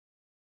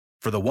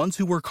For the ones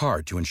who work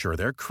hard to ensure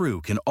their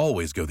crew can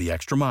always go the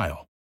extra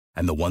mile,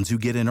 and the ones who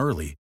get in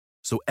early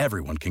so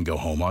everyone can go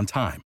home on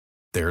time,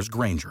 there's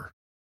Grainger,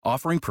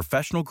 offering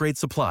professional-grade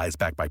supplies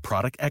backed by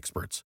product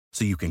experts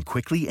so you can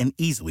quickly and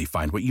easily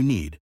find what you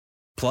need.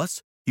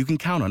 Plus, you can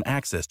count on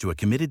access to a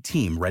committed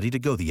team ready to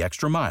go the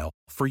extra mile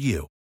for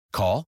you.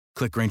 Call,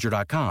 click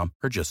Grainger.com,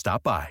 or just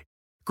stop by.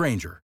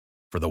 Grainger,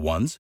 for the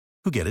ones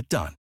who get it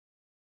done.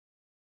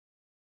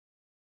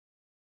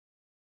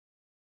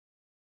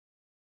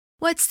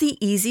 What's the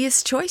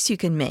easiest choice you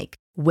can make?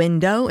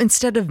 Window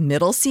instead of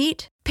middle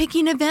seat?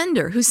 Picking a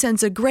vendor who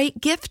sends a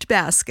great gift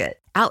basket?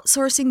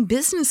 Outsourcing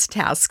business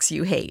tasks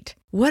you hate?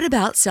 What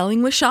about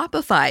selling with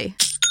Shopify?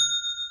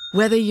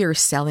 Whether you're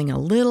selling a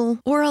little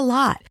or a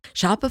lot,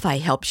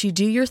 Shopify helps you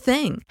do your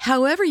thing,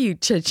 however you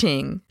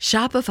cha-ching.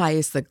 Shopify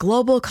is the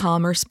global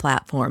commerce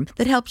platform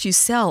that helps you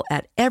sell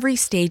at every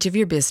stage of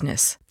your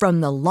business.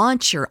 From the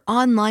launch your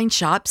online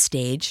shop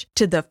stage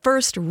to the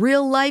first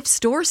real-life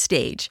store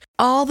stage,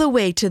 all the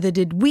way to the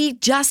did we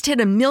just hit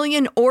a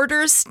million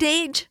orders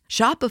stage.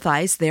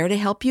 Shopify's there to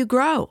help you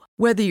grow.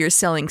 Whether you're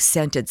selling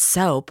scented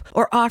soap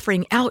or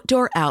offering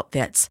outdoor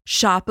outfits,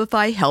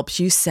 Shopify helps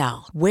you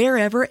sell.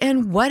 Wherever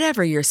and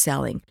whatever you're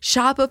selling,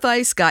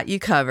 Shopify's got you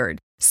covered.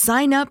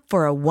 Sign up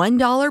for a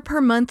 $1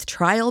 per month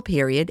trial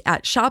period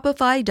at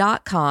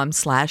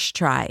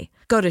shopify.com/try.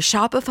 Go to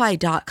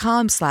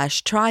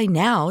shopify.com/try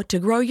now to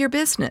grow your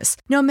business,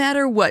 no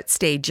matter what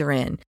stage you're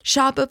in.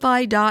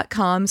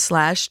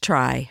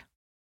 Shopify.com/try.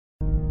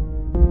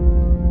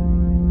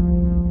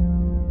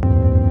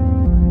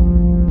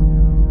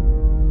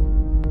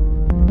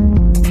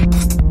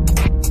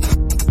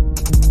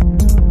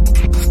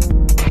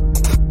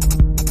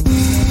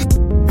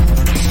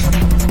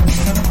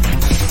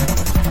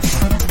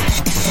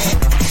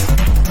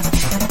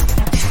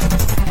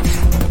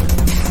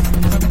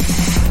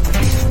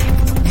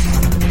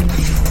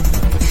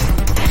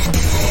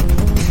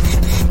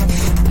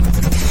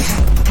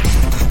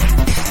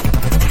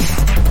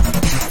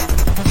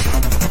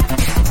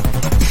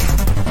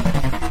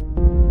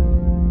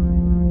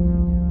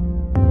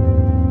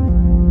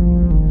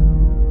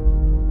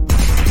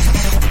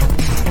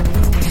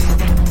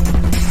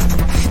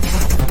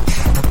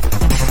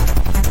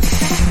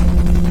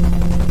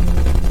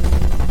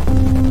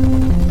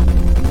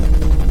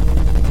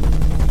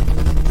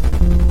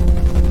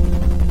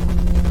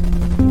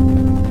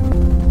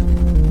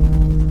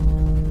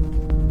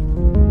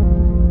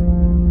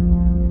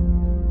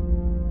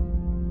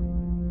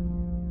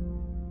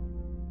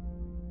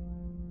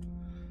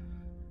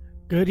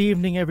 Good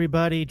evening,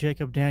 everybody.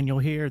 Jacob Daniel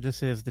here.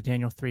 This is the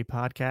Daniel 3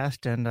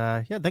 podcast, and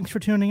thanks for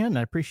tuning in.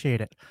 I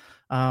appreciate it.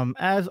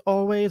 As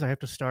always, I have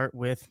to start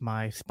with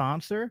my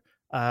sponsor.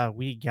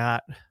 We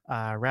got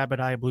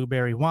Rabbit Eye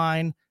Blueberry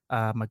Wine,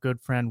 my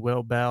good friend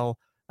Will Bell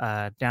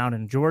down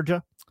in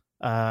Georgia,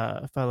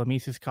 fellow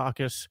Mises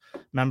Caucus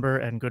member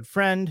and good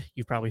friend.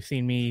 You've probably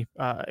seen me,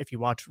 if you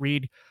watch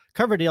Reed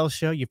Coverdale's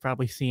show, you've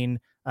probably seen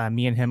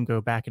me and him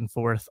go back and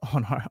forth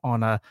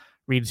on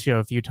Reed's show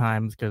a few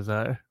times because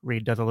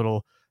Reed does a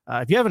little.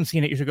 If you haven't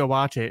seen it, you should go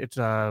watch it. It's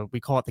we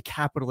call it the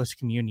Capitalist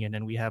Communion,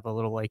 and we have a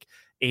little like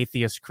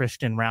atheist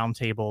Christian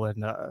roundtable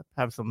and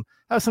have some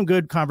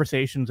good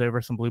conversations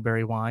over some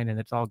blueberry wine, and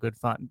it's all good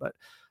fun. But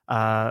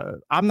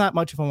I'm not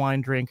much of a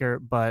wine drinker,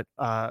 but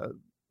I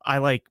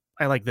like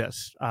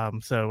this,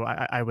 so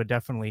I would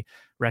definitely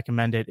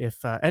recommend it.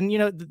 If and you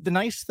know the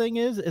nice thing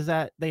is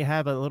that they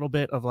have a little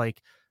bit of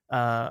like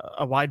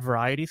a wide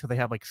variety. So they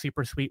have like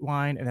super sweet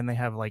wine, and then they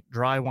have like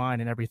dry wine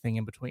and everything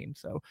in between.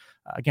 So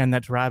again,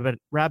 that's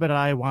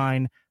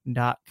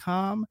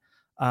rabbiteyewine.com.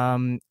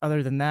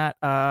 Other than that,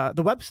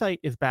 the website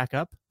is back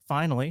up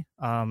finally.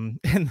 And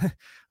we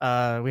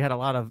had a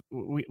lot of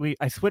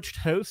I switched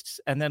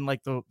hosts, and then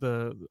like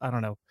the I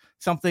don't know,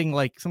 something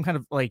like some kind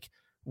of like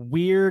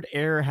weird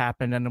error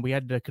happened, and we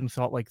had to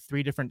consult like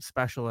 3 different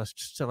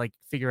specialists to like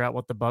figure out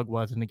what the bug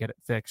was and to get it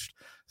fixed.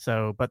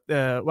 So but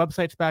the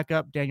website's back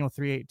up,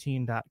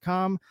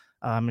 daniel318.com.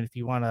 And if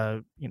you want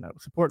to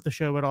support the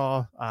show at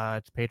all,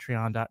 it's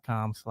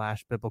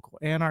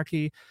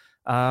patreon.com/biblicalanarchy.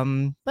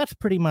 That's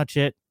pretty much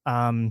it.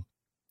 I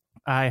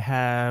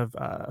have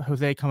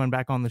Jose coming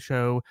back on the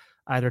show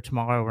either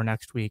tomorrow or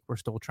next week. We're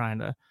still trying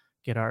to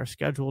get our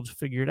schedules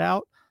figured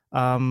out,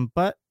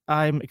 but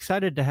I'm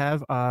excited to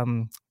have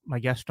my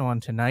guest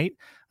on tonight.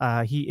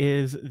 He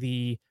is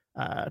the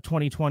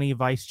 2020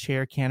 vice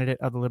chair candidate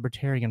of the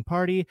Libertarian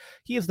Party.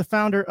 He is the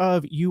founder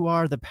of You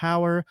Are the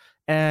Power,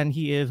 and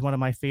he is one of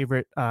my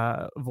favorite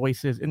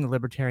voices in the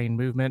libertarian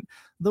movement,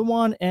 the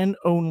one and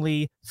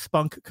only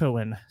Spunk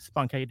Cohen.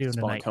 Spunk, how you doing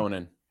tonight?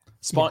 Spunk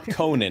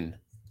Conan.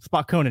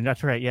 Spunk Conan,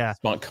 that's right, yeah.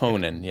 Spunk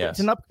Conan,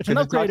 yes. It's an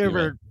upgrade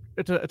over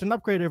it's an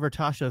upgrade over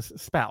Tasha's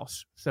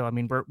spouse. So I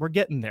mean we're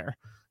getting there.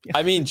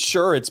 I mean,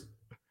 sure, it's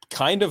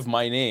kind of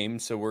my name,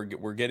 so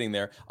we're getting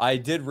there. I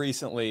did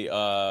recently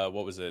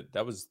what was it?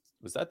 Was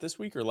that this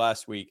week or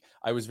last week?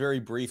 I was very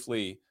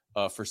briefly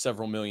for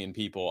several million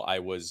people, I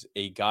was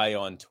a guy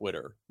on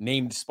Twitter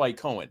named Spike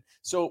Cohen.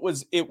 So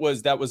it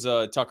was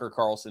Tucker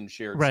Carlson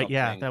shared Right. something.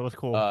 Yeah, that was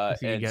cool. To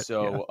see you And get,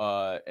 so,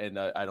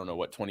 I don't know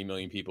what 20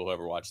 million people who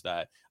ever watched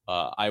that.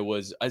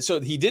 So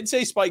he did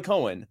say Spike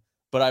Cohen,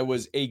 but I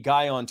was a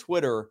guy on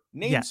Twitter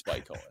named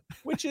Spike Cohen,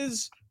 which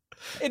is,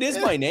 it is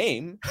my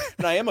name,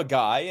 and I am a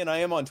guy, and I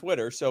am on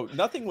Twitter, so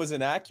nothing was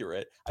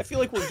inaccurate. I feel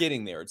like we're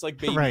getting there. It's like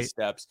baby Right.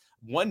 steps.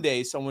 One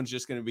day, someone's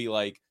just going to be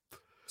like,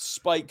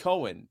 Spike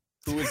Cohen,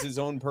 who is his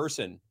own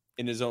person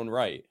in his own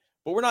right.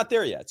 But we're not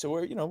there yet, so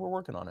we're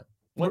working on it.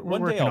 We're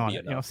One day working I'll on be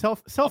it. enough.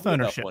 Self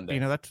ownership. One day.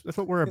 That's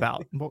what we're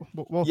about. We'll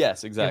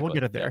Yes, yeah, exactly. we'll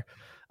get it there.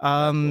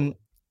 Absolutely.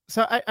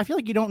 So I feel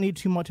like you don't need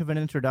too much of an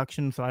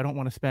introduction, so I don't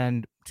want to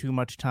spend too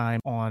much time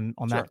on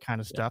Sure. that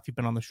kind of stuff. You've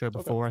been on the show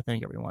before. I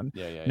think everyone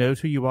knows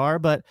who you are.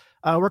 But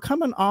we're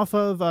coming off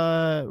of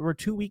we're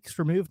 2 weeks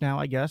removed now,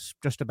 I guess,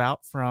 just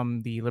about,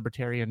 from the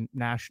Libertarian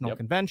National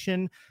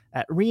Convention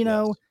at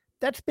Reno. Yes.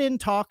 That's been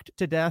talked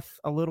to death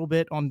a little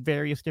bit on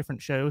various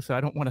different shows, so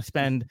I don't want to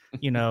spend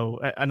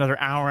another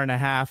hour and a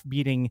half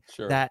beating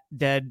that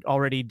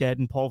already dead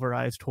and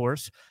pulverized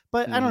horse.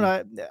 But I don't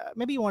know,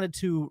 maybe you wanted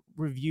to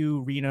review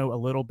Reno a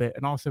little bit,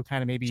 and also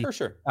kind of maybe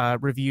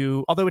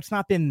review, although it's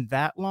not been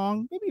that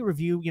long, maybe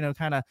review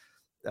kind of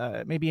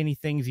maybe any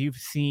things you've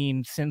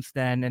seen since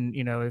then, and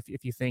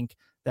if you think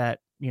that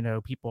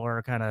people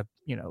are kind of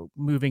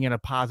moving in a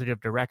positive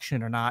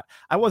direction or not.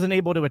 I wasn't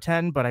able to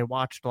attend, but I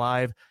watched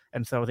live,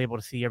 and so I was able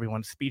to see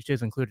everyone's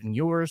speeches, including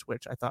yours,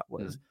 which I thought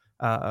was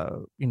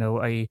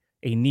a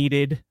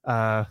needed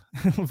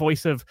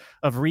voice of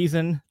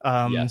reason,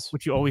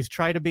 which you always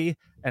try to be,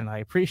 and I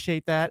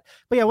appreciate that.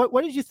 But yeah,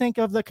 what did you think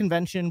of the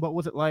convention? What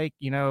was it like?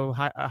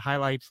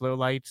 Highlights,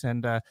 lowlights,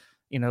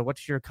 and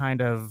what's your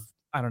kind of,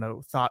 I don't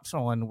know, thoughts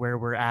on where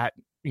we're at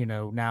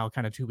now,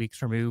 kind of 2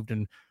 weeks removed,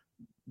 and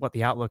what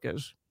the outlook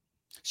is?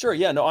 Sure.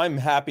 Yeah, no, I'm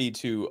happy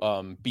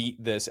to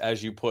beat this,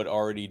 as you put,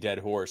 already dead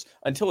horse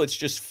until it's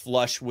just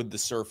flush with the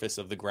surface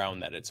of the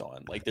ground that it's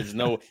on. Like there's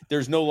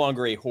no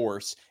longer a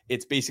horse.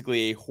 It's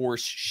basically a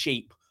horse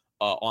shape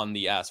on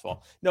the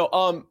asphalt. No,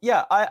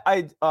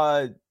 it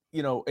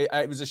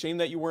was a shame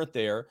that you weren't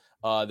there.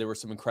 There were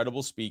some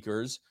incredible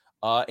speakers,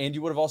 and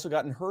you would have also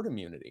gotten herd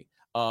immunity.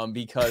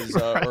 Because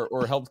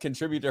or helped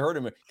contribute to herd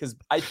immunity, because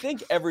I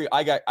think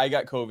I got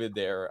COVID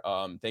there.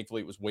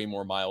 Thankfully it was way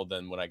more mild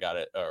than when I got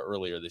it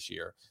earlier this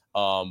year.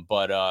 Everyone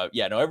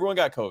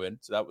got COVID,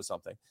 so that was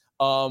something.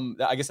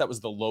 I guess that was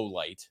the low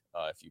light,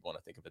 if you want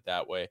to think of it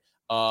that way.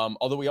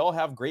 Although we all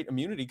have great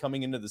immunity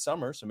coming into the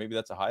summer, so maybe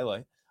that's a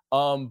highlight.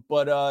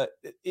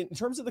 In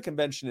terms of the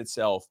convention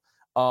itself,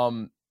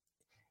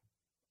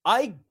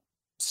 I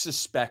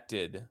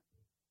suspected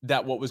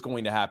that what was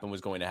going to happen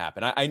was going to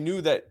happen. I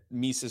knew that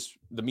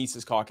the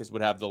Mises Caucus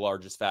would have the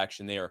largest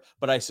faction there,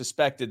 but I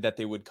suspected that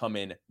they would come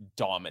in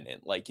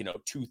dominant, like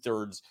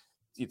 2/3,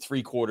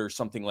 3/4,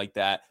 something like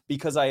that,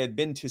 because I had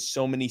been to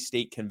so many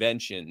state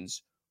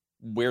conventions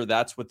where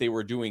that's what they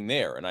were doing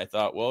there. And I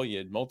thought, well,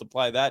 you'd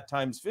multiply that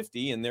times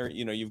 50, and there,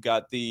 you've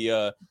got 50,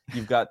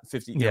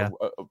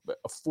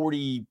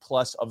 40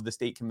 plus of the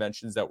state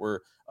conventions that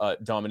were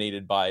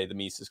dominated by the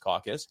Mises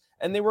Caucus,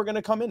 and they were going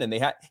to come in,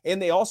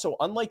 and they also,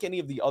 unlike any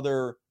of the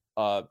other,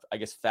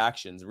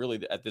 factions,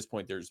 really at this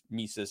point, there's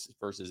Mises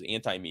versus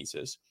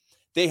anti-Mises.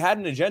 They had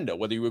an agenda,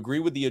 whether you agree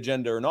with the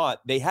agenda or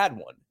not, they had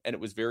one, and it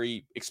was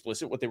very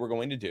explicit what they were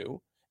going to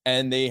do.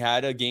 And they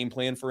had a game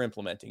plan for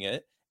implementing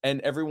it. And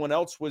everyone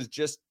else was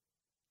just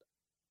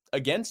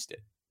against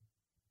it.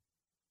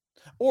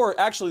 Or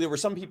actually, there were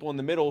some people in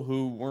the middle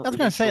who weren't. I was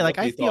going to say, like,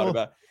 I feel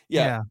about.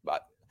 Yeah.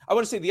 I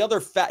want to say the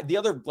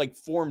other like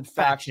formed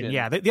faction.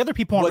 Yeah, the other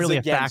people aren't really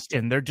a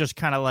faction. It. They're just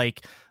kind of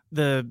like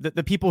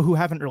the people who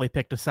haven't really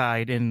picked a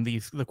side in the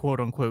quote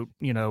unquote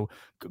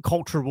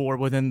culture war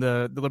within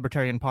the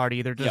Libertarian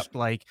Party. They're just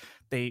like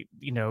they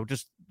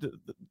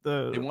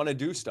they want to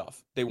do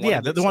stuff. They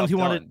want the ones who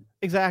want it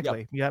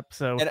exactly. Yep.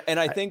 So and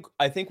I think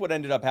what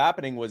ended up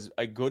happening was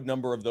a good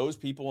number of those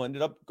people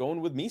ended up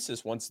going with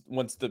Mises once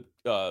the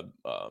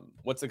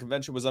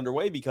convention was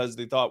underway, because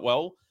they thought,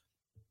 well,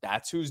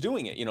 that's who's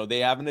doing it. They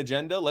have an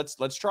agenda. Let's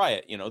try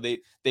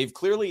it. They've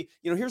clearly,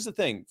 here's the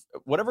thing,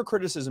 whatever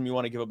criticism you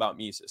want to give about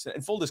Mises,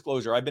 and full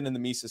disclosure, I've been in the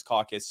Mises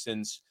Caucus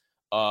since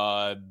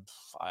I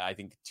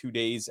think 2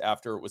 days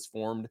after it was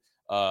formed.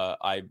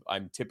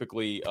 I'm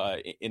typically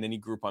in any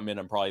group I'm in,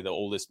 I'm probably the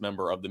oldest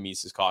member of the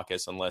Mises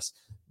Caucus, unless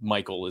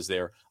Michael is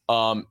there.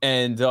 But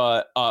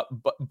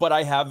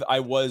I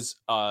was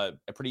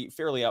pretty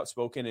fairly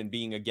outspoken in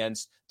being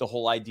against the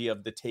whole idea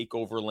of the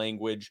takeover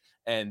language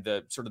and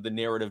the sort of the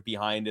narrative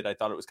behind it. I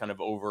thought it was kind of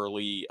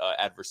overly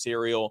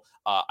adversarial.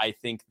 I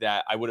think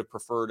that I would have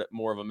preferred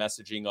more of a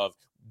messaging of,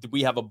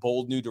 we have a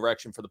bold new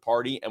direction for the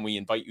party and we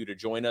invite you to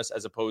join us,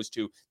 as opposed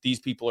to, these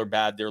people are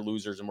bad, they're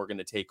losers, and we're going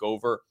to take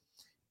over.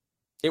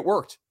 It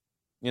worked,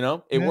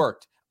 it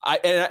worked. I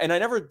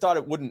never thought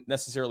it wouldn't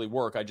necessarily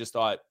work. I just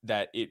thought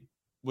that it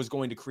was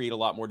going to create a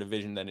lot more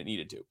division than it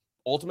needed to.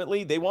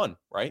 ultimately they won,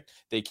 right?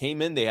 They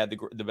came in, they had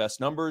the best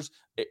numbers.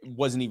 It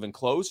wasn't even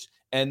close,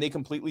 and they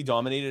completely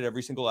dominated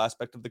every single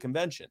aspect of the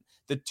convention.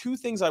 The two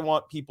things I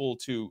want people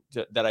to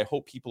that I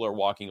hope people are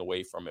walking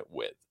away from it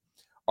with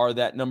are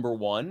that, number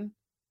one,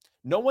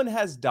 no one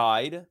has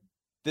died.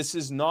 This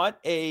is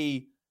not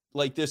there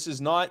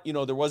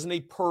wasn't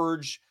a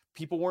purge.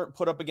 People weren't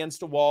put up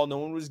against a wall. No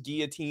one was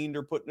guillotined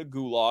or put in a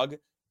gulag.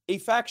 A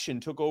faction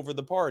took over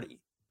the party.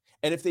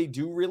 And if they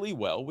do really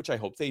well, which I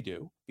hope they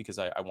do, because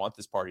I want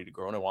this party to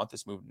grow and I want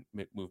this movement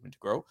to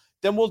grow,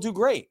 then we'll do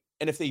great.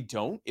 And if they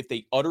don't, if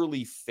they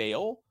utterly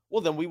fail,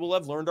 well, then we will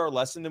have learned our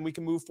lesson and we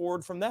can move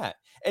forward from that.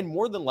 And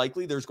more than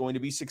likely, there's going to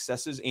be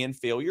successes and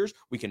failures.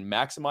 We can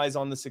maximize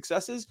on the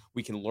successes,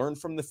 we can learn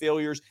from the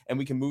failures, and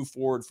we can move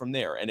forward from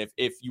there. And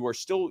if you are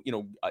still,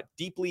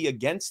 deeply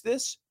against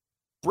this,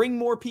 bring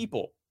more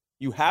people.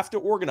 You have to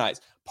organize.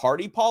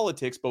 Party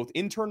politics, both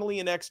internally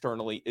and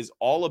externally, is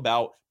all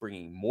about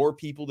bringing more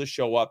people to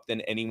show up than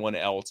anyone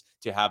else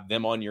to have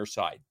them on your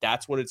side.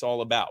 That's what it's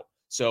all about.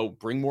 So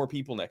bring more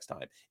people next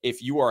time.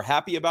 If you are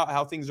happy about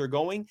how things are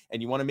going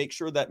and you want to make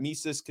sure that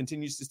Mises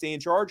continues to stay in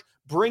charge,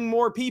 bring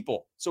more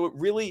people. So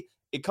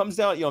it comes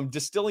down, I'm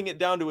distilling it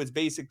down to its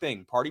basic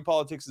thing. Party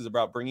politics is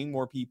about bringing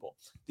more people.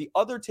 The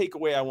other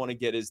takeaway I want to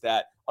get is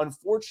that,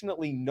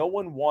 unfortunately, no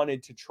one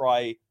wanted to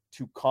try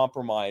to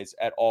compromise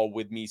at all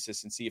with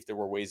Mises and see if there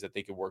were ways that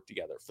they could work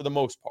together for the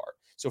most part.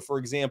 So, for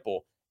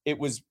example, it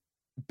was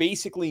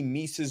basically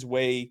Mises'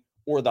 way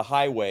or the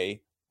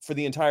highway for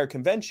the entire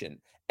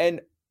convention.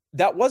 And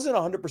that wasn't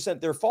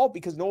 100% their fault,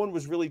 because no one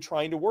was really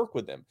trying to work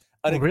with them.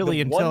 Well, really,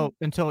 until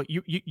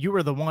you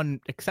were the one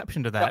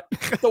exception to that.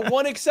 The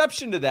one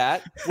exception to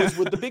that was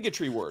with the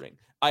bigotry wording.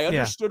 I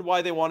understood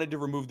why they wanted to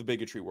remove the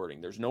bigotry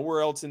wording. There's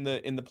nowhere else in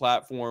the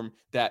platform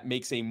that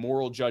makes a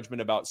moral judgment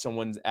about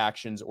someone's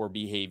actions or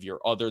behavior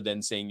other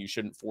than saying you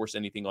shouldn't force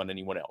anything on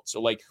anyone else.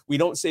 So, like, we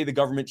don't say the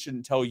government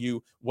shouldn't tell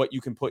you what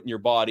you can put in your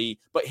body,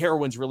 but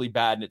heroin's really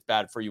bad and it's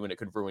bad for you and it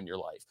could ruin your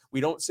life.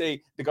 We don't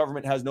say the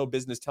government has no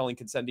business telling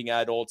consenting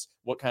adults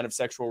what kind of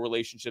sexual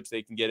relationships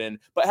they can get in,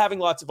 but having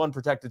lots of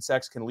unprotected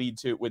sex can lead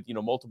to, with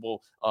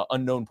multiple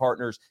unknown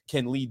partners,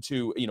 can lead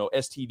to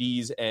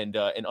STDs and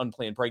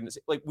unplanned pregnancy.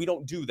 Like, we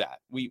don't do that.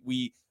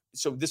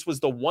 So this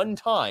was the one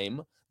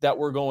time that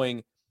we're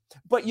going,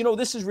 but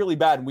this is really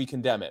bad and we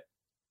condemn it.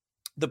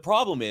 The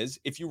problem is,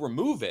 if you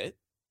remove it,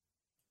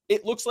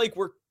 it looks like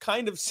we're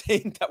kind of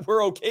saying that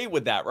we're okay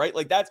with that, right?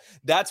 Like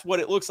that's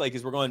what it looks like,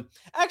 is we're going,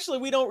 actually,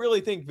 we don't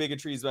really think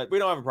bigotry is bad. We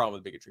don't have a problem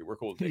with bigotry. We're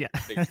cool with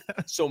bigotry.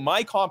 So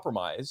my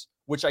compromise,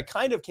 which I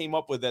kind of came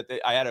up with, that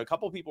I had a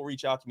couple of people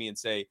reach out to me and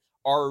say,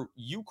 are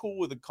you cool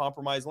with the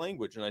compromise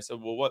language? And I said,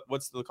 well,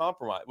 what's the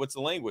compromise? What's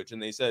the language?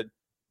 And they said,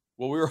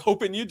 well, we were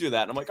hoping you'd do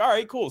that. And I'm like, all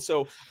right, cool.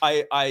 So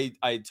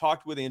I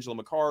talked with Angela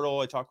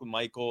McArdle. I talked with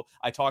Michael.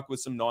 I talked with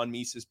some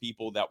non-Mises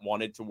people that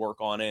wanted to work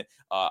on it.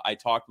 I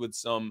talked with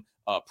some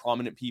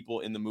prominent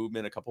people in the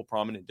movement, a couple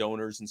prominent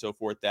donors and so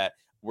forth, that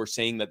were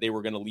saying that they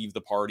were going to leave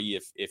the party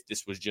if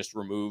this was just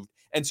removed.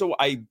 And so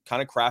I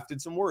kind of crafted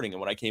some wording. And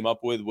what I came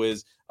up with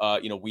was,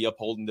 we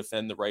uphold and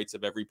defend the rights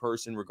of every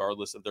person,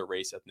 regardless of their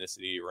race,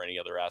 ethnicity, or any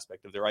other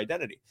aspect of their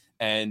identity.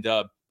 And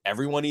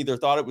everyone either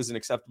thought it was an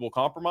acceptable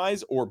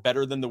compromise or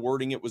better than the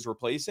wording it was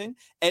replacing.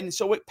 And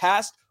so it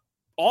passed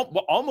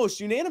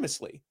almost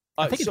unanimously.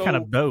 I think it's kind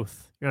of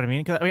both. You know what I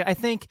mean? 'Cause, I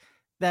think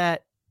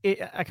that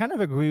I kind of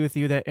agree with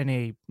you that in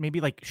a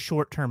maybe like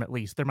short term, at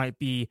least, there might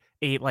be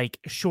a like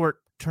short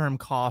term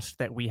cost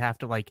that we have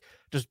to like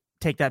just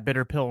take that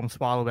bitter pill and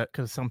swallow it,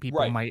 because some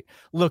people might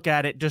look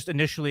at it just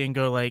initially and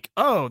go like,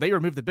 oh, they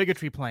removed the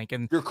bigotry plank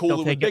and you're cool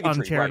they'll take it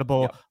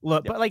uncharitable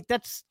look. Yeah. But like,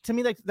 that's, to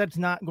me, that's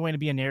not going to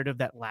be a narrative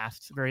that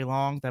lasts very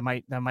long. That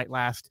might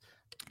last,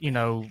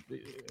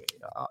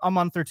 a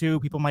month or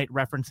two. People might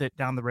reference it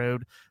down the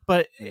road,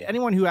 but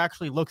anyone who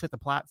actually looks at the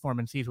platform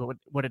and sees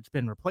what it's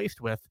been replaced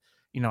with,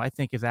 I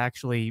think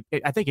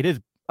it is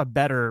a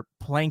better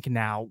plank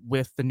now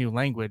with the new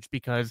language,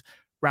 because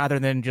rather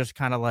than just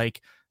kind of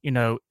like,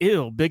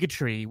 ill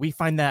bigotry, we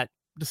find that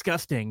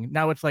disgusting.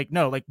 Now it's like,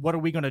 no, like, what are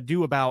we going to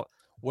do about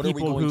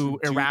people who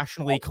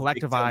irrationally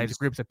collectivize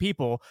groups of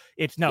people?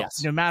 It's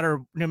no matter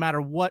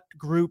what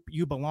group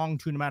you belong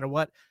to, no matter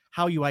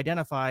how you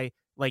identify,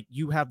 like,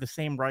 you have the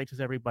same rights as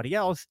everybody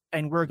else,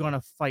 and we're going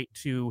to fight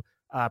to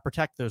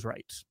protect those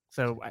rights.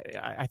 So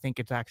I think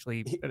it's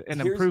actually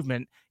an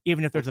improvement,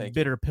 even if there's a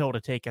bitter pill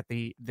to take at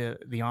the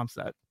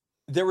onset.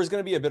 There was going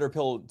to be a bitter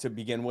pill to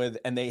begin with,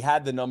 and they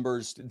had the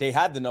numbers. They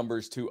had the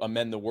numbers to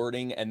amend the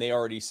wording, and they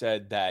already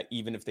said that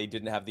even if they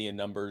didn't have the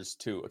numbers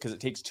because it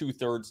takes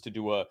 2/3 to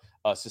do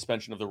a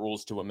suspension of the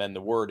rules to amend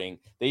the wording,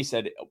 they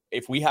said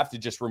if we have to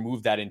just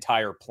remove that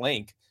entire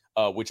plank,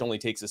 which only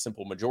takes a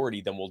simple majority,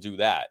 then we'll do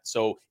that.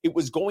 So it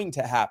was going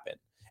to happen.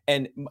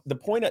 And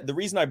the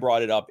reason I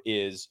brought it up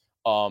is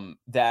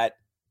that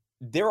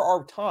there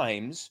are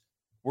times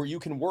where you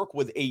can work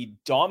with a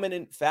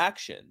dominant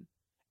faction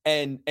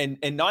and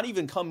not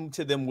even come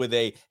to them with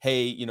a,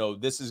 hey,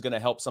 this is going to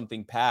help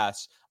something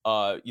pass,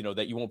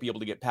 that you won't be able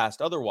to get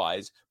past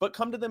otherwise, but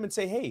come to them and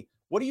say, hey,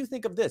 what do you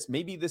think of this?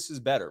 Maybe this is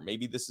better.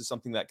 Maybe this is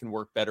something that can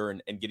work better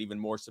and get even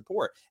more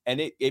support. And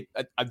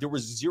there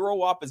was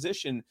zero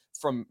opposition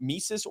from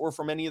Mises or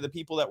from any of the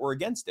people that were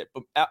against it.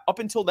 But up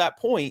until that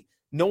point,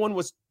 no one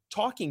was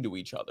talking to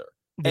each other.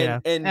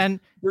 And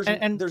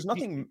there's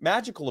nothing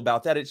magical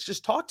about that. It's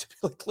just talk to,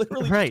 like,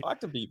 literally just talk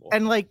to people.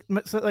 And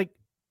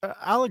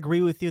I'll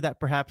agree with you that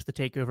perhaps the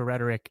takeover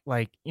rhetoric,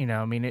 I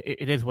mean,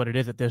 it is what it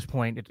is at this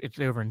point. It's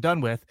over and done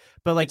with.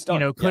 But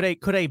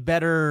could a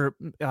better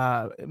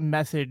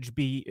message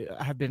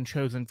have been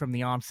chosen from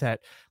the onset?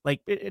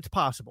 It's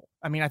possible.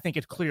 I mean, I think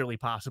it's clearly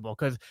possible,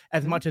 because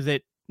as much as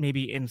it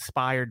maybe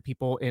inspired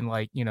people in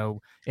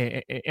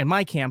in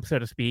my camp, so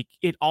to speak,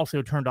 it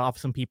also turned off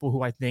some people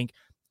who I think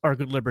are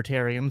good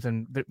libertarians,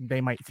 and they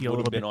might feel a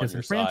little bit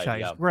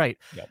disenfranchised. Right.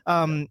 Yep.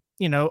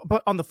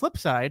 But on the flip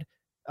side,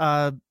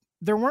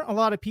 there weren't a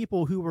lot of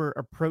people who were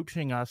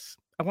approaching us.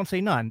 I won't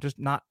say none, just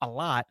not a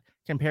lot,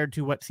 compared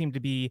to what seemed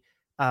to be,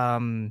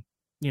 there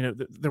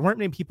weren't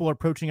many people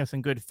approaching us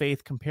in good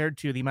faith compared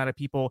to the amount of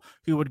people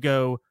who would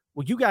go,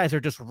 well, you guys are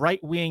just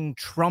right-wing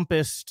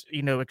Trumpist,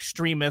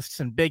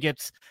 extremists and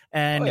bigots,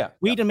 and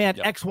we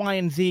demand X, Y,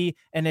 and Z.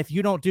 And if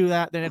you don't do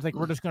that, then it's like,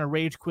 we're just going to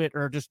rage quit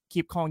or just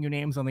keep calling you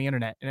names on the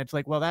internet. And it's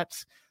like, well,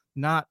 that's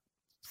not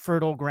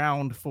fertile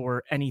ground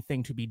for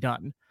anything to be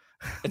done.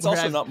 It's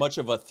also not much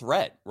of a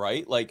threat,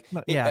 right?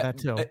 That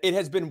too. It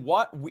has been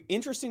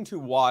interesting to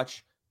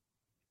watch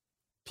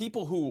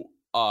people who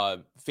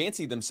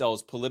fancy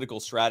themselves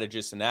political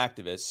strategists and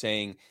activists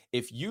saying,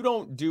 if you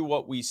don't do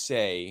what we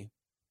say,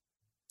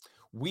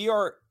 we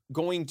are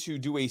going to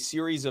do a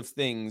series of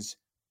things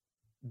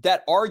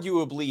that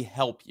arguably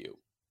help you.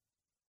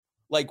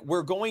 Like,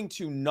 we're going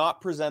to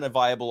not present a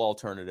viable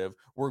alternative.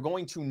 We're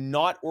going to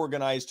not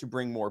organize to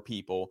bring more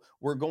people.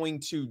 We're going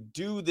to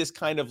do this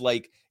kind of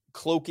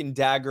cloak and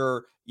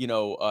dagger,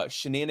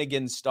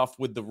 shenanigan stuff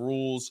with the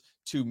rules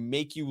to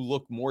make you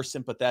look more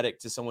sympathetic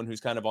to someone who's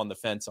kind of on the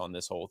fence on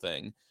this whole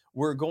thing.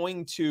 We're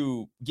going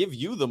to give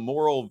you the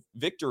moral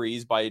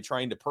victories by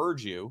trying to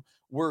purge you.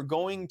 We're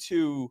going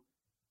to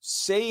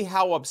say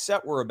how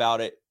upset we're about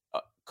it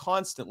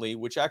constantly,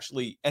 which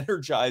actually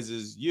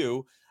energizes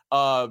you,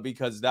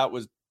 because that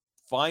was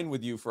fine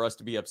with you for us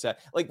to be upset.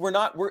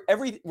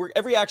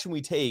 Every action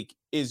we take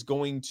is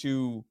going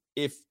to,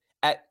 if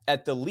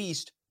at the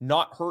least,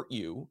 not hurt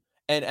you,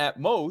 and at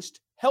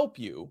most help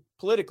you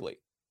politically.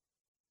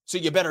 So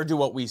you better do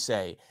what we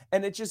say.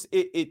 And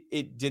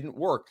it didn't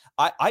work.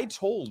 I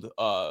told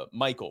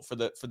Michael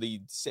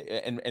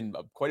and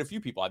quite a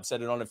few people, I've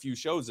said it on a few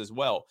shows as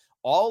well,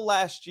 all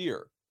last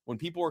year, when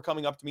people were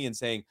coming up to me and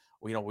saying,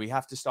 well, we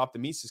have to stop the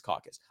Mises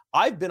Caucus,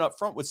 I've been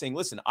upfront with saying,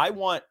 listen, I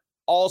want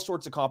all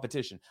sorts of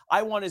competition.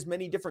 I want as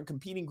many different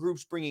competing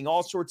groups bringing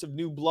all sorts of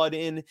new blood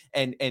in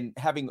and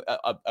having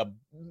a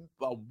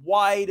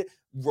wide,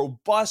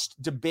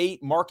 robust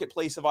debate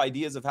marketplace of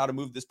ideas of how to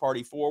move this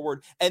party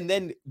forward, and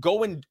then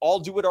go and all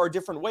do it our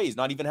different ways,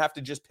 not even have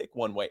to just pick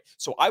one way.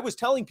 So I was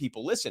telling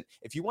people, listen,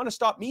 if you want to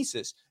stop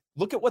Mises,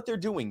 look at what they're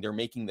doing. They're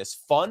making this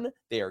fun.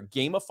 They are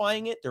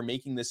gamifying it. They're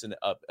making this an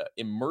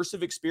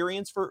immersive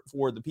experience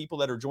for the people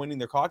that are joining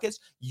their caucus.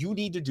 You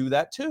need to do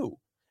that too.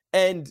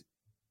 And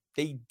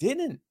they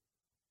didn't.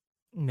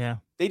 Yeah.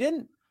 They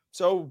didn't.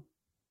 So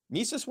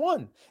Mises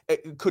won.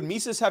 Could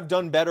Mises have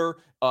done better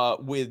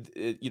with,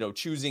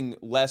 choosing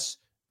less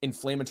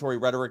inflammatory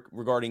rhetoric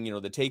regarding,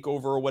 the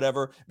takeover or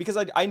whatever? Because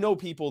I know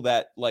people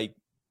that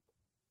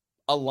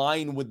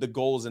align with the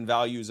goals and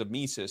values of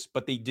Mises,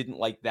 but they didn't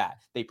like that.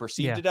 They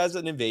perceived it as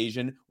an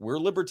invasion. We're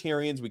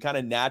libertarians. We kind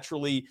of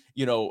naturally,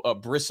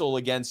 bristle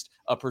against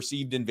a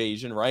perceived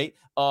invasion, right?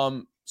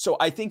 So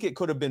I think it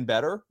could have been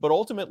better, but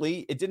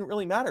ultimately it didn't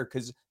really matter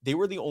because they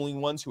were the only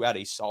ones who had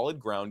a solid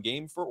ground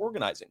game for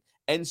organizing.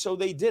 And so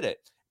they did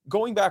it.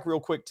 Going back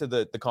real quick to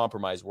the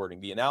compromise wording,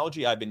 the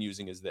analogy I've been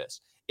using is this.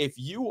 If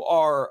you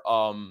are,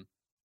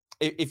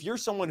 if you're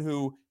someone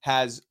who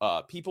has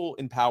people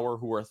in power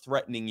who are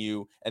threatening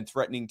you and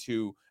threatening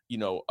to,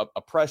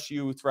 oppress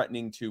you,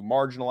 threatening to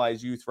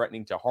marginalize you,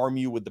 threatening to harm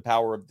you with the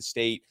power of the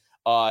state,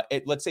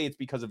 let's say it's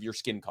because of your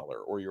skin color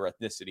or your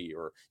ethnicity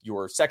or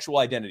your sexual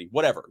identity,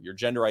 whatever, your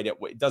gender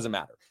identity, it doesn't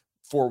matter.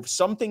 For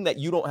something that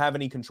you don't have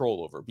any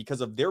control over, because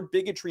of their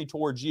bigotry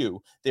towards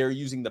you, they're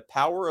using the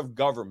power of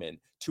government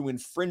to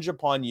infringe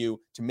upon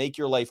you, to make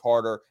your life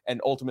harder,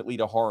 and ultimately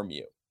to harm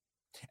you.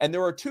 And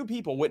there are two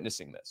people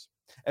witnessing this.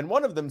 And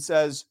one of them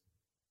says,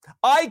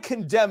 I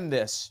condemn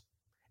this.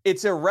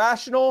 It's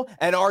irrational,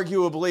 and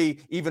arguably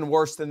even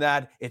worse than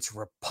that, it's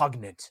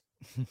repugnant.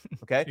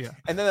 Okay? Yeah.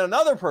 And then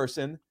another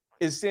person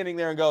is standing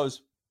there and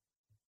goes,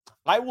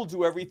 I will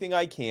do everything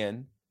I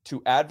can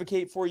to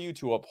advocate for you,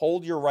 to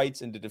uphold your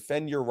rights and to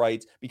defend your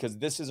rights, because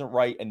this isn't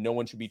right and no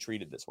one should be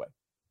treated this way.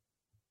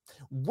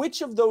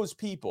 Which of those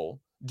people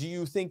do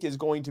you think is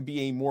going to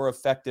be a more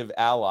effective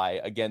ally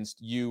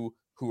against you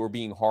who are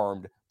being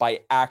harmed by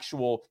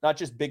actual, not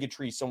just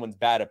bigotry, someone's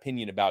bad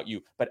opinion about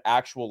you, but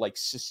actual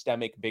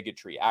systemic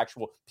bigotry,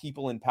 actual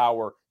people in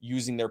power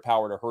using their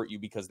power to hurt you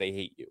because they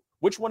hate you?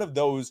 Which one of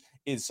those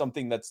is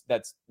something that's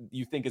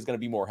you think is going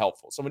to be more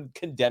helpful? Someone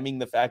condemning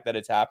the fact that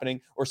it's happening,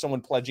 or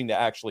someone pledging to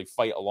actually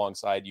fight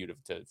alongside you to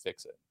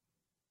fix it?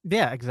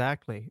 Yeah,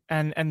 exactly.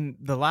 And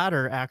the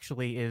latter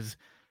actually is,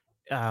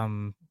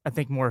 I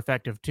think, more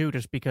effective too,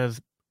 just because,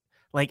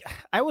 like,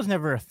 I was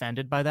never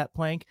offended by that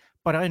plank,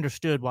 but I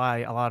understood why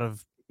a lot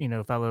of,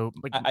 fellow,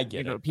 like, I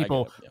get it. I get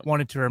people it. Yeah.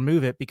 wanted to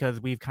remove it, because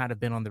we've kind of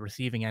been on the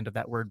receiving end of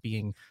that word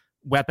being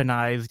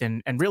weaponized,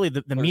 and really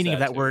the There's meaning of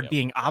that that too, word yeah.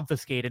 being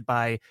obfuscated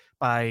by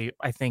I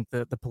think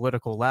the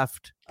political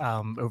left,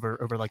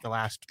 over like the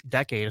last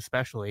decade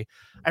especially.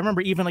 I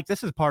remember even, like,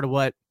 this is part of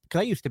what, because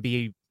I used to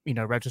be,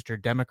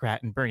 registered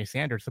Democrat and Bernie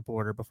Sanders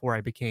supporter before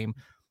I became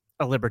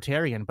a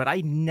libertarian, but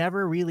I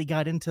never really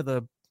got into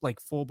the, like,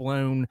 full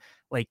blown,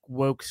 like,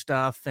 woke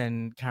stuff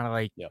and kind of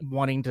like Yeah.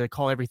 wanting to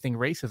call everything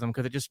racism,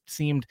 because it just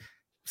seemed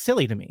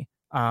silly to me.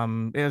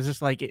 It was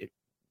just like,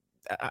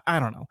 I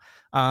don't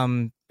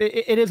know.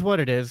 It is what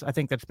it is. I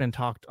think that's been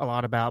talked a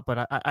lot about, but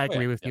I Oh, yeah.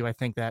 agree with Yeah. you. I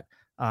think that,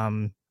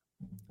 I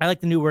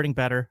like the new wording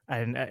better,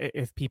 and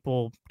if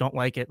people don't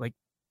like it, like,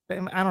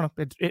 I don't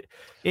know,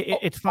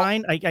 it's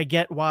fine. I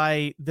get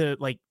why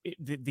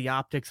the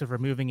optics of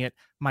removing it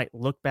might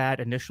look bad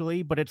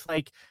initially, but it's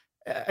like,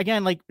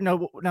 again, like, now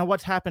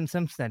what's happened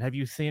since then? Have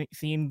you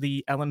seen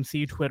the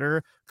LNC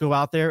Twitter go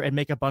out there and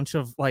make a bunch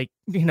of, like,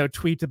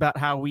 tweets about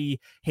how we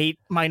hate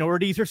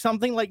minorities or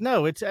something? Like,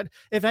 no, it's,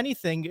 if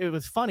anything, it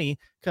was funny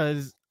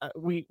because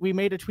we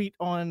made a tweet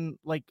on,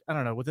 like, I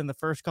don't know, within the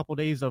first couple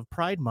days of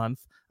Pride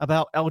Month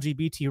about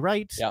LGBT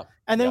rights. Yeah.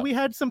 And then Yeah. we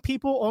had some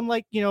people on,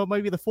 like,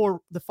 maybe the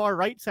far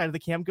right side of the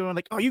camp going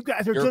like, "Oh, you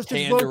guys are You're just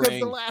as woke as the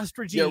pandering. last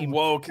You're regime."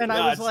 woke. And I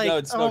No, was it's like, no,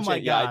 it's no "Oh my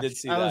change. Yeah, I gosh." did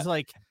see I was that.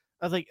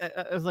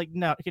 like,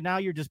 no, okay, now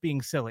you're just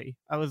being silly.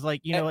 I was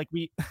like, And- like,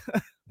 we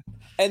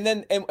And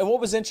then, and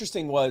what was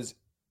interesting was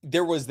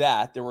there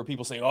were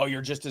people saying, "Oh,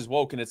 you're just as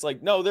woke," and it's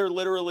like, no, they're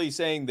literally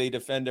saying they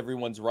defend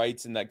everyone's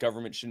rights and that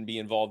government shouldn't be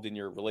involved in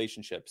your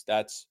relationships.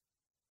 That's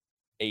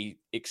a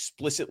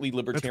explicitly it's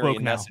woke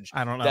libertarian now. message.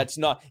 I don't know. That's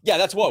not, yeah,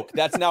 that's woke.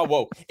 That's now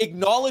woke.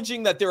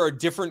 Acknowledging that there are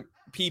different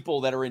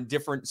people that are in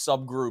different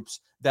subgroups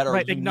that are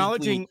Right, uniquely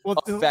acknowledging,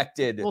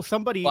 affected. well,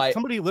 somebody by-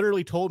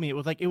 literally told me, it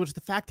was like, it was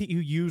the fact that you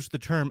used the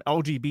term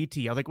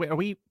LGBT. I was like, wait, are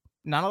we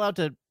not allowed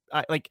to,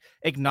 like,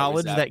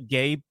 acknowledge that- that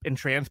gay and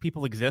trans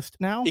people exist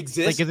now?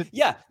 Exist? Like, is it,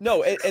 Yeah,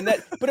 no, and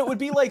that, but it would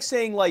be like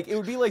saying, like, the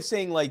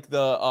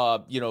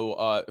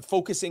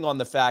focusing on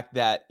the fact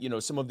that,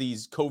 some of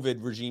these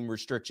COVID regime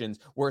restrictions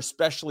were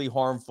especially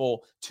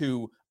harmful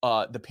to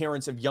the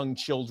parents of young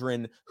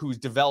children whose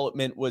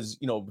development was,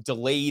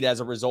 delayed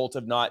as a result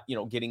of not,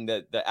 getting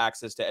the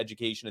access to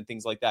education and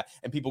things like that.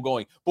 And people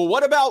going, but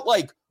what about,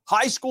 like,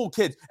 high school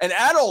kids and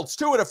adults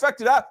too? It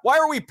affected that. Why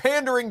are we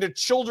pandering to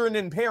children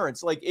and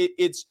parents? Like,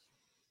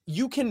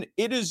 you can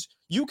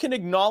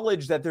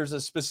acknowledge that there's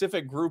a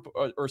specific group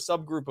or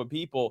subgroup of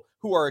people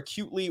who are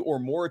acutely or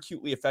more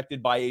acutely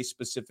affected by a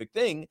specific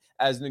thing,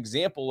 as an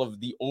example of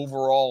the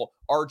overall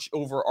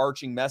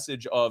overarching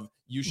message of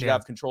you should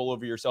have control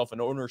over yourself and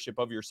ownership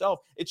of yourself.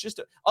 It's just,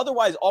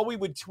 otherwise all we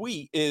would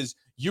tweet is,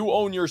 you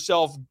own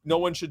yourself, no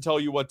one should tell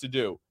you what to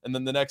do. And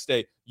then the next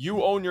day,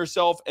 you own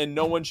yourself and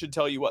no one should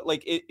tell you what.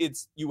 Like,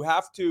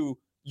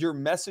 you're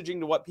messaging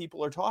to what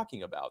people are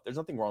talking about. There's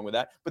nothing wrong with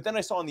that. But then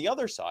I saw on the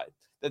other side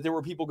that there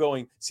were people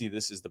going, see,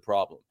 this is the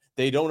problem.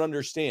 They don't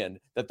understand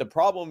that the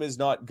problem is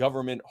not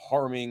government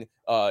harming,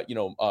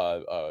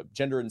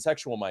 gender and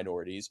sexual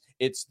minorities.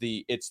 It's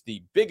the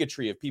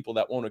bigotry of people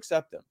that won't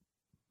accept them.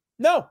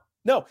 No.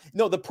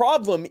 The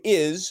problem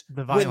is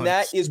when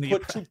that is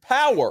put to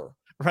power.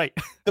 right?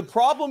 The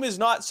problem is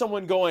not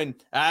someone going,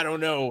 I don't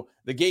know,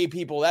 the gay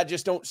people that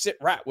just don't sit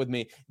right with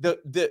me.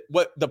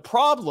 The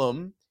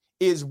problem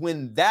is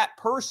when that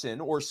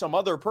person or some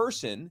other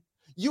person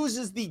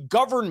uses the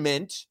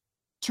government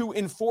to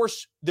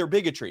enforce their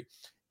bigotry.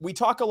 We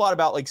talk a lot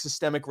about, like,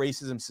 systemic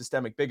racism,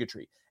 systemic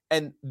bigotry,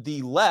 and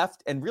the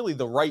left, and really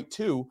the right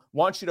too,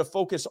 wants you to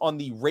focus on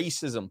the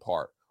racism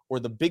part or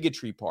the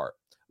bigotry part.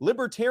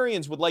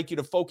 Libertarians would like you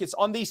to focus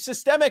on the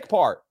systemic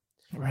part.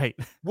 Right.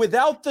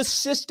 Without the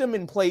system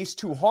in place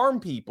to harm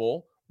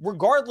people,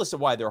 regardless of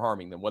why they're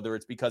harming them, whether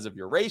it's because of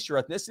your race,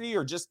 your ethnicity,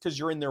 or just because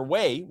you're in their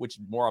way, which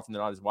more often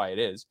than not is why it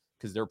is,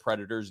 because they're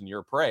predators and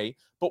you're prey.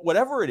 But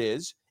whatever it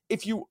is,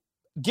 if you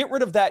get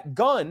rid of that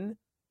gun,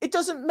 it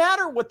doesn't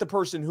matter what the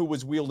person who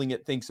was wielding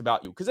it thinks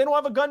about you, because they don't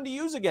have a gun to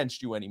use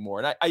against you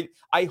anymore. And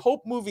I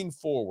hope moving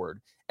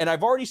forward, and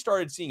I've already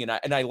started seeing it,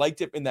 and I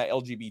liked it in that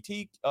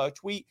LGBT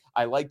tweet.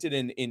 I liked it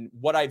in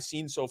what I've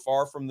seen so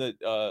far from the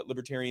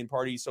Libertarian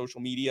Party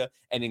social media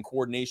and in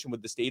coordination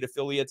with the state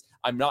affiliates.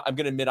 I'm going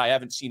to admit I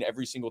haven't seen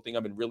every single thing.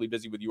 I've been really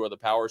busy with You Are the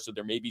Power, so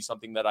there may be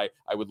something that I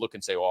would look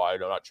and say, oh,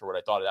 I'm not sure what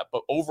I thought of that.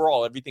 But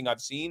overall, everything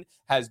I've seen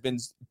has been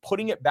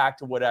putting it back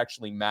to what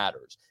actually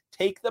matters.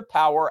 Take the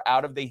power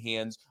out of the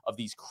hands of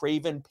these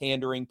craven,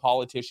 pandering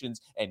politicians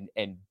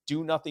and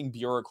do-nothing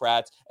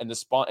bureaucrats and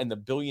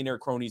the billionaire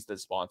cronies that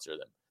sponsor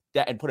them.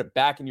 And put it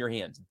back in your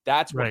hands.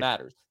 That's what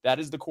matters. That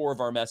is the core of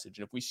our message.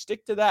 And if we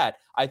stick to that,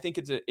 I think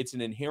it's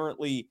an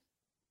inherently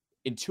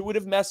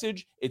intuitive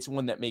message. It's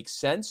one that makes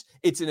sense.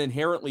 It's an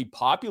inherently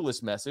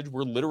populist message.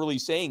 We're literally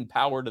saying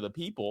power to the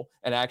people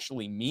and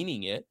actually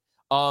meaning it.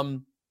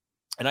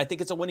 And I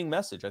think it's a winning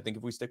message. I think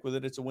if we stick with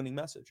it, it's a winning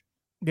message.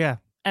 Yeah.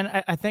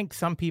 And I think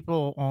some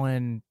people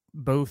on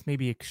both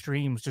maybe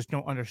extremes just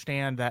don't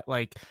understand that,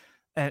 like,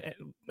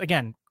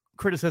 again,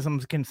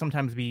 criticisms can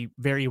sometimes be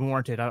very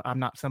warranted. I'm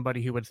not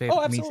somebody who would say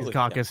that the Mises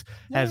Caucus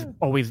has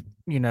always,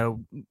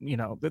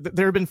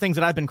 there have been things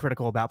that I've been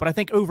critical about, but I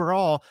think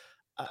overall,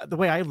 the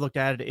way I looked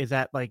at it is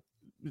that, like,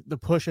 the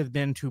push has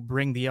been to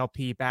bring the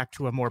LP back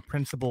to a more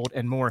principled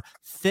and more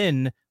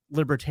thin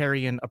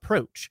libertarian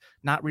approach,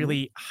 not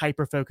really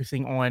hyper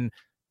focusing on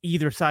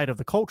either side of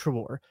the culture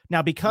war.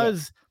 Now,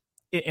 because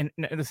and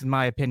this is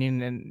my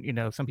opinion,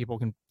 and some people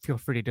can feel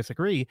free to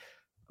disagree,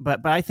 but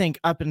I think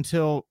up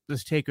until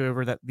this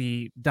takeover, that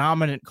the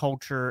dominant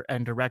culture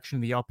and direction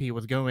the LP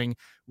was going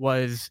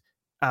was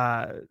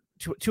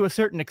to a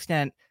certain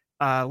extent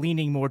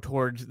leaning more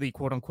towards the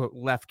quote unquote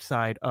left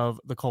side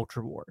of the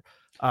culture war.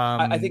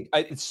 I think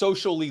it's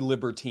socially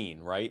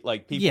libertine, right?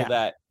 Like people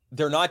that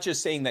they're not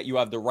just saying that you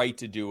have the right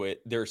to do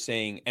it. They're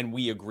saying, and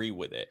we agree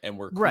with it and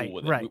we're cool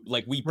with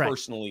it. We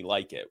personally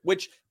like it,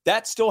 which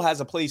that still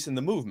has a place in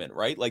the movement,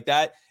 right? Like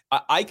that,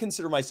 I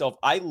consider myself,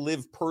 I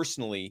live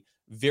personally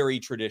very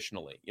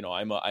traditionally.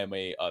 I'm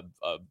a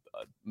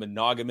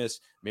monogamous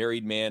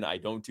married man. I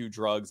don't do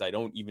drugs. I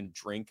don't even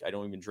drink. I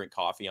don't even drink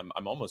coffee. I'm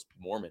almost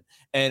Mormon.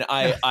 And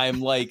I'm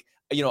like,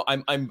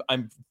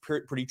 I'm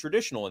pretty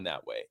traditional in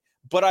that way.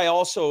 But I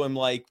also am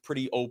like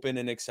pretty open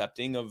and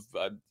accepting of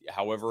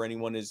however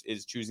anyone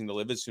is choosing to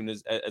live,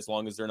 as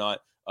long as they're not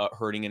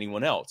hurting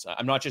anyone else.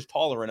 I'm not just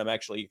tolerant, I'm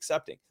actually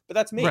accepting. But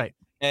that's me. Right.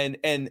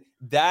 And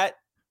that,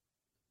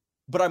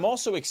 but I'm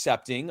also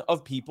accepting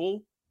of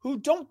people who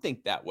don't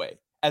think that way,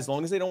 as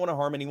long as they don't want to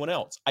harm anyone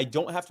else. I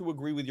don't have to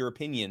agree with your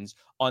opinions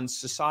on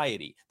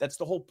society. That's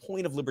the whole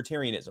point of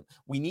libertarianism.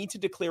 We need to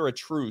declare a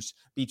truce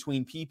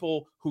between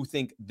people who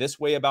think this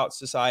way about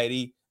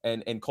society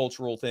and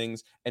cultural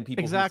things and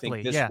people who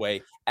think this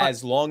way,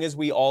 as long as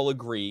we all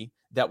agree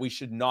that we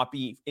should not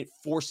be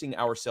forcing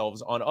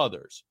ourselves on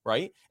others,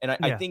 right? And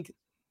I think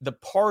the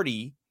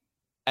party,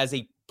 as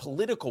a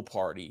political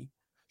party,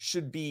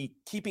 should be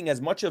keeping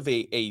as much of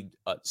a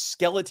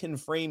skeleton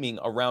framing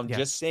around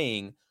just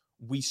saying,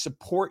 we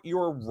support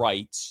your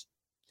rights.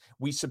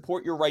 We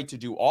support your right to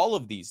do all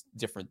of these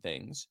different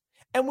things.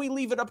 And we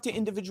leave it up to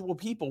individual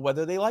people,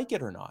 whether they like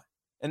it or not.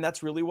 And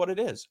that's really what it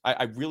is.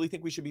 I really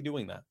think we should be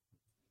doing that.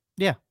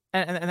 Yeah.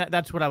 And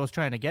that's what I was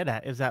trying to get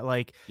at, is that,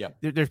 like,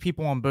 there's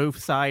people on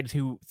both sides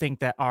who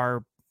think that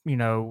our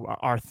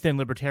thin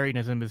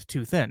libertarianism is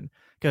too thin,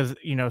 because,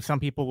 some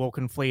people will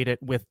conflate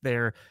it with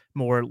their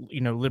more,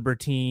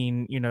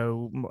 libertine,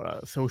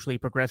 socially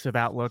progressive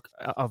outlook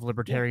of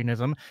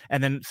libertarianism.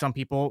 And then some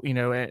people,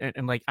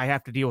 and like, I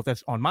have to deal with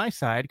this on my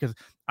side because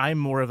I'm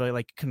more of a,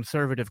 like,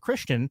 conservative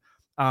Christian.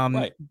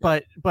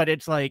 But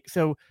it's like,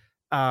 so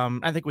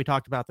I think we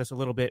talked about this a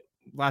little bit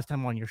last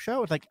time on your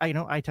show. It's like,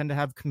 I tend to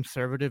have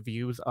conservative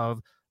views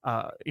of,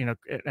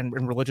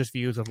 and religious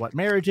views of what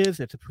marriage is.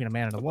 It's between a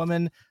man and a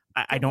woman.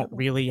 I don't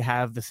really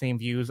have the same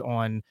views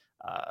on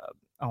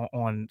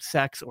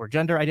sex or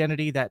gender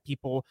identity that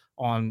people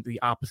on the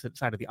opposite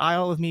side of the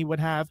aisle of me would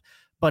have.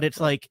 But it's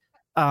like,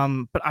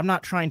 but I'm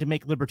not trying to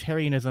make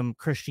libertarianism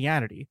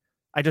Christianity.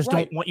 I just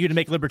don't want you to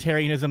make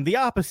libertarianism the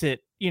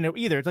opposite,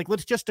 either. It's like,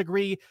 let's just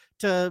agree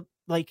to,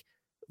 like,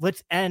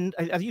 let's end,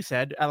 as you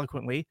said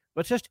eloquently,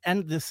 let's just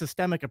end the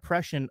systemic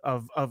oppression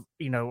of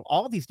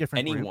all these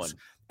different groups.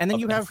 And then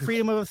you have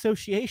freedom of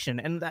association.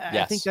 And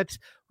I think that's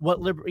what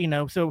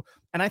so,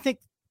 and I think,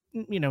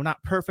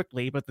 not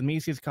perfectly, but the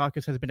Mises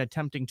Caucus has been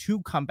attempting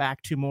to come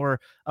back to more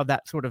of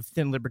that sort of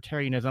thin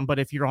libertarianism. But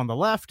if you're on the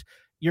left,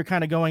 you're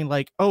kind of going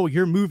like, oh,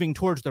 you're moving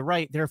towards the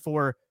right,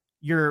 therefore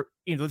you're,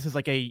 this is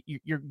like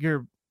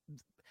you're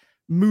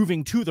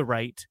moving to the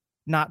right,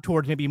 not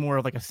towards maybe more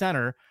of like a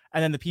center.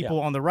 And then the people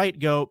on the right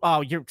go,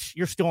 oh,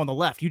 you're still on the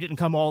left. You didn't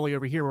come all the way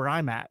over here where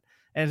I'm at.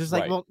 And it's just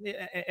like, well,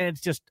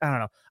 it's just, I don't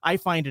know. I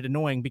find it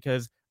annoying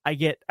because I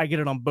get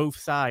it on both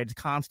sides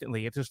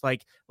constantly. It's just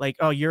like,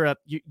 oh,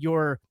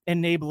 you're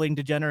enabling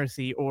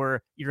degeneracy,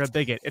 or you're a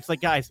bigot. It's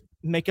like, guys,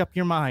 make up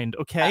your mind,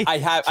 okay? I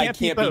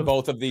can't be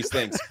both of these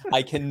things.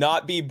 I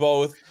cannot be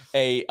both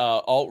a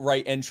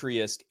alt-right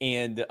entryist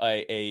and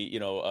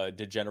a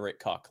degenerate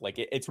cuck. Like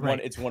it's one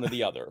or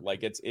the other.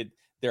 Like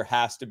there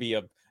has to be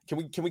a.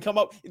 Can we come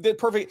up with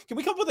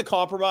a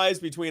compromise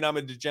between I'm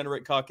a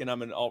degenerate cuck and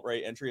I'm an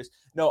alt-right entryist?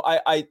 No,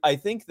 I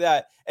think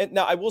that, and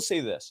now I will say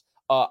this.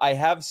 I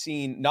have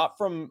seen, not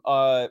from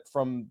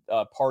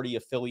party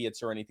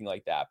affiliates or anything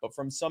like that, but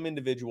from some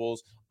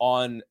individuals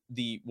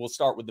we'll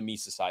start with the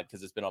Mises side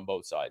because it's been on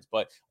both sides,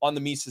 but on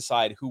the Mises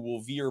side who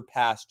will veer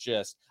past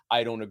just,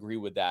 I don't agree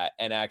with that,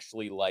 and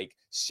actually like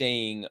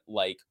saying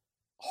like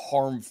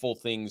harmful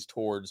things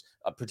towards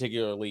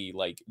particularly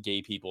like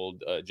gay people,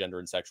 gender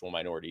and sexual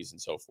minorities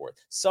and so forth.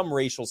 Some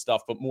racial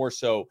stuff, but more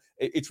so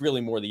it's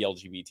really more the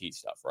LGBT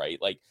stuff, right?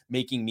 Like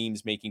making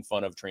memes, making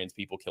fun of trans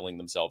people killing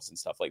themselves and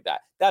stuff like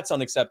that. That's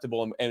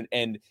unacceptable. And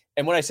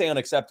when I say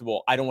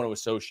unacceptable, I don't want to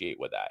associate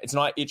with that. It's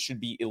not, it should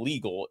be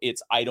illegal.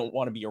 It's, I don't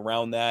want to be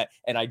around that.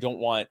 And I don't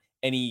want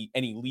any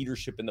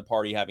leadership in the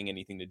party having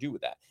anything to do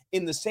with that.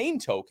 In the same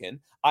token,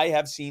 I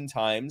have seen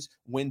times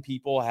when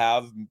people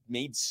have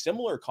made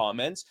similar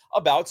comments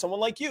about someone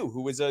like you,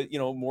 who is a,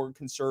 more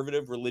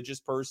conservative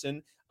religious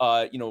person,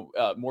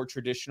 more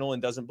traditional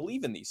and doesn't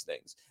believe in these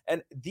things.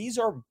 And these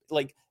are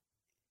like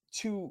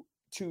to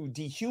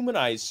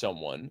dehumanize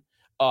someone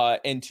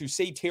and to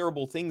say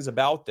terrible things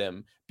about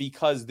them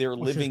because they're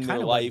living their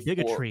life.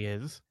 Bigotry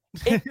is.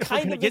 It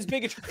kind of is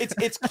bigotry.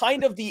 It's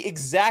kind of the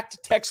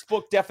exact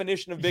textbook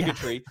definition of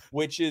bigotry,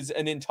 which is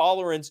an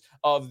intolerance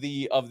of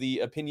the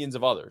opinions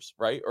of others,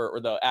 right?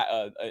 Or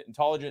the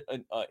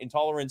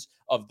intolerance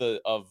of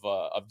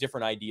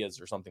different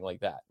ideas or something like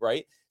that,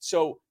 right?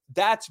 So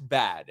that's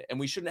bad, and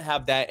we shouldn't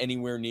have that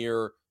anywhere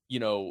near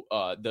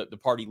the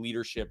party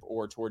leadership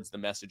or towards the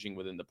messaging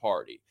within the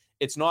party.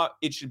 It's not.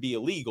 It should be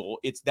illegal.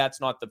 That's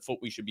not the foot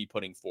we should be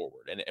putting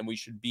forward, and we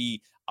should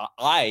be.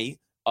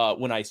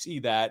 When I see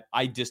that,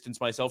 I distance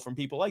myself from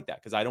people like that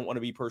because I don't want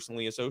to be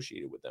personally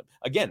associated with them.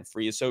 Again,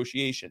 free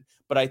association.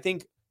 But I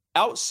think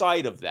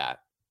outside of that,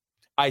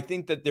 I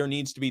think that there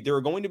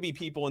are going to be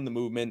people in the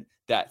movement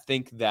that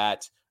think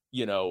that,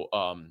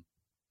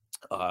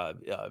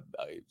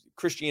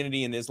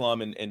 Christianity and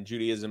Islam and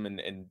Judaism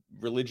and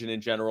religion in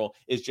general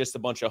is just a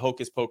bunch of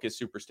hocus pocus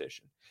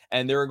superstition.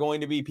 And there are going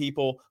to be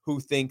people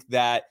who think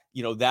that,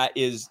 that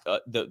is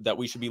that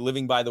we should be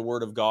living by the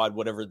word of God,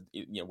 whatever,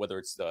 whether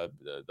it's the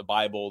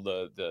Bible,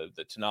 the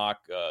Tanakh,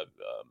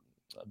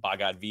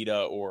 Bhagavad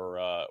Gita, or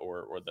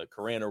the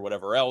Quran or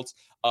whatever else.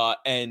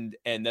 And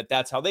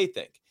that's how they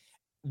think.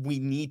 We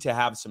need to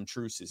have some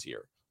truces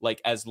here.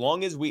 Like, as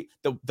long as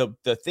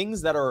the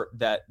things that are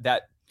that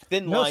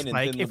thin line and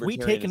thin if we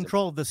take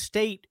control of the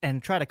state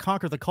and try to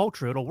conquer the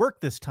culture, it'll work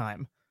this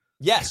time.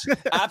 Yes,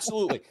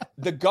 absolutely.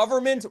 The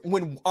government,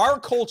 when our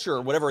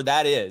culture, whatever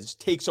that is,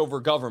 takes over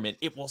government,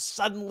 it will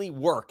suddenly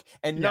work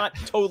and not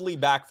totally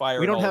backfire.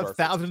 We don't have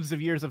thousands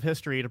of years of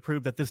history to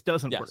prove that this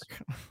doesn't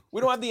work.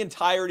 We don't have the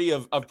entirety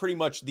of pretty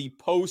much the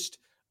post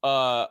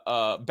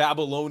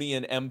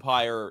Babylonian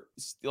Empire,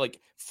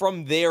 like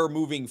from there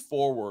moving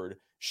forward,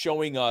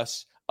 showing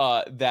us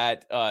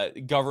that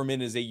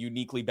government is a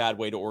uniquely bad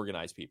way to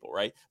organize people,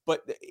 right?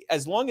 But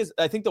as long as,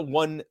 I think the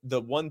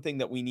one thing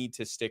that we need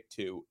to stick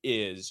to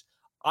is,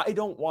 I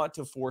don't want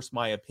to force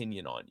my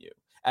opinion on you.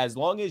 As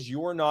long as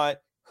you're not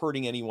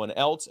hurting anyone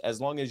else, as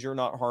long as you're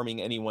not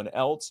harming anyone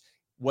else,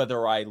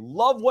 whether I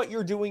love what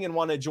you're doing and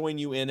want to join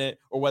you in it,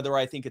 or whether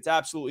I think it's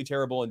absolutely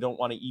terrible and don't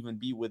want to even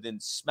be within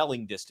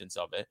smelling distance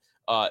of it,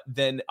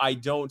 then I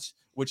don't,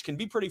 which can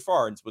be pretty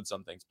far with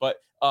some things. But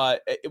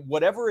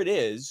whatever it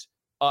is,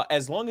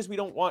 as long as we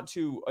don't want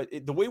to,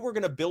 the way we're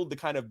going to build the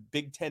kind of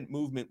big tent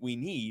movement we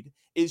need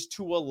is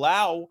to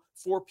allow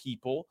for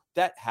people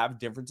that have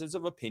differences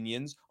of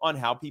opinions on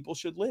how people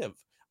should live.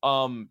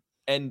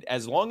 And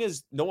as long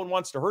as no one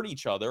wants to hurt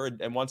each other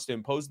and wants to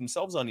impose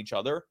themselves on each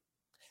other,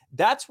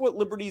 that's what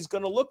liberty is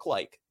going to look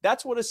like.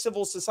 That's what a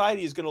civil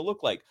society is going to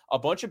look like. A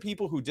bunch of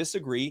people who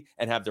disagree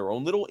and have their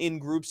own little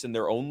in-groups and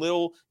their own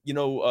little,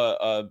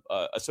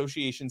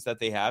 associations that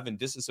they have and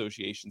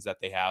disassociations that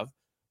they have,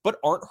 but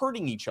aren't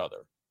hurting each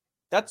other.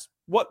 That's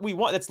what we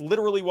want. That's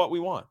literally what we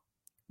want.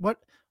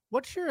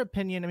 What's your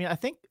opinion? I mean, I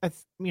think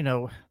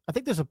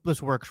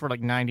this works for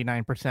like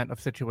 99% of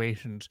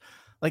situations.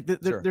 Like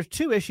there's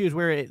two issues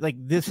where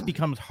this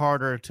becomes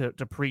harder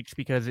to preach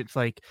because it's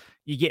like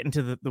you get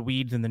into the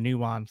weeds and the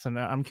nuance. And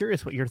I'm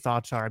curious what your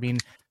thoughts are. I mean,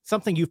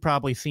 something you've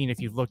probably seen if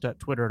you've looked at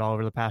Twitter at all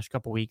over the past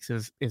couple of weeks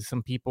is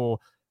some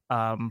people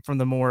from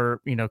the more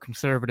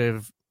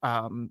conservative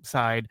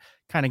side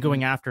kind of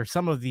going after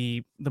some of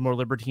the more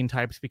libertine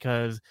types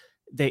because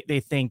they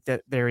think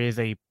that there is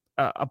a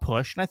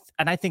push,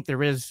 and I think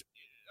there is.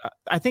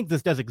 I think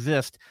this does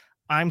exist.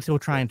 I'm still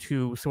trying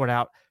to sort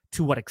out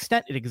to what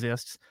extent it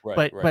exists,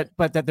 but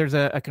that there's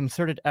a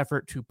concerted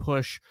effort to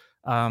push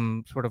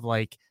sort of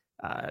like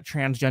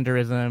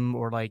transgenderism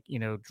or like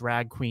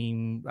drag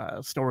queen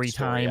story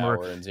time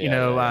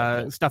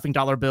or stuffing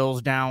dollar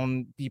bills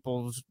down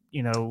people's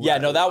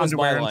that was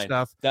my line.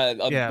 Stuff.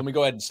 Let me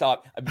go ahead and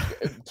stop.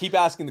 Keep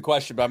asking the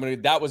question,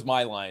 but that was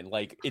my line.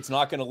 Like, it's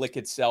not going to lick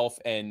itself.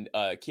 And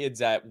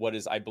kids at what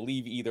is, I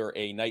believe, either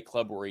a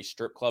nightclub or a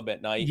strip club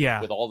at night,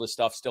 with all the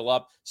stuff still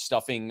up,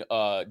 stuffing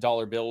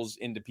dollar bills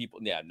into people.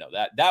 Yeah, no,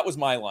 that was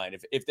my line.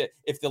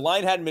 If the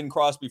line hadn't been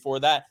crossed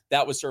before that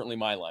was certainly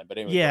my line. But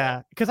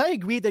anyway, because I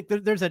agree that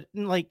there's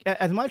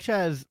as much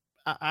as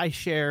I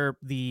share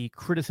the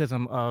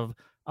criticism of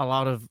a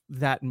lot of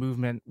that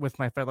movement with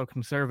my fellow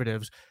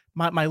conservatives,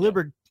 my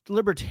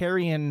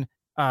libertarian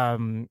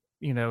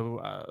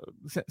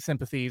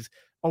sympathies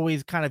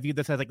always kind of view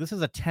this as like this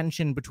is a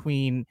tension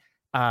between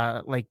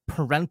like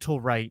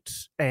parental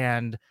rights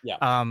and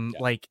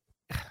like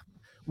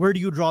where do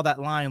you draw that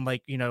line?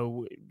 Like,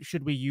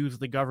 should we use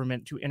the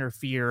government to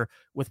interfere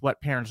with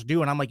what parents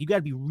do? And I'm like, you got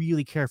to be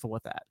really careful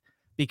with that,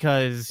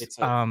 because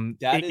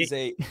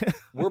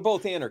we're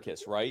both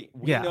anarchists, right?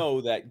 We Yeah.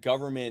 know that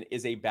government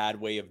is a bad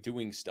way of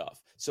doing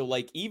stuff. So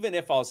like, even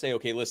if I'll say,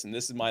 okay, listen,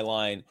 this is my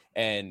line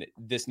and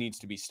this needs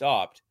to be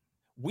stopped,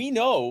 we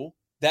know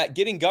that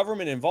getting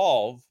government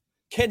involved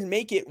can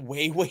make it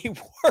way, way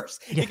worse.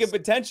 Yes. It can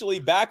potentially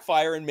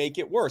backfire and make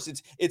it worse.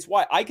 It's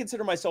why I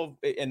consider myself,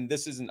 and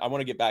this isn't, I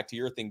want to get back to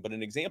your thing, but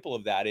an example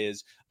of that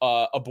is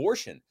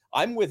abortion.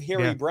 I'm with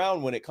Harry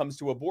Brown when it comes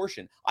to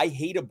abortion. I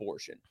hate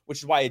abortion, which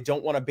is why I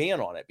don't want to ban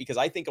on it, because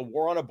I think a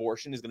war on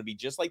abortion is going to be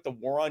just like the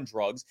war on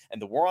drugs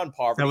and the war on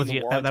poverty and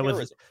the war on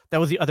terrorism. That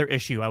was the other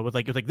issue. I was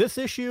like, it was like this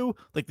issue,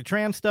 like the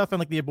trans stuff and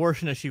like the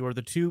abortion issue are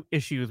the two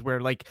issues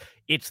where like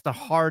it's the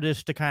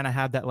hardest to kind of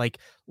have that like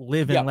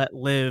live and let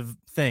live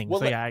thing.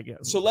 Well,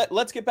 so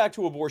let's get back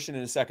to abortion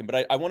in a second,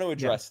 but I want to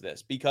address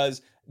this,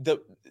 because the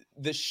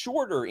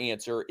shorter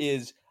answer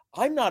is,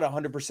 I'm not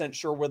 100%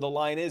 sure where the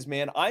line is,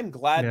 man. I'm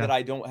glad that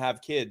I don't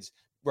have kids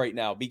right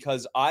now,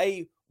 because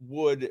I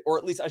would, or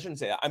at least I shouldn't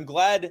say that. I'm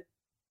glad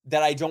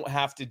that I don't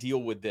have to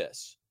deal with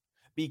this,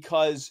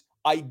 because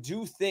I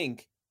do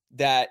think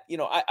that,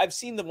 I've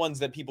seen the ones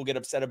that people get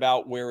upset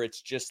about where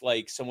it's just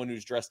like someone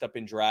who's dressed up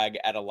in drag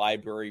at a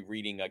library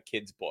reading a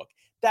kid's book.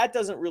 That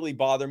doesn't really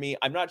bother me.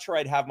 I'm not sure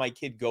I'd have my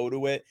kid go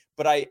to it,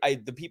 but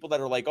the people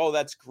that are like, oh,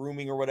 that's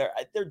grooming or whatever,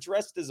 they're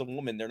dressed as a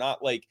woman. They're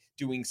not like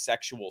doing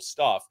sexual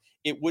stuff.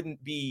 It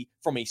wouldn't be,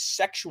 from a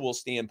sexual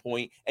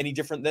standpoint, any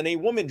different than a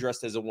woman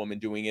dressed as a woman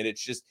doing it.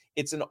 It's just,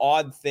 it's an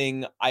odd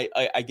thing.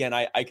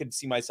 I could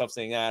see myself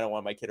saying, I don't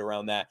want my kid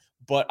around that,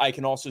 but I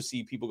can also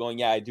see people going,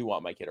 yeah, I do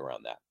want my kid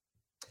around that.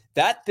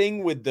 That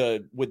thing with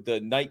the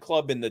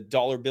nightclub and the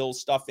dollar bill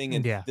stuffing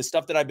and the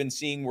stuff that I've been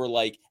seeing, where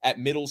like at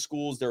middle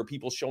schools, there are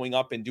people showing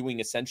up and doing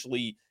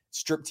essentially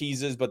strip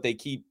teases, but they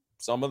keep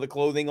some of the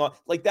clothing on.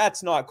 Like,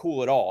 that's not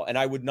cool at all. And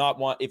I would not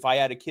want, if I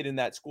had a kid in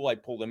that school,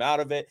 I'd pull them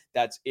out of it.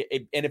 That's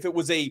it. And if it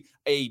was a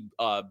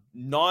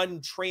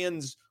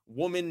non-trans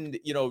woman,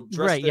 dressed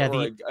right. Yeah.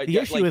 The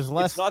issue is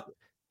less.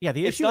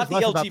 The issue is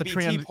less about the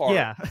trans part.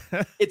 Yeah.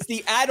 It's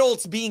the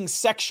adults being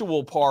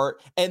sexual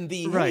part, and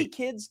the hey,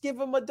 kids, give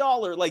them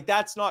 $1. Like,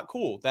 that's not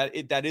cool. That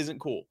isn't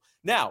cool.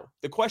 Now,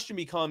 the question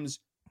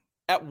becomes,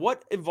 at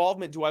what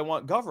involvement do I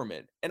want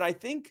government? And I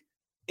think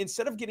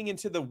instead of getting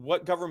into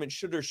what government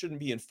should or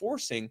shouldn't be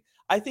enforcing,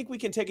 I think we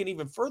can take an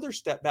even further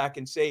step back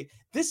and say,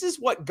 this is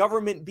what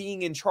government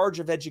being in charge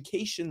of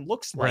education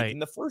looks like in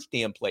the first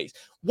damn place.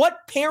 What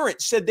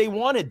parent said they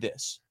wanted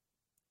this?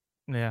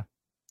 Yeah,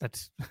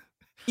 that's...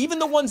 Even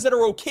the ones that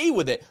are okay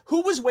with it.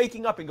 Who was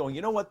waking up and going,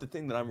 you know what, the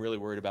thing that I'm really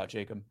worried about,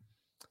 Jacob,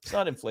 it's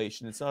not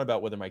inflation. It's not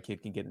about whether my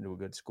kid can get into a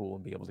good school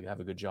and be able to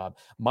have a good job.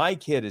 My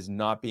kid is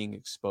not being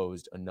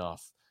exposed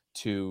enough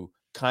to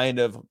kind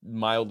of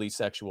mildly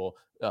sexual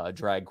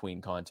drag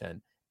queen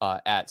content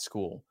at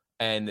school.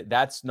 And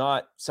that's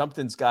not,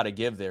 something's got to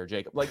give there,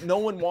 Jacob. Like, no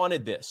one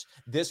wanted this.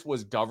 This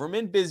was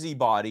government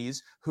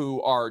busybodies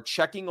who are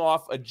checking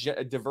off a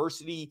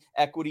diversity,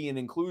 equity, and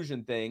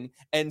inclusion thing.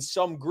 And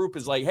some group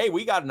is like, hey,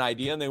 we got an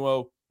idea. And they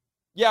go,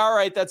 yeah, all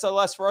right, that's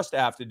less for us to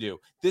have to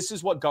do. This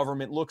is what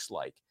government looks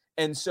like.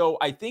 And so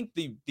I think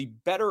the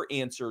better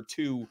answer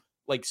to,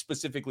 like,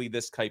 specifically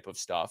this type of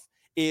stuff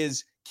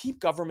is keep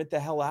government the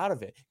hell out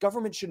of it.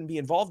 Government shouldn't be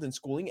involved in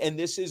schooling. And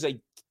this is a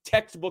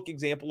textbook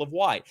example of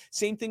why.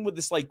 Same thing with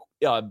this, like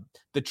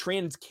the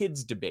trans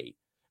kids debate.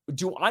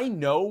 Do I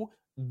know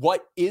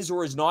what is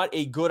or is not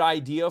a good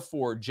idea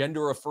for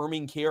gender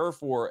affirming care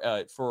for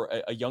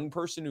a young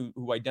person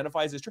who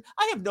identifies as trans?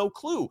 I have no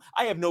clue.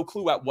 I have no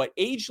clue at what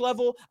age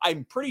level.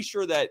 I'm pretty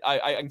sure that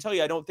I can tell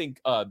you, I don't think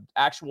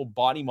actual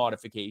body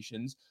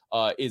modifications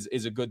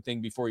is a good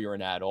thing before you're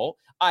an adult.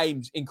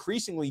 I'm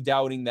increasingly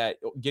doubting that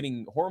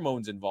getting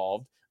hormones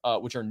involved,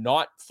 which are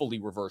not fully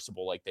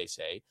reversible, like they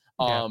say,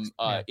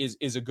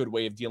 is a good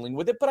way of dealing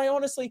with it. But I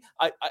honestly,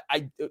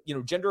 I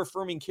gender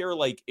affirming care,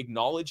 like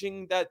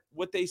acknowledging that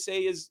what they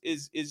say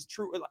is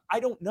true. I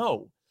don't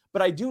know,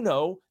 but I do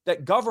know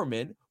that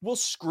government will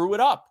screw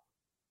it up.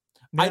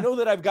 Yeah. I know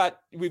that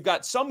we've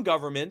got some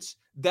governments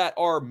that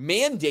are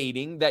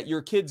mandating that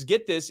your kids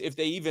get this if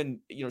they even,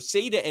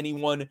 say to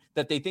anyone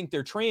that they think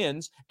they're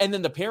trans, and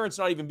then the parents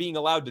not even being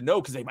allowed to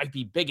know because they might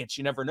be bigots.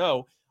 You never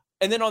know.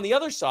 And then on the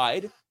other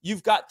side,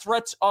 you've got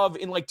threats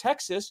in like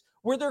Texas,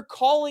 where they're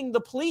calling the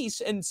police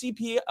and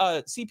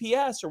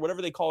CPS or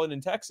whatever they call it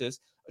in Texas,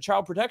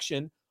 child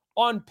protection,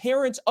 on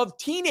parents of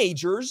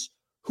teenagers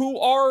who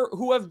are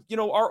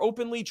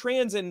openly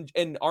trans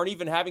and aren't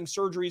even having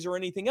surgeries or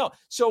anything else.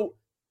 So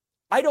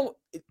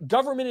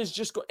government is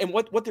just, and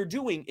what they're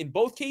doing in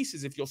both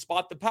cases, if you'll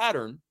spot the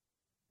pattern,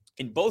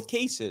 in both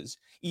cases,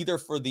 either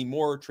for the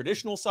more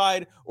traditional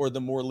side or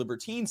the more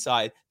libertine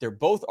side, they're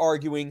both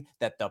arguing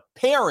that the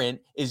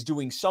parent is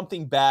doing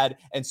something bad,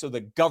 and so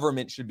the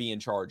government should be in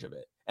charge of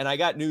it. And I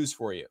got news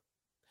for you.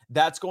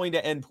 That's going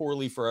to end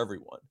poorly for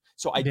everyone.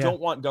 So I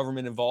don't want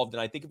government involved.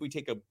 And I think if we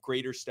take a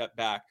greater step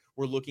back,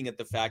 we're looking at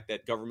the fact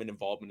that government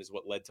involvement is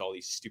what led to all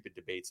these stupid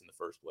debates in the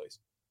first place.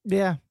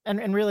 Yeah,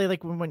 and really,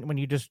 like, when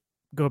you just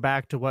go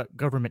back to what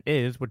government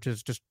is, which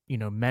is just,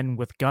 men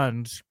with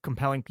guns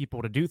compelling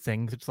people to do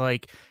things, it's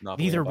like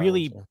these are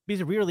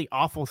really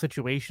awful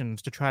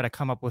situations to try to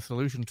come up with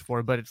solutions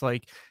for. But it's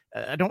like,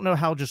 I don't know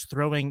how just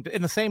throwing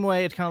in the same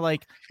way. It's kind of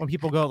like when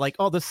people go like,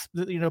 oh, this,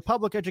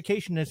 public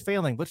education is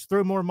failing, let's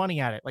throw more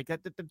money at it. Like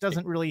that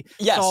doesn't really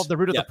solve the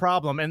root of the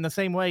problem. And in the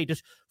same way,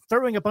 just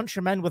throwing a bunch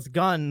of men with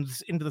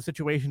guns into the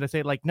situation to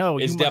say like, no,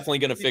 is definitely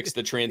going to fix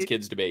the trans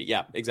kids debate.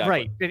 Yeah,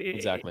 exactly.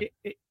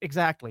 Right.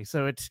 Exactly.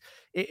 So it's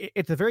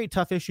a very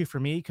tough issue for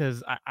me,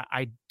 because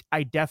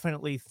I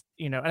definitely,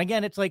 and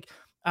again, it's like,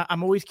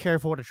 I'm always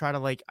careful to try to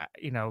like,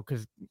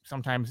 because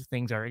sometimes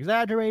things are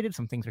exaggerated,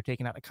 some things are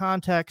taken out of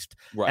context,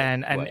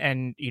 and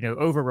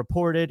over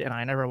reported. And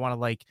I never want to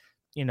like,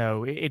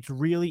 it's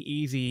really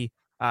easy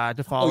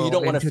to follow. Oh, you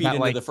don't want to feed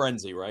into the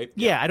frenzy, right?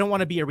 Yeah, I don't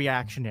want to be a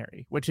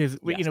reactionary, which is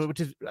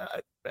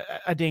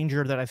a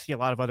danger that I see a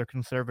lot of other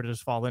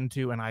conservatives fall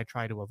into, and I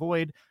try to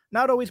avoid.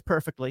 Not always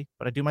perfectly,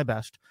 but I do my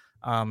best.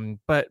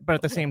 But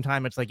at the same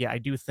time, it's like, yeah, I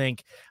do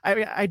think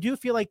I do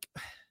feel like.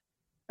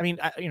 I mean,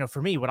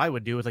 for me, what I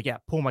would do is like,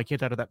 pull my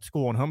kids out of that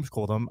school and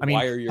homeschool them. I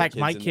mean, heck,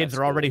 my kids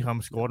are already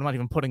homeschooled. I'm not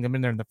even putting them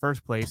in there in the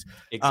first place.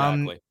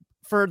 Exactly.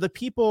 For the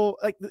people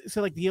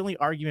the only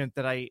argument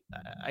that I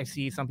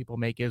see some people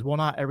make is, well,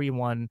 not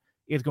everyone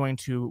is going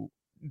to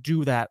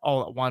do that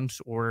all at once,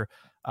 or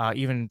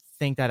even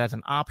think that as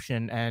an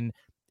option. And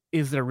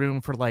is there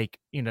room for like,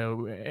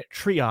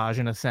 triage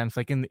in a sense,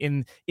 like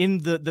in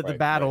the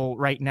battle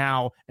right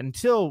now,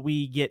 until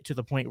we get to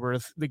the point where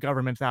the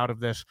government's out of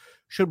this?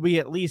 Should we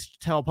at least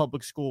tell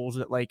public schools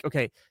that like,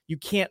 okay, you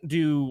can't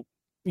do,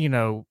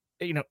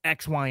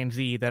 X, Y, and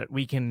Z that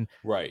we can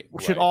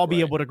should all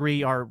be able to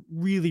agree are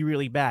really,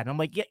 really bad? And I'm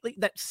like, yeah, like,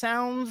 that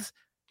sounds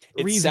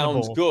reasonable.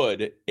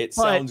 It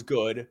sounds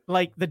good.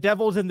 Like the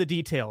devil's in the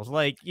details.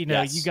 Like, you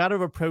got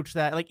to approach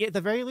that. Like at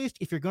the very least,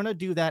 if you're going to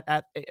do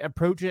that,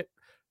 approach it.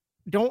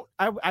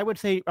 I would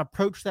say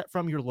approach that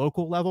from your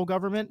local level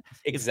government.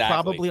 Exactly.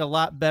 It's probably a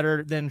lot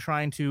better than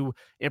trying to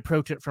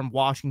approach it from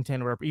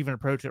Washington, or even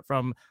approach it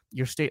from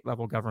your state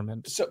level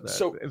government. So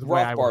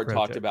Rothbard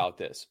talked about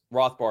this.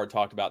 Rothbard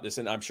talked about this,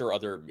 and I'm sure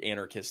other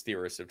anarchist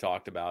theorists have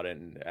talked about it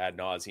ad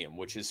nauseum,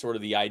 which is sort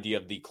of the idea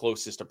of the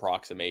closest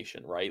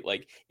approximation, right?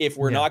 Like if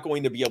we're not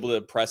going to be able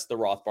to press the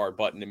Rothbard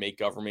button to make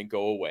government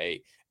go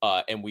away,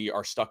 and we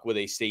are stuck with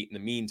a state in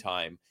the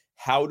meantime,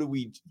 how do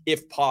we,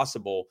 if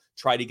possible,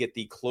 try to get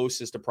the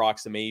closest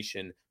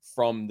approximation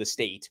from the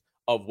state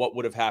of what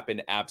would have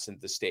happened absent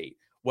the state?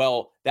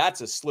 Well, that's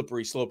a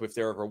slippery slope if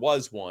there ever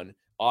was one,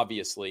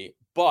 obviously.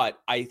 But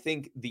I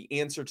think the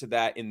answer to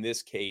that in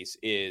this case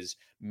is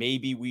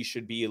maybe we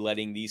should be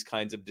letting these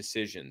kinds of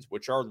decisions,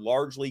 which are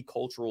largely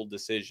cultural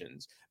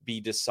decisions, be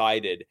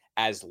decided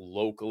as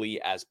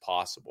locally as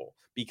possible.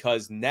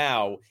 Because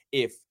now,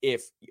 if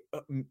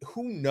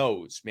who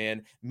knows,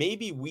 man,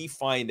 maybe we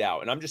find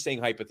out, and I'm just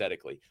saying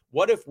hypothetically,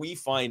 what if we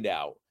find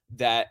out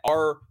that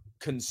our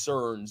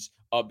concerns,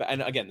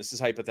 and again, this is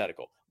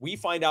hypothetical, we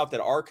find out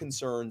that our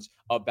concerns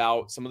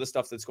about some of the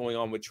stuff that's going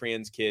on with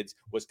trans kids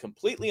was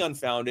completely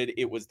unfounded.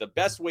 It was the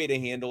best way to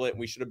handle it, and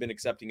we should have been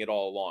accepting it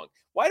all along.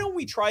 Why don't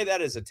we try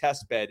that as a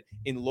test bed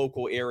in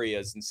local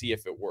areas and see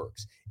if it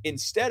works?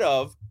 Instead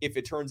of, if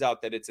it turns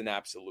out that it's an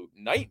absolute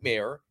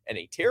nightmare and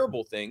a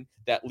terrible thing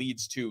that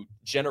leads to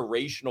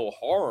generational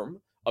harm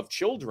of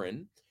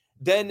children,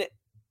 then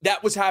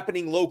that was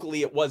happening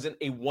locally. It wasn't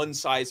a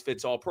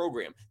one-size-fits-all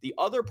program. The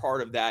other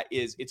part of that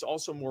is it's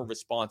also more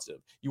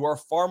responsive. You are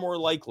far more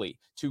likely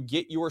to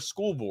get your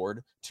school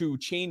board to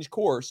change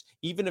course,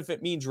 even if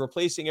it means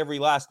replacing every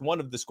last one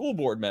of the school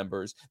board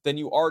members, than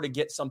you are to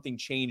get something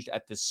changed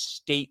at the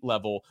state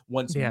level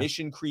once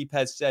mission creep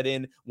has set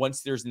in,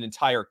 once there's an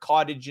entire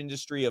cottage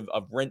industry of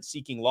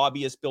rent-seeking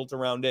lobbyists built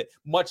around it,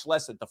 much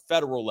less at the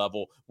federal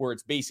level where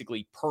it's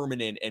basically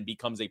permanent and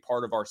becomes a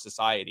part of our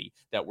society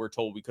that we're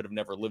told we could have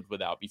never lived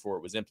without before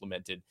it was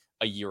implemented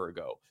a year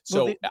ago.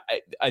 So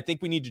I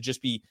think we need to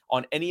just be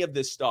on any of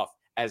this stuff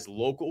as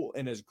local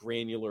and as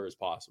granular as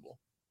possible.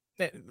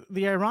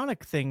 The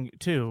ironic thing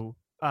too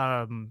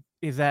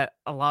is that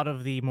a lot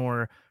of the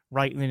more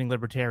right-leaning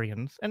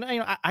libertarians, and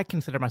I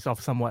consider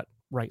myself somewhat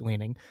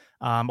right-leaning,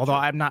 although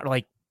I'm not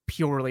like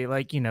purely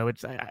like,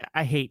 it's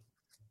I hate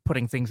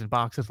putting things in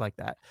boxes like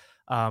that.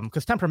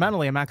 Because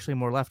temperamentally, I'm actually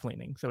more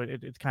left-leaning, so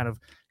it's kind of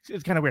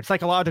weird.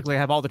 Psychologically, I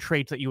have all the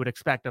traits that you would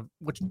expect of,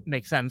 which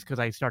makes sense because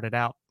I started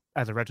out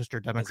as a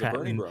registered Democrat,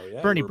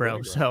 Bernie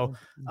bro. So,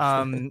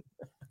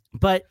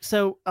 but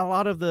so a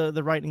lot of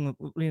the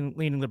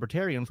right-leaning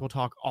libertarians will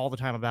talk all the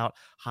time about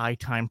high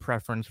time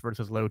preference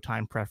versus low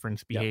time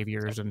preference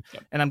behaviors, and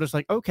I'm just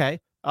like, okay,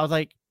 I was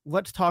like,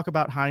 let's talk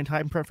about high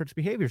time preference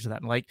behaviors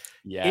then. Like,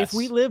 if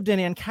we lived in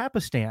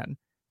Ancapistan,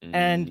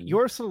 and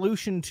your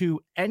solution to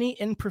any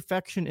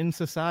imperfection in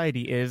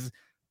society is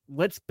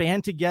let's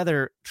band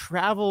together,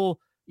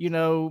 travel,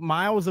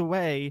 miles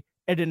away,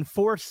 and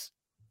enforce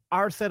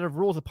our set of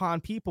rules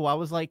upon people. I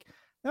was like,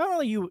 not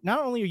only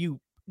are you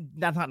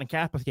that's not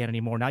Ancapistan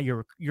anymore. Now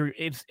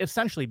it's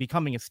essentially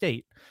becoming a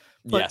state.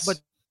 But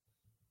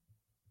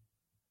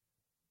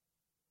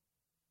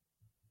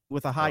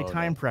with a high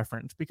time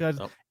preference, because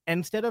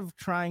instead of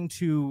trying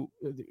to,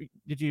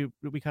 did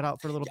we cut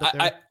out for a little bit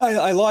there?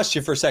 I lost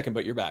you for a second,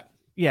 but you're back.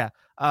 Yeah.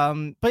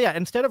 But yeah,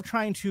 instead of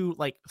trying to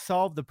like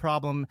solve the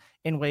problem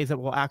in ways that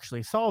will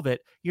actually solve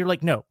it, you're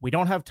like, no, we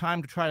don't have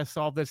time to try to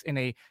solve this in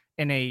a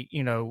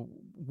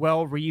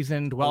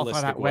well-reasoned, well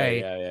thought out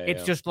way.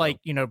 It's just like,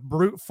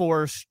 brute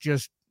force,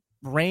 just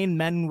rain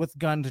men with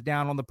guns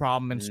down on the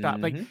problem and stop.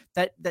 Like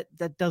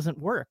that doesn't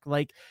work.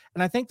 Like,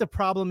 and I think the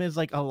problem is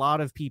like a lot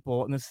of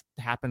people, and this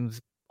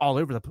happens all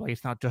over the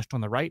place, not just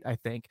on the right. I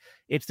think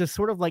it's this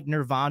sort of like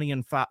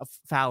Nirvanian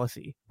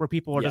fallacy where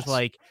people are just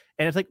like,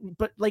 and it's like,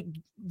 but like,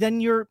 then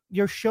you're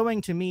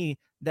showing to me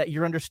that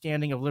your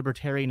understanding of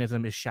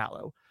libertarianism is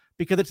shallow,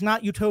 because it's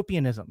not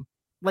utopianism.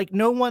 Like,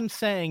 no one's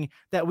saying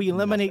that we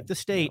eliminate the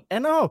state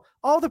and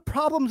all the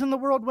problems in the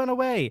world went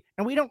away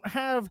and we don't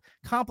have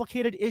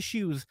complicated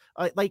issues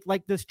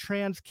like this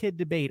trans kid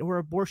debate or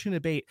abortion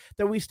debate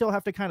that we still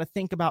have to kind of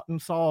think about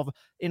and solve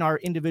in our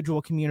individual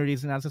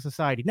communities and as a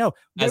society. No,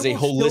 as a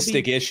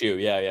holistic issue.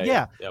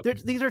 Yeah.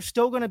 Yep. These are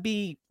still going to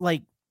be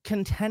like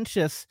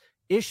contentious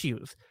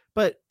issues,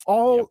 but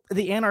all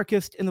the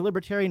anarchist and the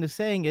libertarian is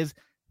saying is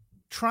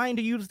trying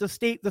to use the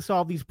state to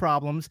solve these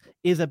problems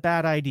is a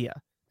bad idea.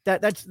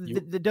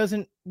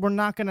 We're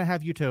not going to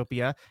have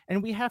utopia,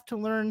 and we have to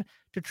learn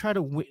to try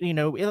to,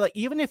 like,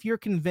 even if you're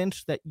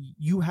convinced that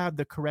you have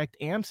the correct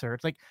answer,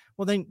 it's like,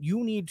 well, then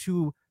you need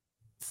to,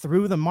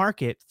 through the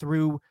market,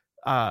 through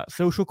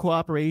social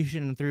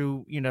cooperation,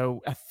 through,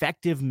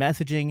 effective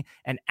messaging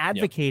and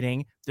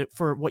advocating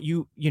for what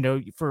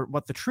for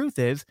what the truth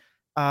is,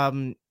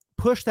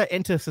 push that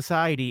into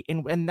society,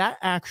 and that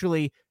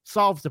actually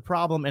solves the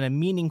problem in a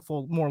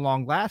meaningful, more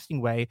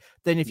long-lasting way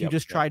than if you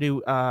just try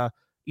to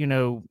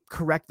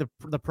correct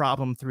the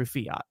problem through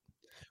fiat.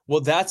 Well,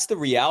 that's the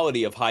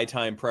reality of high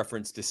time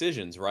preference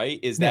decisions, right?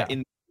 Is that in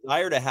the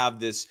desire to have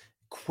this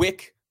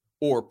quick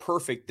or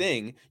perfect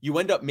thing, you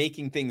end up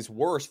making things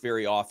worse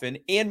very often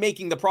and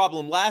making the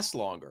problem last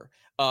longer,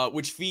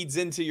 which feeds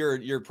into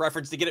your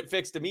preference to get it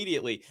fixed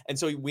immediately. And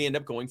so we end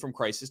up going from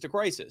crisis to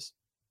crisis,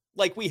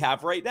 like we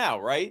have right now,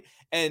 right?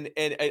 And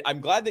I'm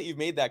glad that you've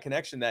made that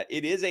connection, that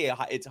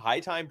it's high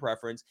time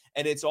preference,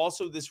 and it's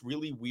also this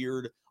really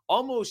weird,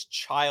 almost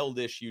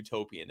childish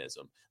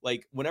utopianism.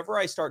 Like, whenever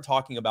I start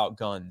talking about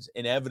guns,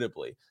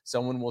 inevitably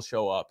someone will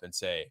show up and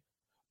say,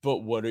 but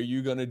what are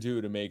you going to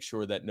do to make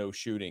sure that no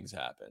shootings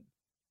happen?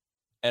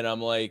 And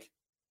I'm like,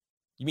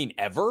 you mean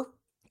ever?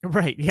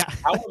 Right. Yeah.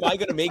 How am I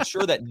going to make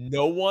sure that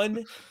no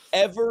one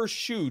ever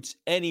shoots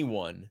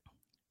anyone?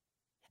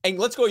 And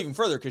let's go even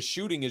further, because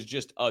shooting is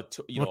just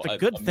the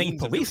good thing.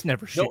 Police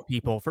never shoot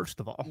people,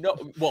 first of all. No,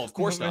 well, of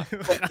course not.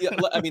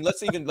 But, I mean,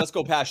 let's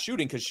go past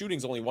shooting, because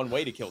shooting's only one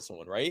way to kill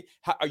someone, right?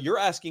 You're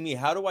asking me,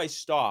 how do I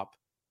stop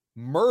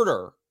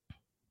murder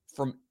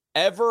from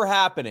ever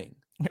happening?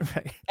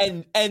 Right.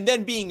 And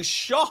then being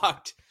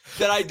shocked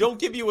that I don't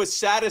give you a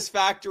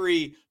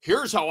satisfactory,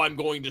 here's how I'm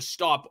going to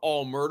stop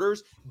all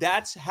murders.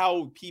 That's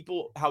how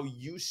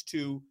used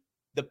to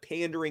the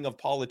pandering of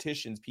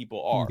politicians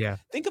people are. Yeah.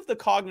 Think of the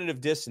cognitive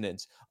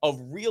dissonance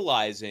of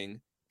realizing,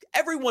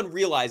 everyone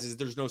realizes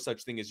there's no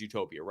such thing as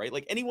utopia, right?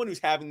 Like, anyone who's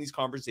having these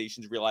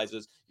conversations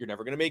realizes you're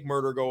never going to make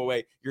murder go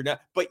away. You're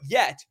not, but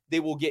yet they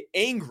will get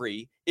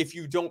angry if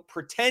you don't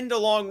pretend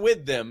along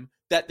with them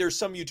that there's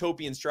some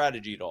utopian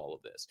strategy to all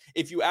of this.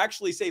 If you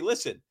actually say,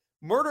 listen,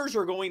 murders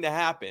are going to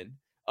happen,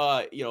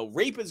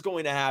 rape is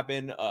going to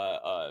happen,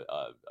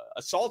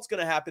 assault's going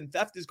to happen,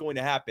 theft is going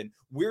to happen.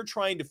 We're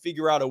trying to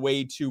figure out a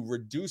way to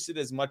reduce it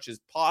as much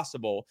as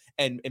possible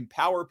and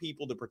empower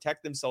people to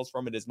protect themselves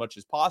from it as much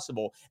as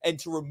possible, and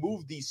to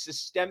remove the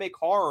systemic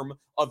harm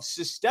of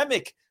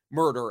systemic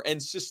murder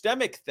and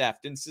systemic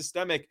theft and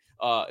systemic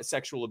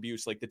sexual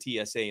abuse, like the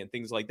TSA and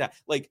things like that.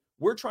 Like,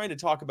 we're trying to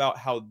talk about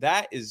how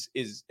that is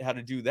how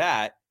to do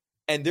that,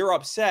 and they're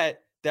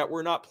upset that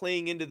we're not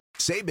playing into.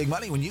 Save big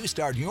money when you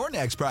start your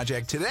next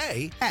project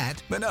today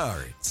at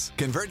Menards.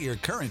 Convert your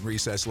current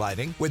recessed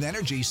lighting with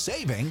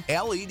energy-saving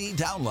LED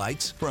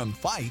downlights from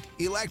Fight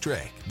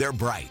Electric. They're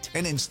bright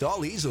and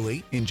install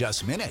easily in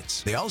just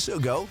minutes. They also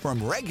go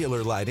from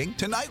regular lighting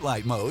to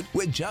nightlight mode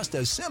with just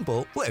a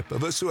simple flip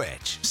of a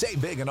switch.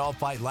 Save big on all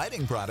Fight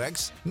lighting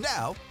products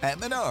now at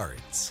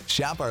Menards.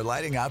 Shop our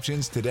lighting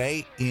options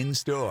today in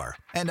store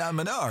and on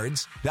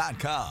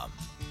Menards.com.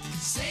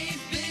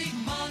 Save big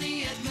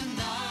money at Menards.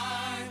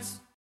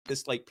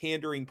 This like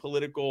pandering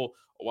political,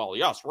 well,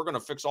 yes, we're going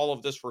to fix all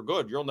of this for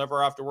good. You'll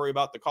never have to worry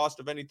about the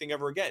cost of anything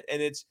ever again.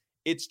 And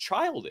it's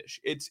childish.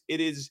 It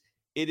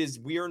is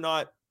we're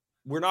not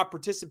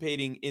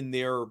participating in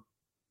their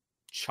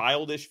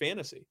childish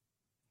fantasy.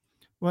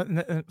 Well,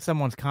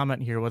 someone's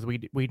comment here was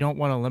we don't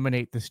want to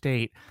eliminate the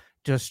state,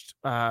 just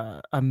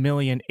a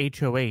million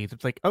HOAs.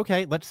 It's like,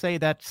 okay, let's say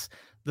that's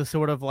the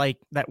sort of like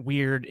that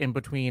weird in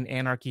between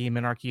anarchy and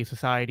minarchy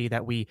society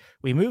that we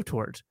move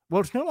towards.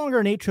 Well, it's no longer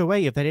an HOA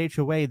if that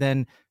HOA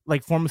then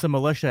like forms a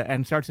militia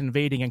and starts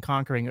invading and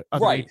conquering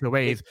other Right.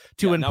 HOAs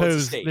to now it's a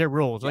impose state. their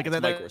rules. Yeah, Like it's a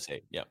that, micro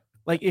state. Yeah.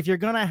 like if you're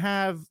gonna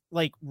have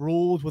like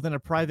rules within a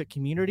private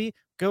community,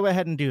 go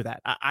ahead and do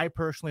that. I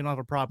personally don't have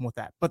a problem with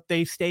that, but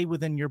they stay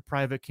within your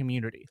private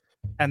community,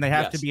 and they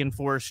have to Yes. be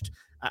enforced,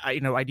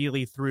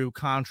 ideally through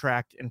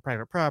contract and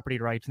private property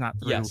rights, not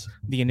through Yes.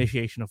 the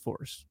initiation of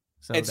force.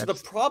 So And so the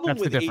problem that's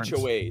the with difference.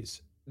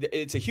 HOAs,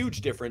 it's a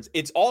huge difference.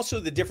 It's also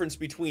the difference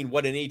between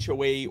what an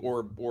HOA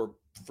or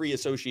free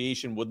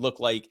association would look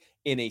like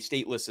in a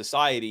stateless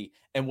society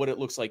and what it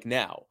looks like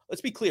now.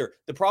 Let's be clear.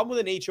 The problem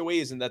with an HOA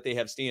isn't that they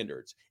have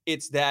standards.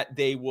 It's that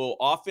they will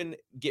often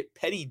get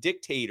petty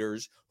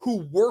dictators who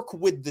work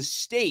with the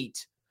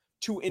state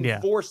to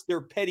enforce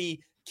their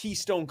petty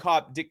Keystone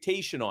Cop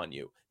dictation on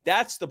you.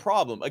 That's the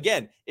problem.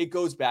 Again, it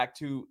goes back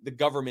to the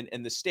government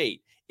and the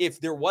state. If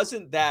there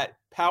wasn't that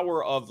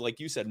power of, like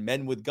you said,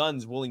 men with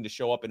guns willing to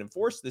show up and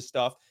enforce this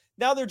stuff,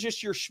 now they're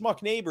just your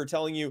schmuck neighbor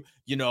telling you,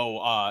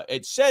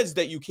 it says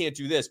that you can't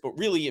do this, but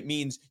really it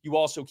means you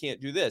also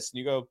can't do this. And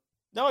you go,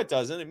 no, it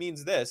doesn't. It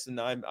means this, and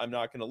I'm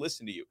not going to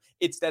listen to you.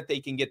 It's that they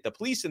can get the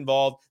police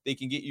involved. They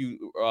can get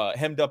you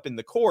hemmed up in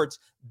the courts.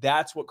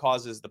 That's what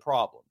causes the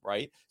problem,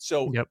 right?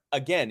 So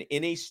again,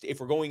 if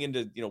we're going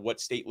into what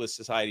stateless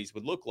societies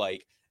would look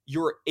like,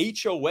 your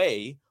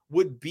HOA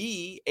would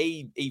be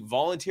a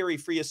voluntary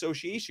free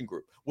association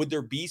group. Would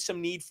there be some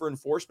need for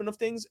enforcement of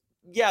things?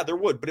 Yeah, there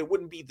would, but it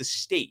wouldn't be the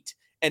state,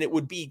 and it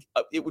would be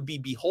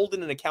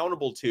beholden and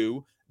accountable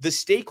to the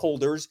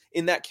stakeholders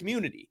in that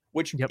community,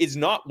 which is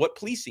not what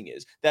policing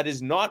is. That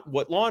is not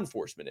what law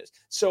enforcement is.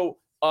 So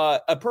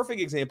a perfect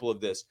example of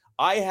this,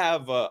 I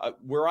have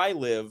where I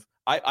live,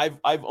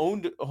 I've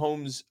owned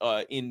homes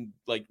in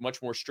like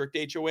much more strict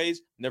HOAs.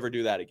 Never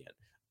do that again.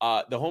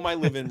 The home I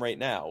live in right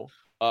now,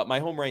 my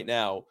home right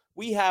now,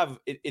 we have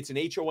it's an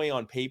HOA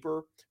on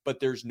paper, but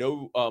there's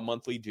no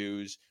monthly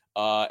dues.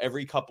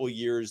 Every couple of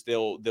years,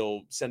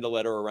 they'll send a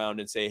letter around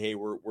and say, hey,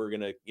 we're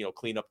gonna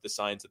clean up the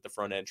signs at the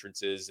front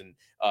entrances, and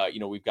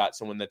we've got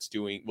someone that's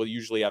we'll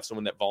usually have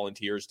someone that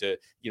volunteers to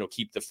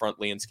keep the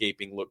front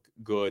landscaping look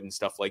good and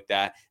stuff like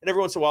that. And every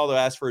once in a while, they'll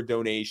ask for a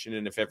donation,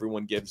 and if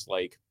everyone gives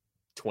like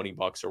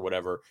 $20 or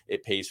whatever,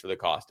 it pays for the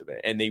cost of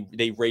it. And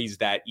they raise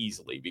that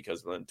easily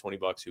because when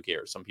 $20, who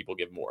cares? Some people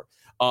give more.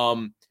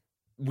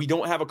 We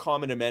don't have a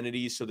common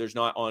amenities, so there's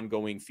not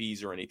ongoing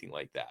fees or anything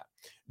like that.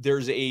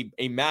 There's a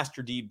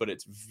master deed, but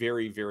it's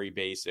very, very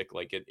basic.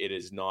 Like it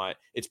is not,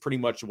 it's pretty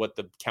much what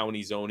the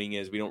county zoning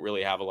is. We don't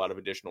really have a lot of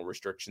additional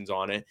restrictions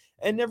on it,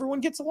 and everyone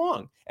gets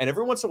along. And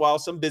every once in a while,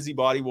 some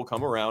busybody will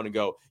come around and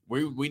go,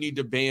 we need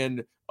to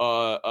ban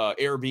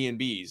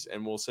Airbnbs.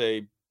 And we'll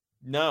say,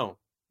 no,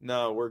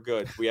 we're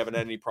good. We haven't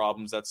had any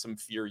problems. That's some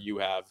fear you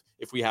have.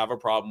 If we have a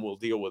problem, we'll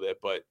deal with it.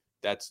 But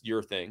that's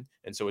your thing.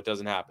 And so it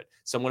doesn't happen.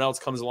 Someone else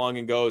comes along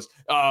and goes,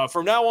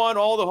 from now on,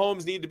 all the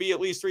homes need to be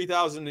at least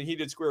 3,000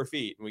 heated square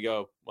feet. And we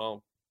go,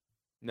 well,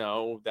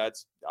 no,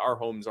 our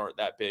homes aren't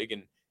that big.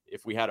 And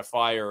if we had a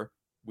fire,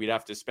 we'd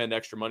have to spend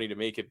extra money to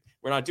make it.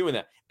 We're not doing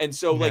that. And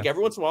so like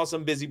every once in a while,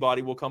 some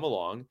busybody will come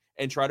along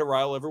and try to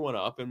rile everyone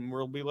up. And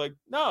we'll be like,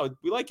 no,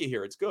 we like it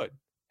here. It's good.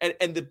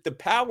 And the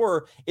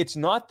power, it's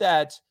not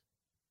that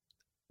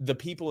the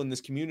people in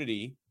this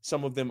community,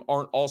 some of them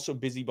aren't also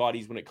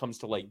busybodies when it comes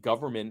to like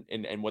government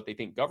and what they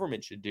think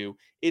government should do.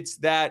 It's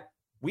that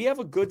we have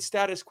a good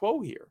status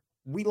quo here.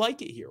 We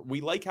like it here. We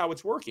like how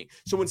it's working.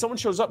 So when someone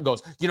shows up and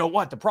goes, you know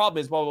what, the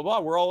problem is blah, blah, blah,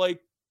 we're all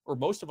like, or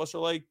most of us are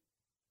like,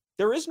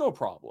 there is no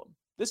problem.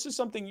 This is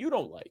something you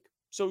don't like,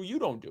 so you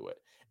don't do it.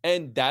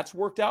 And that's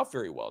worked out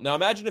very well. Now,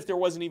 imagine if there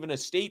wasn't even a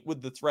state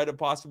with the threat of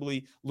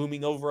possibly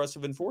looming over us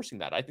of enforcing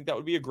that. I think that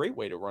would be a great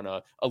way to run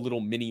a little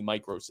mini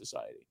micro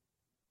society.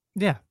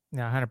 Yeah,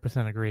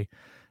 100% agree.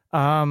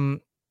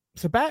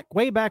 So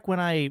way back when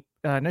I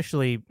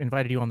initially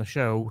invited you on the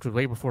show, which was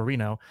way before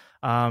Reno,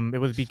 it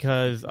was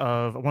because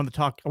of I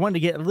wanted to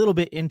get a little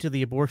bit into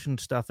the abortion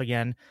stuff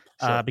again,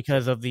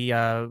 because of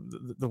the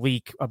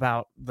leak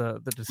about the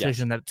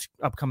decision that's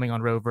upcoming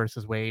on Roe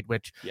versus Wade,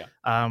 which we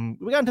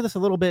got into this a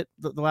little bit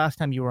the last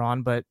time you were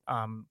on, but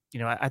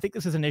I think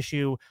this is an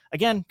issue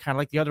again, kind of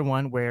like the other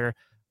one, where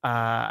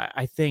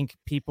I think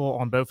people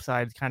on both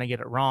sides kind of get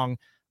it wrong.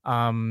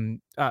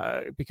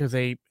 Because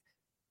they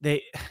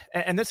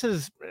and this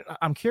is,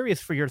 I'm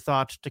curious for your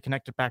thoughts to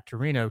connect it back to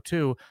Reno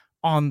too,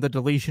 on the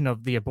deletion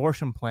of the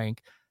abortion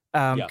plank.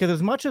 Because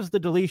as much as the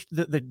deletion,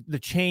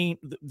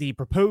 the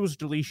proposed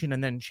deletion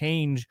and then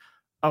change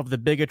of the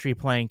bigotry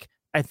plank,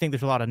 I think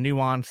there's a lot of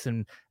nuance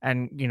and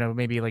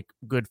maybe like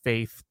good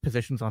faith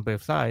positions on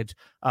both sides.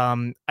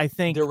 I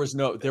think there was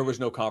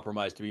no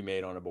compromise to be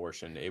made on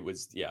abortion. It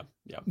was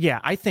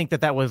I think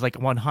that was like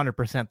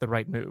 100% the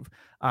right move.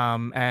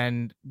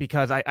 And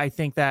because I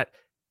think that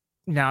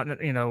now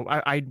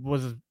I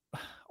was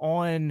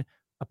on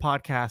a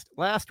podcast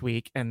last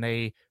week and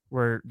they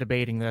were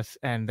debating this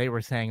and they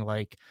were saying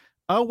like,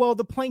 oh, well,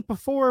 the plank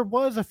before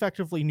was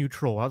effectively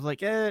neutral. I was like,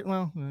 there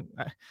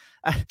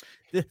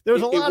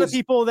was a lot of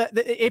people that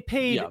it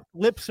paid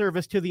lip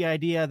service to the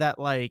idea that,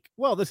 like,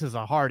 well, this is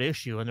a hard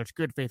issue and there's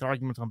good faith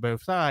arguments on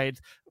both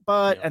sides,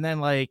 but and then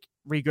like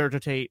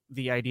regurgitate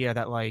the idea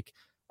that like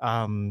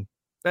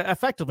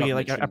effectively Government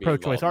like a shouldn't be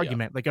pro-choice involved,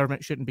 argument, like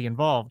government shouldn't be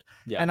involved.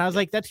 And I was Yeah.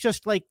 like, that's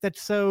just like,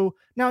 that's so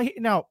now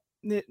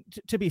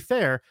to be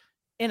fair,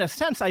 in a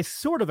sense, I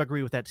sort of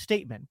agree with that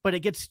statement, but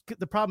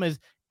the problem is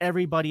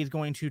everybody is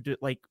going to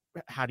like,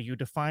 how do you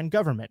define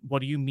government? What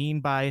do you mean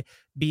by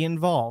be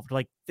involved?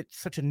 Like, it's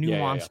such a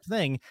nuanced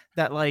thing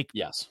that like,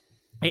 Yes.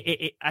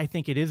 I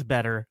think it is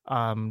better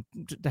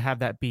to have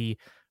that be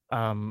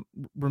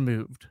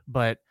removed.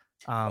 But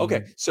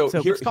Okay, so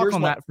let's talk here's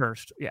on my, that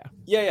first.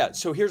 Yeah.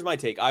 So here's my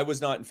take. I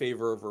was not in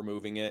favor of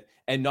removing it,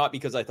 and not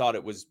because I thought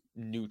it was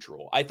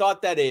neutral. I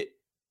thought that it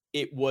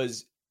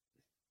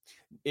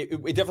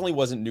definitely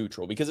wasn't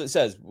neutral, because it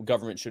says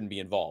government shouldn't be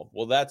involved.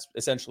 Well, that's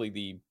essentially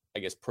the, I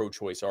guess,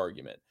 pro-choice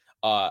argument.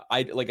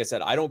 Like I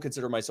said, I don't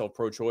consider myself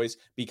pro-choice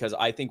because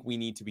I think we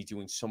need to be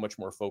doing so much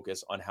more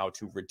focus on how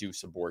to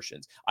reduce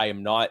abortions. I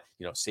am not,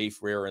 safe,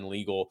 rare, and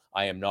legal.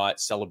 I am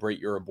not celebrate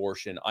your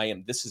abortion.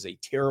 This is a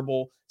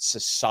terrible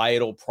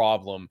societal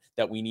problem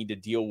that we need to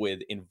deal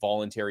with in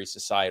voluntary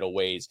societal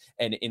ways,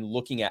 and in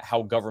looking at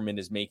how government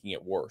is making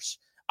it worse.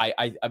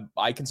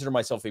 I consider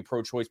myself a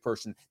pro-choice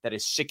person that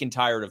is sick and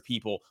tired of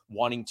people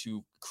wanting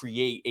to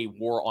create a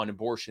war on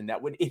abortion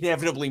that would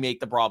inevitably make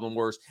the problem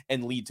worse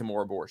and lead to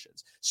more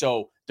abortions.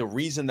 So the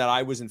reason that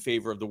I was in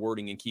favor of the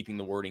wording and keeping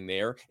the wording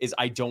there is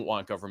I don't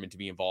want government to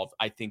be involved.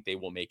 I think they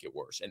will make it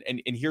worse.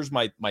 And here's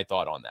my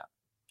thought on that.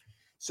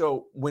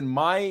 So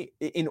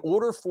in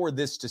order for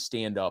this to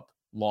stand up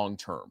long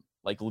term,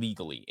 like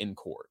legally in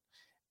court,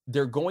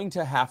 they're going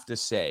to have to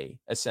say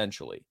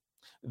essentially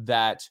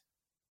that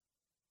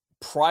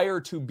prior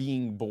to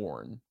being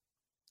born,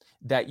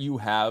 that you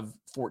have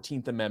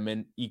 14th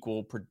Amendment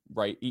equal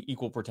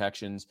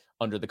protections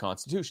under the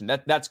Constitution.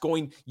 That's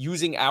going,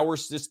 using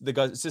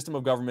the system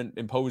of government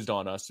imposed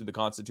on us through the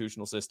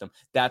constitutional system,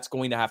 that's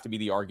going to have to be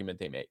the argument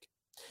they make.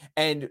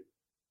 And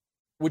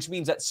which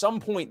means at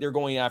some point they're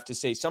going to have to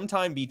say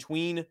sometime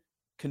between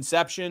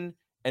conception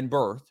and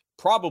birth,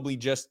 probably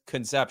just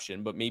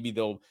conception, but maybe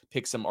they'll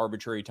pick some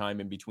arbitrary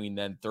time in between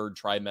then, third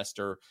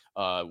trimester,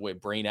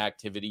 with brain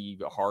activity,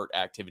 heart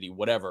activity,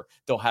 whatever.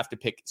 They'll have to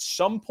pick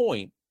some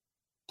point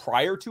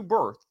prior to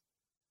birth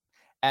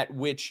at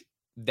which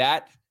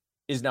that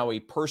is now a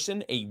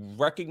person, a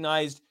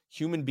recognized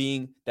human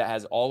being that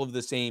has all of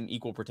the same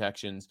equal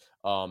protections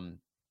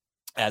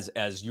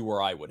as you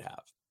or I would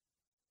have.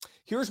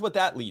 Here's what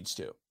that leads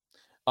to.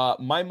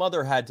 My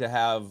mother had to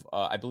have,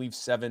 I believe,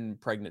 7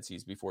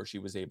 pregnancies before she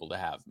was able to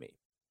have me.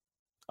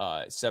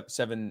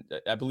 7,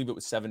 I believe it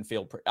was 7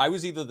 failed. I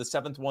was either the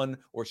 7th one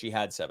or she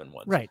had 7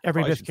 ones. Right.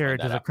 Every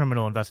miscarriage is a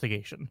criminal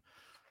investigation.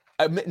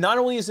 Not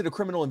only is it a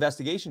criminal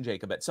investigation,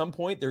 Jacob, at some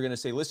point they're going to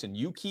say, listen,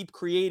 you keep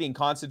creating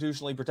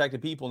constitutionally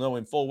protected people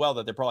knowing full well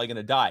that they're probably going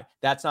to die.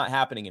 That's not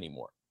happening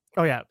anymore.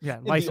 Oh, yeah.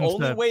 The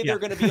only way they're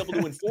going to be able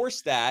to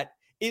enforce that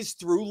is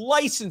through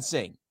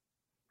licensing.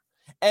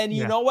 And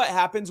you know what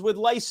happens with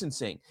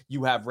licensing?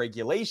 You have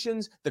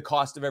regulations. The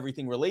cost of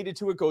everything related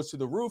to it goes through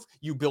the roof.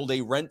 You build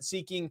a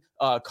rent-seeking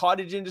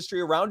cottage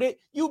industry around it.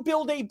 You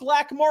build a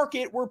black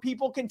market where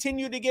people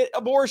continue to get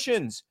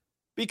abortions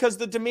because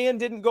the demand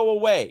didn't go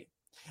away.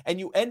 And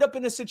you end up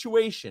in a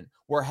situation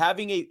where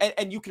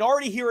and you can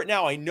already hear it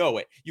now. I know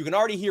it. You can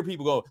already hear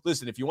people go,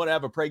 listen, if you want to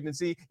have a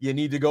pregnancy, you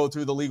need to go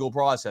through the legal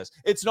process.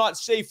 It's not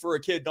safe for a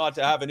kid not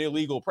to have an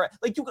illegal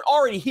like, you can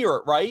already hear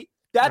it, right?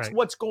 That's right.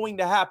 What's going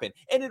to happen.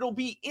 And it'll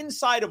be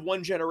inside of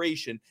one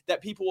generation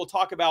that people will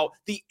talk about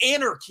the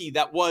anarchy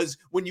that was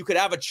when you could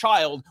have a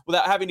child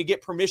without having to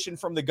get permission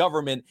from the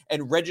government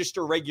and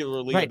register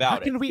regularly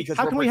about it.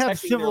 How can we have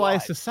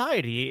civilized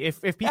society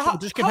if people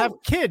just can have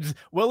kids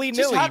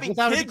willy-nilly? Just having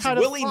kids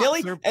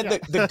willy-nilly, and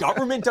the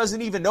government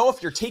doesn't even know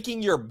if you're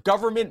taking your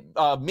government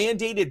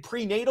mandated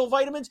prenatal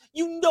vitamins.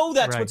 You know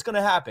that's what's going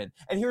to happen.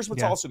 And here's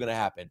what's also going to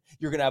happen.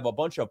 You're going to have a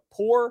bunch of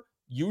poor,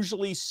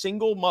 usually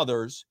single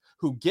mothers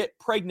who get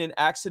pregnant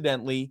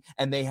accidentally,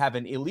 and they have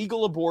an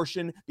illegal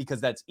abortion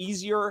because that's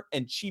easier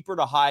and cheaper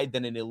to hide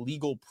than an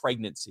illegal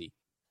pregnancy.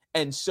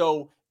 And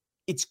so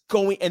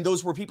and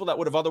those were people that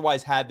would have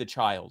otherwise had the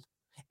child.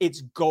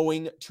 It's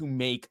going to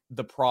make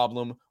the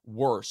problem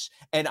worse.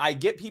 And I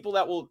get people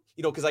that will,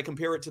 because I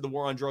compare it to the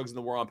war on drugs and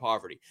the war on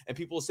poverty. And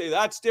people will say,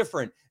 that's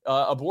different.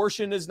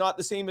 Abortion is not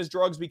the same as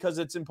drugs because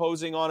it's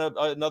imposing on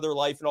another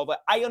life and all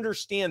that. I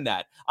understand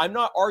that. I'm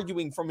not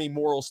arguing from a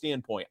moral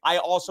standpoint. I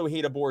also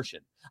hate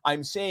abortion.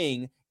 I'm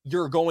saying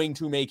you're going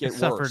to make it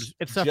worse.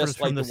 It suffers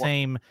from the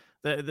same.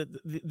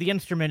 The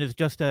instrument is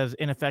just as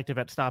ineffective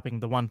at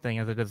stopping the one thing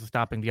as it is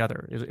stopping the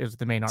other, is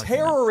the main argument.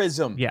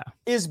 Terrorism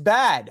is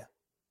bad.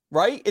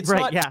 Right? It's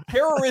not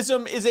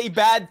terrorism is a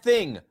bad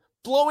thing.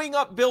 blowing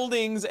up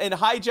buildings and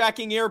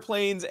hijacking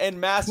airplanes and 20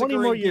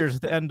 massacring more years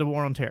to end the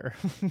war on terror.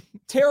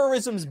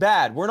 Terrorism's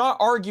bad. We're not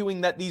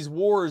arguing that these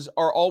wars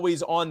are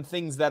always on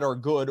things that are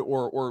good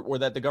or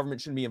that the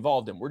government shouldn't be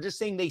involved in. We're just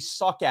saying they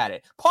suck at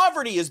it.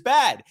 Poverty is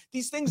bad.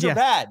 These things are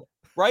bad,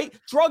 right?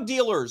 Drug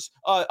dealers,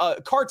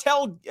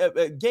 cartel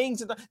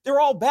gangs, they're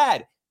all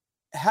bad.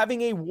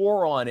 Having a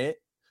war on it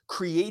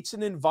creates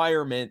an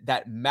environment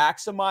that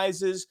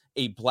maximizes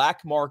a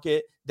black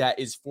market that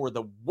is for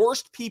the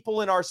worst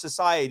people in our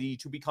society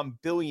to become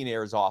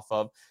billionaires off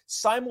of,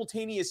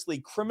 simultaneously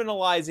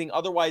criminalizing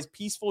otherwise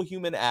peaceful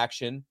human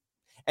action.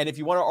 And if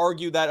you want to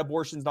argue that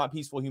abortion is not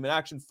peaceful human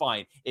action,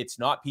 fine. It's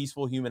not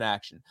peaceful human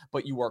action,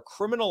 but you are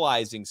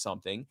criminalizing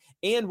something.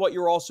 And what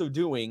you're also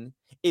doing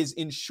is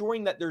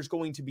ensuring that there's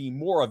going to be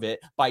more of it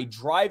by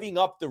driving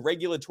up the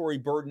regulatory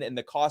burden and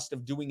the cost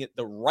of doing it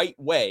the right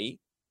way,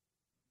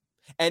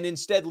 and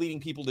instead leading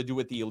people to do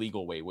it the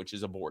illegal way, which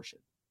is abortion.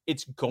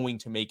 It's going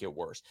to make it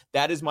worse.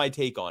 That is my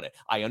take on it.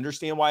 I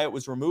understand why it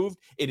was removed.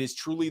 It is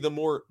truly the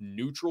more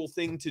neutral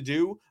thing to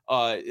do,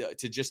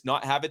 to just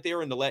not have it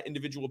there and to let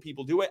individual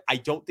people do it. I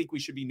don't think we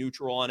should be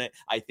neutral on it.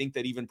 I think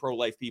that even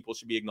pro-life people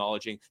should be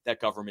acknowledging that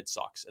government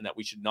sucks and that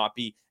we should not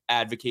be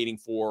advocating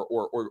for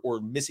or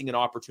missing an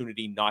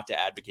opportunity not to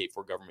advocate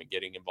for government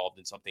getting involved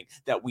in something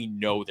that we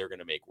know they're going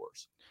to make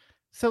worse.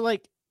 So,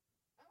 like,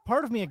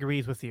 part of me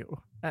agrees with you,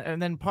 and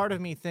then part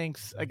of me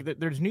thinks like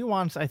there's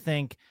nuance, I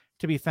think,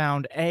 to be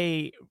found,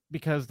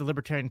 because the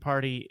Libertarian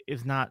Party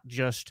is not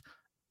just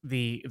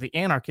the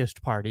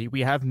anarchist party.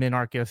 We have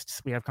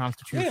minarchists, we have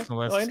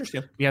constitutionalists, I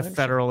understand. We have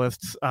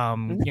federalists,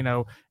 and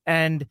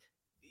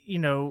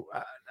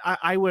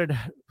I would,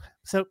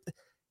 so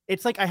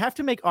it's like I have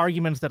to make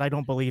arguments that I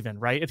don't believe in,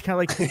 right? It's kind of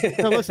like,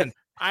 so listen,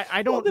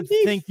 I don't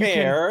think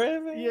fair,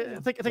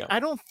 it's like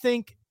I don't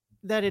think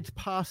that it's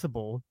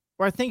possible,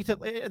 or I think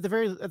that at the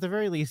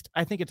very least,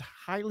 I think it's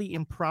highly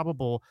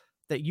improbable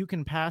that you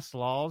can pass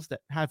laws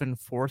that have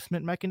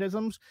enforcement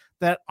mechanisms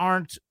that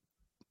aren't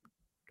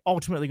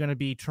ultimately going to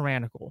be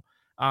tyrannical.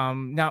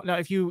 Now,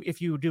 if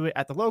you do it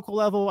at the local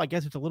level, I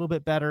guess it's a little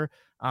bit better.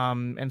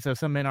 And so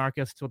some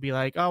minarchists will be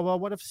like, oh, well,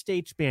 what if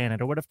states ban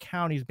it, or what if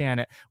counties ban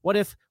it? What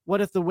if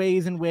the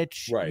ways in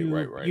which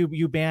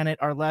you ban it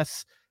are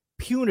less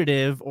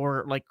punitive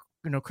or like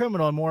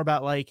criminal, and more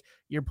about like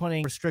you're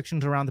putting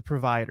restrictions around the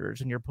providers,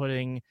 and you're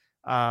putting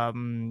or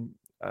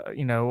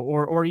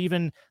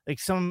even like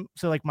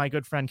like my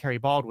good friend Kerry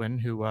Baldwin,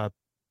 who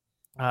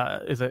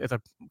is a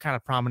kind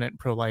of prominent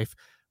pro-life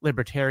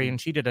libertarian.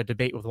 She did a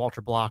debate with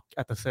Walter Block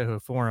at the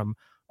Soho Forum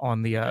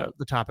on the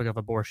topic of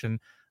abortion,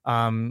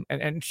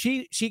 and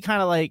she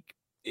kind of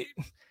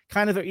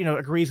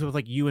agrees with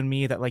like you and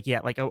me that like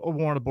a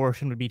war on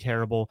abortion would be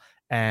terrible,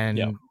 and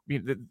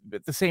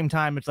at the same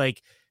time it's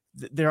like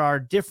there are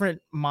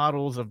different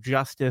models of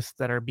justice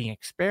that are being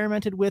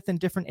experimented with in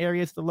different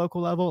areas at the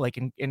local level. Like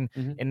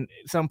in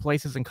some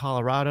places in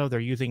Colorado, they're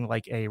using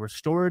like a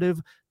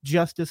restorative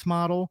justice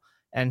model.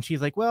 And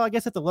she's like, well, I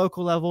guess at the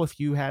local level,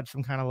 if you had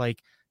some kind of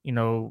like,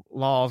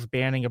 laws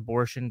banning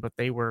abortion, but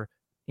they were,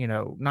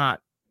 not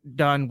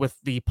done with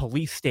the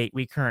police state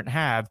we currently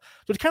have.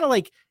 So it's kind of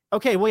like,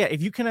 okay, well, yeah,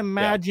 if you can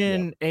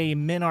imagine a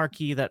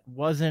minarchy that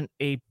wasn't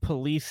a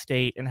police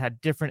state and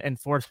had different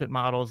enforcement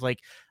models, like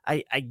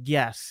I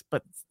guess,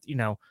 but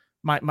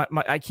my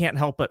I can't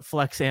help but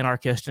flex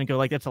anarchist and go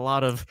like, that's a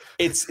lot of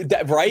it's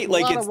that right.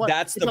 Like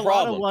that's the problem.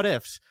 Lot of what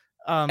ifs.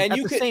 And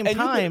at the same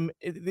time,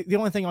 the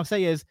only thing I'll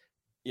say is,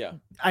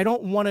 I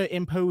don't want to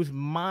impose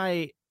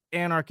my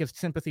anarchist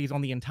sympathies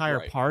on the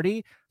entire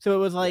party. So it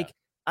was like,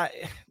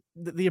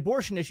 the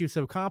abortion issue is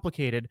so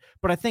complicated,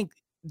 but I think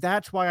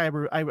that's why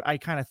I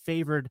kind of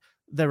favored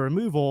the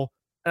removal.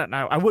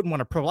 Now, I wouldn't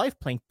want a pro-life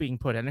plank being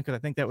put in it because I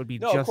think that would be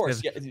just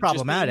as problematic. Just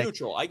being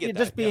neutral. I get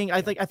just that. Being,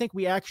 I think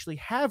we actually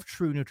have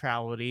true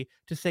neutrality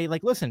to say,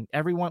 like, listen,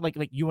 everyone,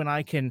 like you and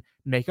I can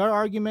make our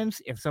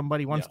arguments. If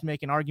somebody wants to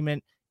make an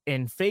argument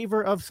in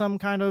favor of some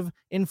kind of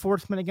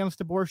enforcement against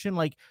abortion,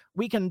 like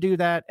we can do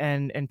that,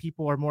 and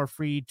people are more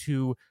free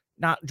to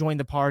not join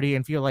the party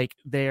and feel like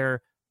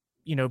they're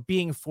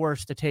being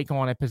forced to take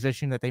on a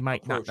position that they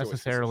might not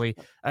necessarily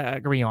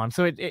agree on.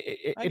 So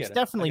it's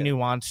definitely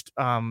nuanced,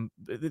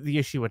 the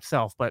issue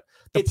itself, but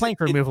the plank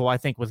removal I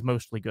think was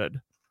mostly good.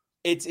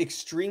 It's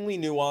extremely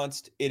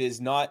nuanced. It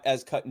is not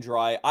as cut and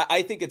dry.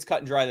 I think it's cut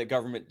and dry that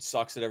government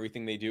sucks at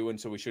everything they do, and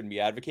so we shouldn't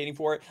be advocating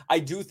for it. I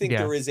do think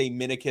there is a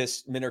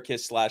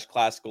minarchist /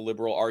 classical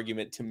liberal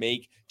argument to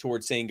make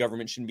towards saying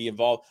government shouldn't be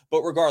involved.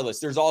 But regardless,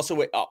 there's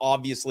also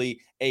obviously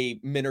a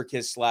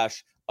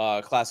minarchist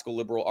 / classical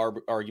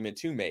liberal argument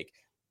to make.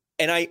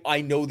 And I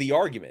know the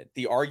argument.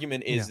 The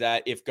argument is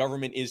that if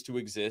government is to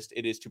exist,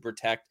 it is to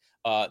protect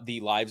the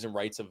lives and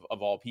rights of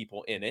all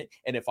people in it.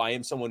 And if I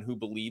am someone who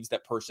believes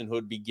that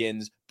personhood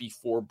begins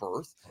before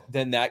birth,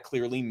 then that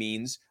clearly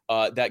means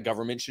that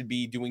government should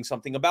be doing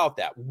something about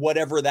that,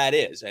 whatever that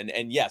is.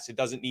 And yes, it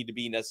doesn't need to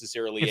be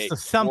necessarily it's the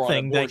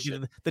something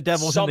that the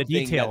devil's in the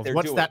details.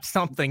 What's that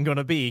something going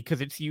to be?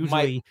 Because it's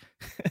usually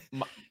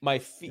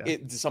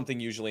something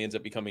usually ends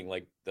up becoming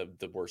like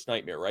the worst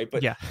nightmare, right?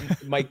 But yeah.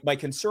 my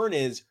concern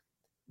is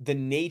the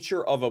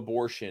nature of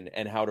abortion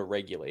and how to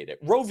regulate it.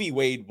 Roe v.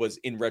 Wade was,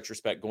 in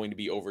retrospect, going to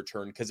be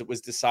overturned because it was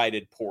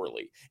decided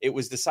poorly. It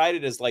was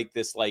decided as like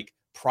this like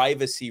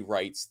privacy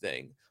rights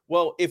thing.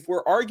 Well, if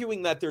we're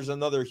arguing that there's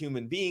another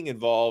human being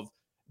involved,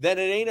 then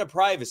it ain't a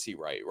privacy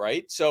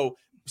right? So,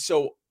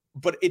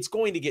 but it's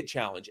going to get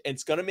challenged, and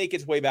it's going to make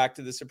its way back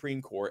to the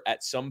Supreme Court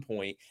at some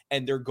point,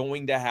 and they're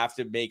going to have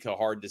to make a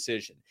hard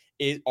decision.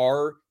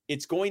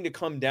 It's going to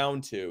come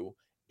down to,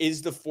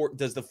 does the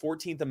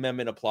 14th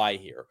Amendment apply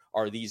here?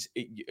 Are these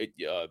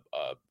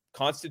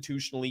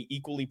constitutionally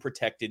equally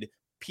protected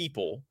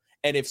people?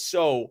 And if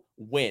so,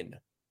 when?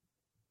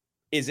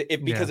 Is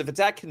it because if it's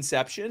at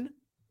conception,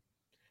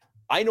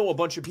 I know a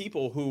bunch of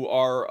people who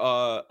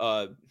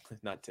are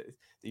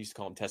they used to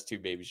call them test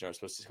tube babies. You're not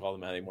supposed to call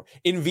them that anymore.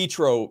 In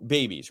vitro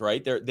babies,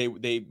 right? They were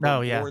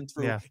born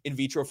through in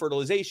vitro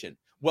fertilization.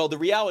 Well, the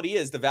reality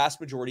is the vast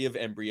majority of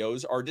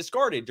embryos are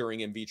discarded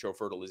during in vitro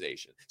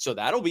fertilization. So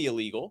that'll be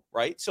illegal,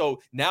 right?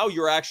 So now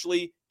you're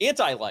actually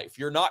anti-life.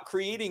 You're not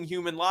creating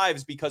human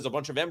lives because a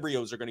bunch of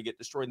embryos are going to get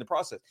destroyed in the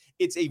process.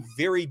 It's a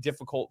very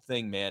difficult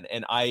thing, man.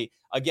 And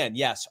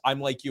yes, I'm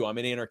like you. I'm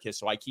an anarchist,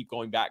 so I keep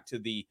going back to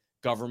the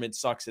government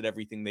sucks at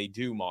everything they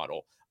do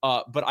model.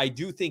 But I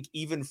do think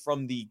even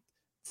from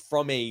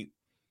a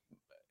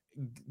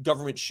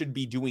government should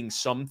be doing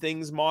some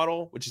things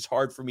model, which is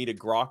hard for me to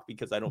grok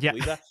because I don't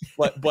believe that.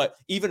 But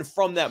even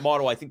from that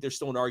model, I think there's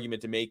still an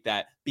argument to make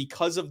that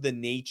because of the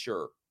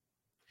nature,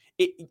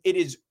 it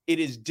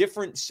is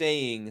different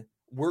saying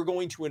we're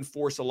going to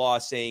enforce a law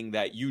saying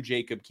that you,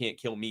 Jacob, can't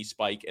kill me,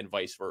 Spike, and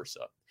vice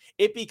versa.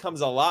 It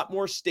becomes a lot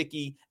more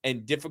sticky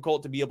and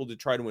difficult to be able to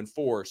try to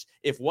enforce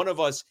if one of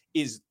us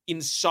is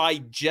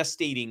inside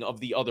gestating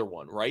of the other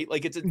one, right?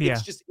 Like it's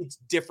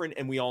different,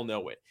 and we all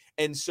know it.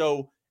 And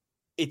so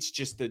it's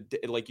just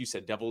like you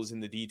said, devil is in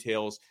the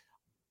details.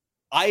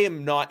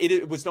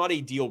 It was not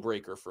a deal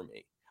breaker for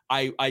me.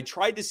 I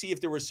tried to see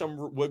if there was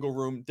some wiggle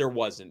room. There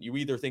wasn't. You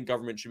either think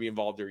government should be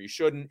involved or you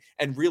shouldn't.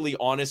 And really,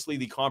 honestly,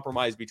 the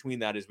compromise between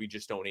that is we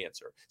just don't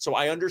answer. So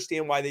I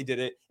understand why they did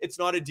it. It's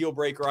not a deal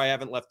breaker. I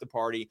haven't left the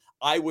party.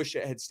 I wish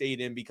it had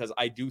stayed in because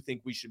I do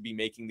think we should be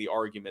making the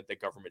argument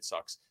that government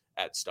sucks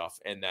at stuff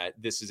and that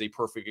this is a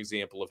perfect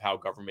example of how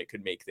government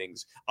could make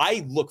things.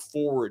 I look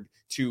forward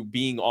to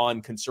being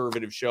on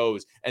conservative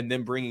shows and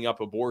then bringing up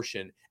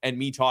abortion and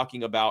me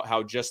talking about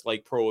how just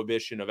like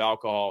prohibition of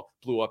alcohol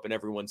blew up in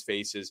everyone's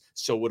faces,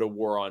 so would a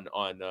war and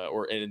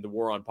the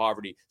war on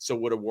poverty, so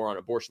would a war on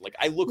abortion. Like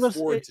I look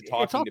forward to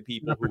talking to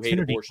people who hate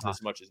abortion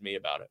as much as me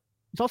about it.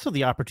 It's also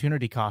the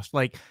opportunity cost.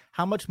 Like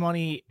how much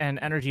money and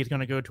energy is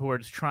going to go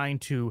towards trying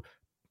to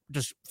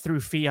just through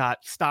fiat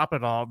stop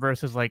it all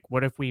versus like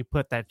what if we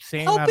put that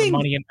same amount of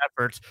money and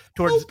efforts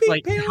towards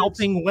like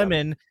helping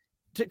women,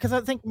 because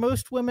I think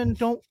most women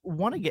don't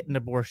want to get an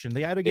abortion.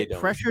 They either get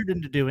pressured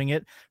into doing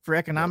it for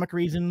economic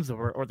reasons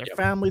or their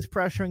families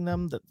pressuring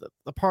them,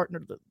 the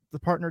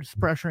partner's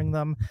pressuring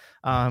them.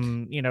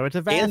 It's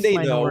a vast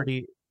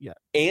minority.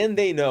 And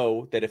they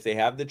know that if they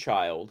have the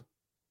child,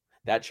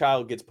 that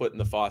child gets put in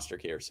the foster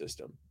care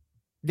system.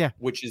 Yeah,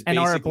 which is and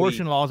our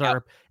abortion laws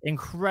are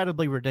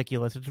incredibly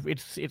ridiculous.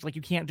 It's like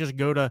you can't just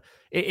go to.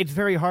 It's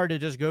very hard to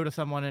just go to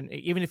someone, and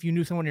even if you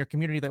knew someone in your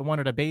community that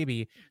wanted a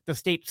baby, the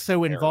state's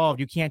so involved.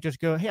 You can't just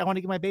go, hey, I want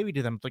to get my baby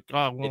to them. It's like,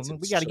 oh, well,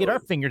 we got to get our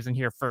fingers in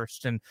here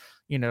first, and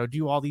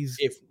do all these.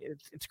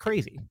 It's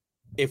crazy.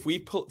 If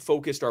we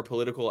focused our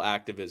political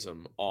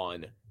activism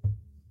on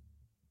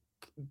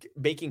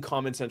making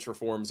common sense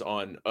reforms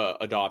on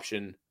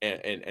adoption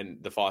and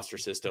the foster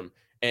system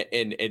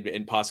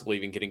and possibly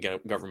even getting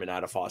government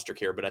out of foster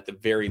care, but at the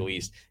very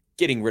least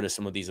getting rid of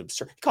some of these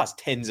absurd, it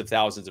costs tens of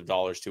thousands of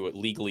dollars to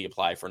legally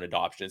apply for an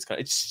adoption.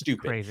 It's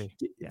stupid. Crazy.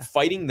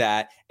 Fighting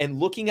that and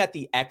looking at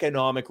the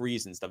economic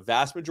reasons. The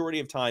vast majority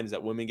of times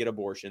that women get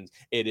abortions,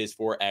 it is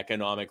for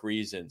economic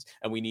reasons.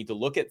 And we need to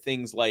look at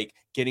things like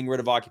getting rid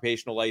of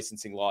occupational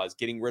licensing laws,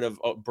 getting rid of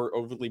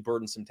overly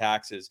burdensome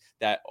taxes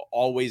that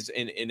always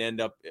end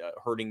up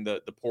hurting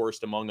the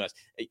poorest among us.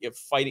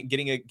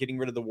 Getting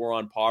rid of the war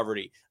on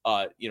poverty,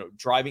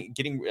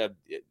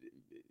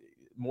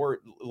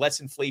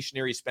 less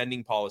inflationary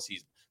spending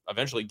policies,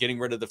 eventually getting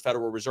rid of the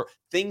Federal Reserve,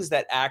 things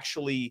that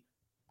actually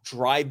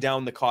drive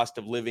down the cost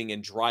of living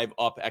and drive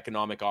up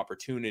economic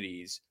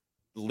opportunities,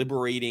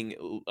 liberating,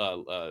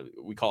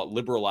 we call it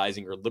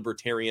liberalizing or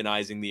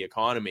libertarianizing the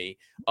economy,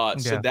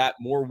 so that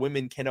more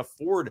women can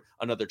afford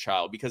another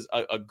child. Because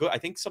I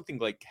think something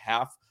like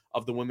half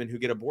of the women who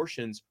get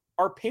abortions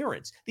are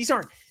parents. These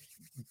aren't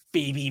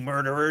baby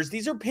murderers.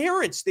 These are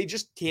parents. They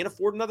just can't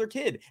afford another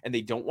kid, and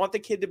they don't want the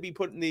kid to be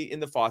put in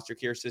the foster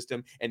care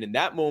system. And in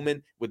that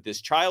moment, with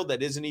this child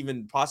that isn't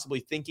even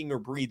possibly thinking or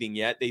breathing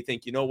yet, they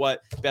think, you know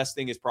what, best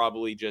thing is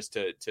probably just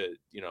to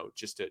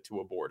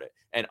abort it.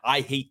 And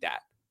I hate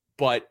that.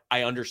 but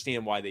I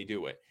understand why they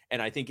do it.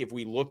 And I think if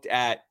we looked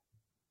at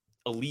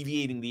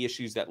alleviating the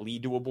issues that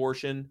lead to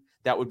abortion,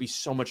 that would be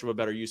so much of a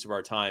better use of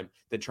our time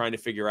than trying to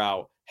figure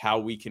out how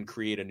we can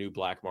create a new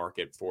black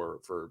market for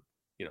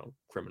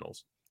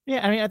criminals.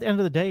 Yeah, I mean, at the end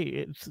of the day,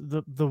 it's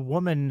the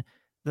woman,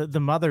 the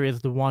mother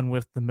is the one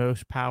with the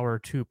most power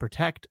to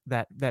protect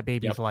that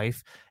baby's Yep,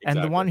 life,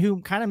 and the one exactly.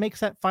 who kind of makes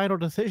that final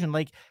decision.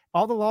 Like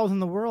all the laws in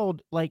the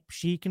world, like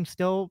she can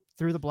still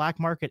through the black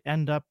market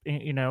end up,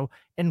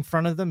 in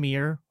front of the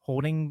mirror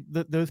holding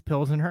those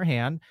pills in her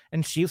hand,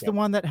 and she's the Yep.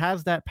 one that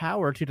has that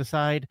power to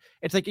decide.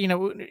 It's like,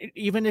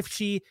 even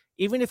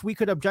if we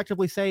could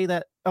objectively say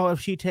that, oh, if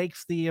she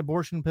takes the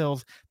abortion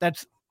pills,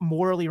 that's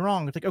morally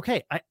wrong. It's like,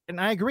 okay,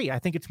 I agree. I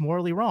think it's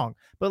morally wrong,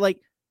 but like,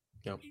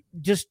 Yep.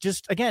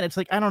 just again, it's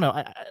like, I don't know.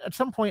 At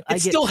some point,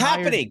 It's still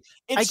happening.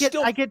 I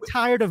get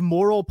tired of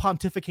moral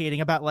pontificating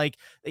about like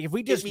if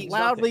we just means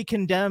loudly nothing.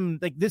 condemn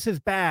like this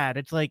is bad.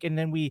 It's like, and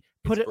then we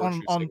put It's it on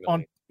virtue on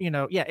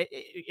signaling. yeah,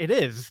 it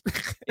is.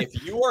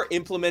 If you are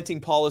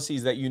implementing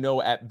policies that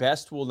at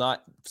best will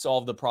not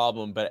solve the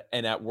problem,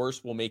 and at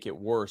worst will make it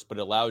worse, but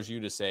allows you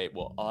to say,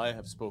 well, I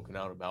have spoken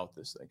out about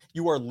this thing,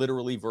 you are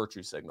literally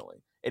virtue signaling.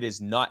 It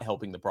is not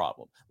helping the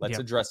problem. Let's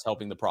Yep. address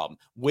helping the problem.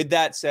 With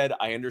that said,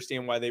 I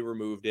understand why they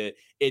removed it.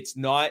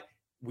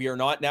 We are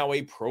not now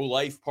a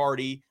pro-life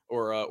party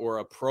or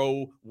a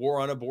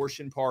pro-war on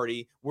abortion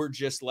party. We're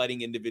just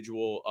letting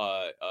individual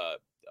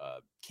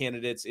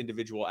candidates,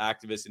 individual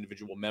activists,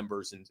 individual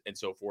members, and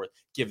so forth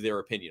give their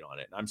opinion on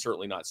it. And I'm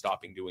certainly not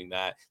stopping doing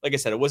that. Like I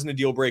said, it wasn't a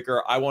deal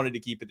breaker. I wanted to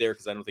keep it there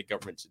because I don't think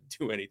government should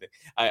do anything.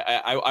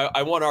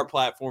 I want our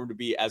platform to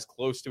be as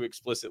close to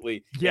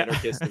explicitly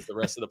anarchist as the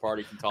rest of the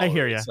party can tolerate. I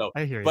hear you. So,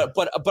 I hear you.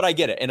 but I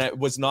get it, and it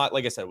was not,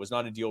 like I said, it was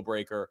not a deal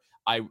breaker.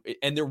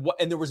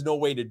 There was no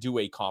way to do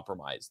a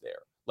compromise there.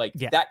 Like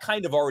that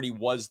kind of already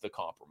was the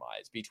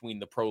compromise between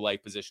the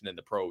pro-life position and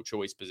the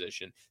pro-choice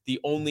position. The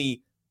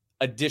only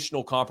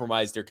additional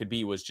compromise there could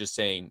be was just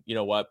saying, you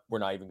know what, we're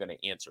not even going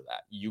to answer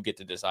that. You get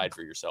to decide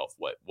for yourself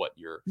what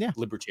your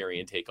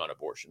libertarian take on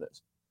abortion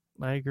is.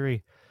 I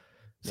agree.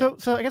 So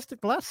I guess the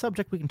last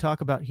subject we can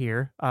talk about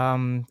here, I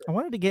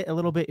wanted to get a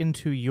little bit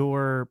into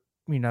your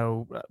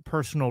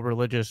personal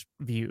religious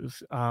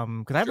views,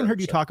 because I haven't heard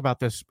you talk about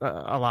this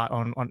a lot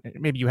on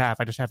maybe you have,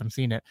 I just haven't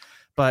seen it,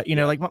 but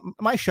like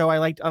my show, I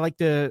like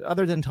to,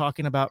 other than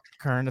talking about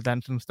current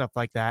events and stuff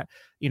like that,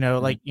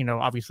 like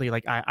obviously,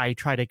 like I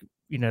try to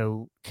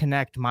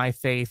connect my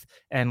faith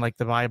and like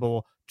the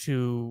Bible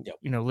to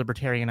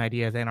libertarian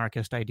ideas,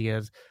 anarchist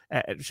ideas,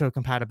 show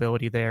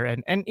compatibility there,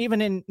 and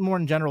even in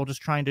general,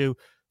 just trying to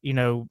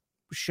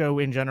show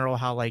in general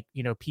how like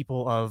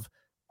people of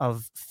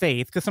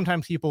faith, because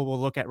sometimes people will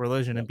look at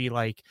religion and be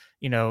like,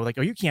 like,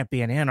 oh, you can't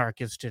be an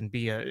anarchist and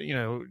be a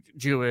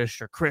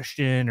Jewish or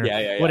Christian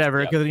or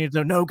whatever, because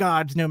no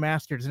gods, no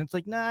masters, and it's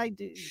like, nah,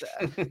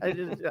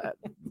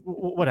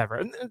 whatever.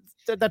 And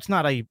that's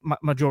not a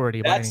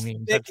majority by any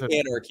means. That's thick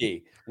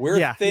anarchy.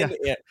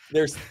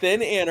 There's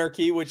thin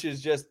anarchy, which is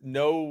just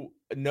no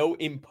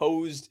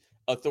imposed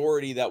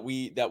authority that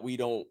we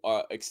don't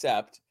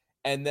accept,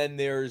 and then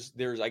there's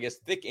I guess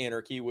thick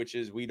anarchy, which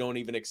is we don't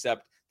even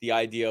accept the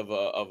idea of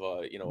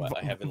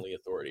a heavenly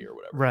authority or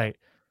whatever. Right.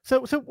 So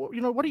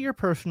what are your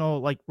personal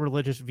like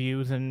religious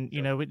views, and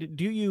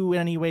do you in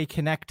any way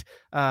connect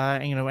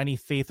any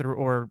faith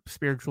or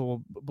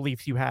spiritual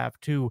beliefs you have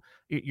to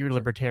your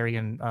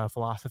libertarian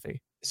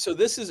philosophy? So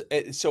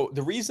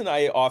the reason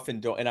I often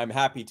don't, and I'm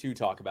happy to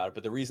talk about it,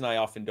 but the reason I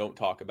often don't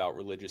talk about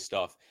religious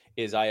stuff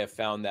is I have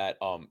found that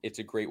it's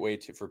a great way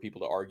for people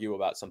to argue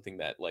about something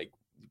that like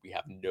we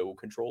have no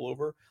control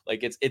over.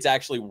 Like it's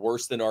actually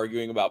worse than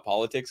arguing about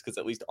politics, because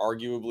at least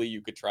arguably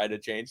you could try to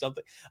change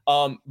something.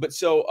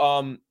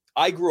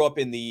 I grew up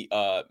in the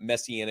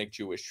Messianic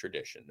Jewish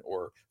tradition,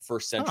 or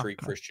first century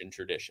Christian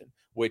tradition,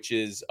 which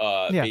is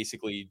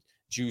basically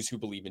Jews who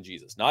believe in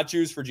Jesus, not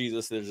Jews for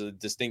Jesus. There's a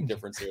distinct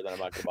difference there that I'm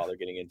not going to bother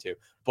getting into,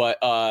 but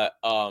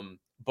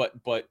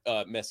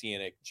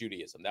Messianic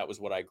Judaism. That was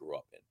what I grew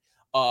up in.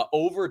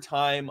 Over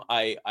time,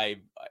 I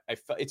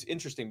it's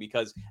interesting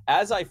because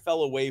as I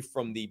fell away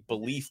from the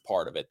belief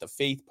part of it, the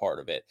faith part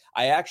of it,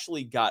 I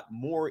actually got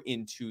more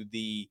into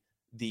the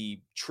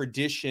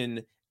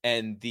tradition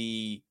and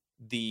the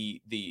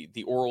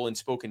oral and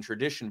spoken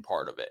tradition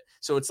part of it.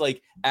 So it's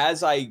like,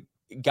 as I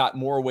got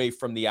more away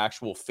from the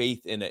actual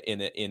faith in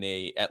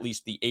a at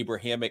least the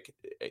Abrahamic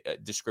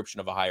description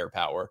of a higher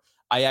power,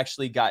 I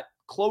actually got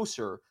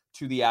closer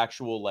to the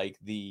actual like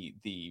the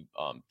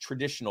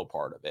traditional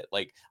part of it.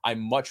 Like I'm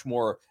much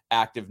more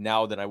active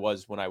now than I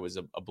was when I was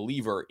a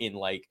believer in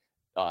like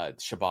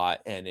Shabbat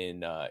and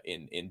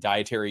in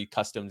dietary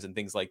customs and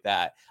things like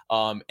that.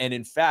 And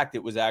in fact,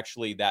 it was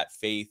actually that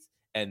faith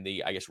and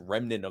the, I guess,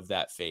 remnant of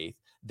that faith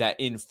that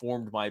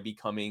informed my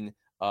becoming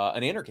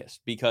an anarchist.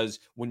 Because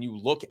when you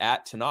look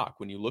at Tanakh,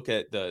 when you look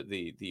at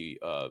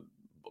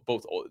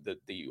both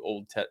the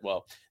Old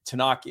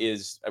Tanakh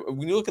is,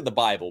 when you look at the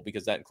Bible,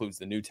 because that includes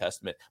the New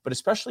Testament, but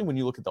especially when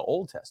you look at the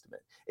Old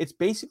Testament, it's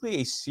basically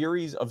a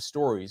series of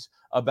stories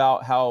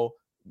about how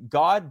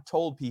God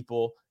told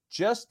people,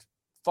 just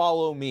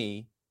follow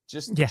me.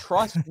 Just Yeah.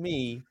 trust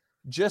me.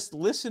 Just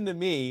listen to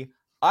me.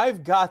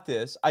 I've got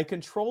this. I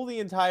control the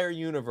entire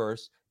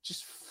universe.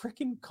 Just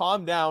freaking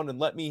calm down and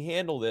let me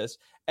handle this.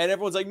 And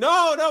everyone's like,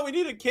 no, we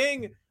need a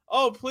king.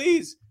 Oh,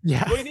 please.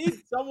 Yeah. We need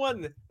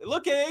someone.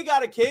 Look, they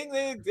got a king.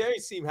 They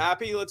seem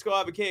happy. Let's go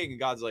have a king. And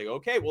God's like,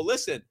 okay, well,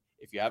 listen,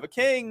 if you have a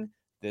king,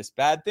 this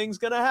bad thing's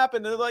going to happen.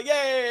 And they're like,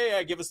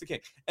 yeah, give us the king.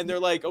 And they're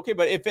like, okay,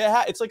 but if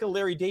it's like a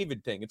Larry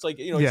David thing. It's like,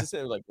 Yeah. it's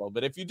just like, well,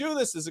 but if you do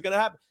this is it going to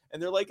happen?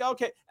 And they're like,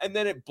 okay. And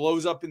then it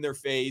blows up in their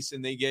face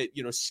and they get,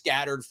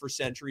 scattered for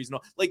centuries and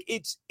all. Like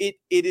it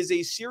is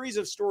a series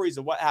of stories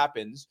of what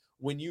happens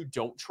when you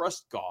don't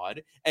trust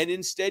God and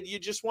instead you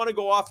just want to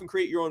go off and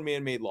create your own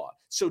man-made law.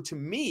 So to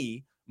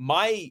me,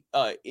 my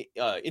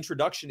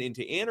introduction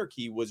into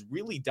anarchy was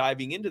really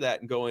diving into that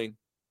and going,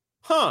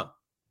 well,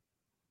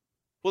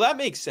 that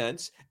makes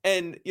sense.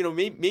 And,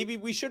 maybe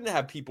we shouldn't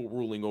have people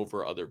ruling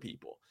over other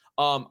people.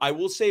 I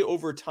will say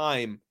over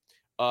time,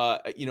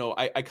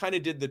 I kind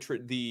of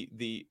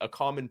did a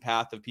common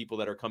path of people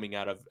that are coming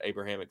out of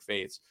Abrahamic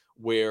faiths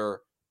where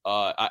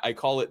I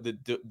call it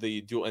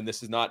the dual, and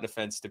this is not an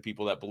offense to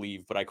people that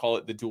believe, but I call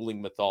it the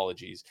dueling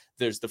mythologies.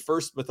 There's the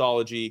first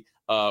mythology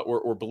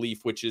or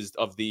belief, which is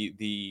of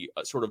the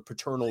sort of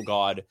paternal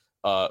God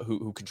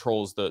who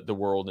controls the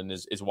world and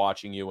is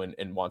watching you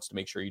and wants to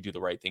make sure you do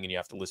the right thing and you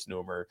have to listen to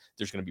him or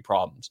there's going to be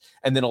problems.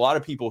 And then a lot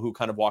of people who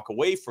kind of walk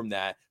away from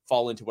that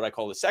fall into what I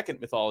call the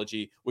second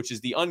mythology, which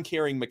is the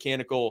uncaring,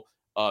 mechanical,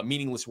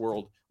 meaningless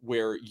world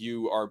where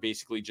you are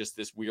basically just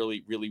this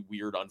really, really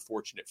weird,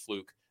 unfortunate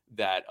fluke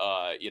that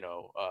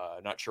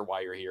not sure why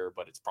you're here,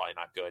 but it's probably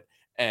not good.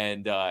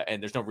 And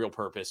there's no real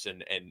purpose.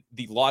 And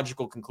the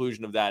logical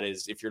conclusion of that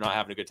is if you're not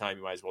having a good time,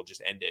 you might as well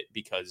just end it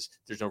because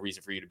there's no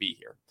reason for you to be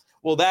here.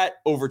 Well, that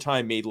over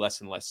time made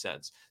less and less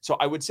sense. So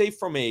I would say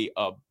from a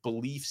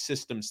belief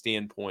system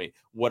standpoint,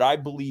 what I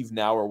believe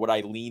now or what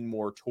I lean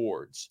more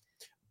towards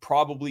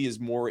probably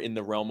is more in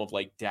the realm of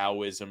like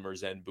Taoism or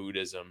Zen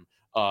Buddhism,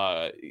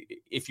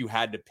 if you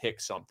had to pick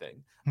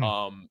something.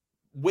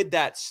 With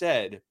that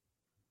said,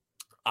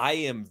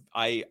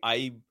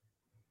 I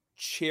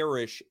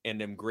cherish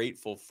and am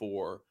grateful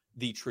for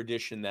the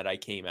tradition that I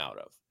came out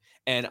of.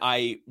 And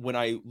when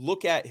I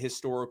look at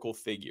historical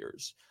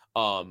figures,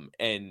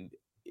 and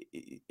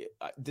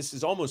this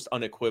is almost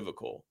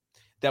unequivocal,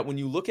 that when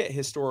you look at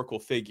historical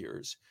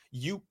figures,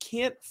 you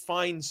can't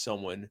find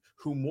someone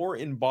who more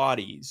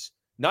embodies,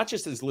 not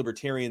just as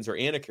libertarians or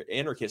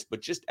anarchists,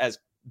 but just as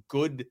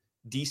good,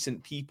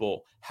 decent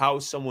people, how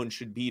someone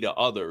should be to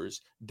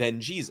others than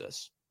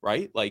Jesus.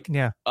 Right? Like,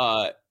 yeah.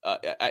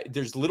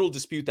 There's little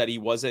dispute that he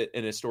was an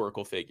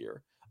historical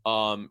figure.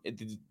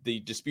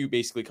 The dispute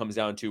basically comes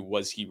down to,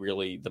 was he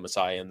really the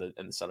Messiah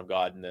and the Son of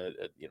God and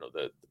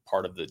the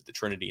part of the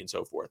Trinity and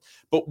so forth.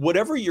 But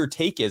whatever your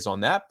take is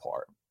on that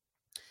part,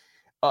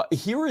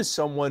 here is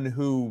someone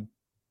who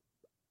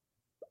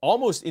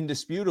almost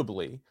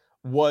indisputably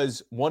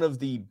was one of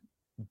the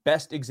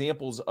best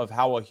examples of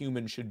how a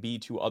human should be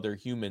to other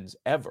humans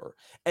ever.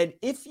 And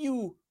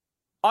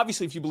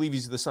obviously, if you believe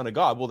he's the Son of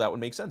God, well, that would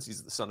make sense.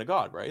 He's the Son of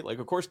God, right? Like,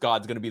 of course,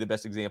 God's going to be the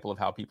best example of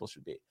how people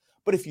should be.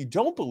 But if you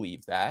don't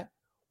believe that,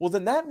 well,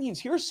 then that means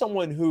here's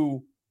someone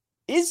who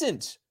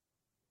isn't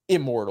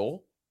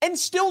immortal and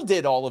still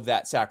did all of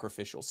that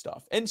sacrificial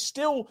stuff and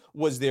still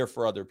was there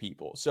for other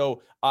people.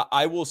 So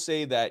I will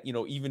say that,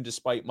 even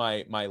despite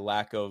my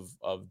lack of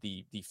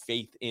the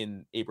faith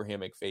in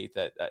Abrahamic faith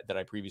that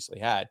I previously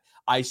had,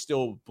 I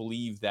still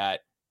believe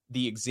that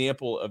the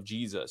example of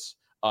Jesus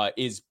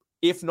is,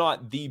 if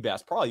not the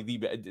best,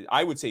 probably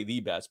I would say the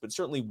best, but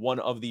certainly one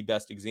of the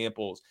best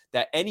examples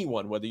that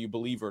anyone, whether you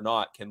believe or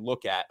not, can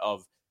look at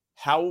of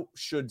how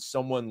should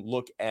someone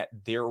look at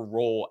their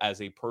role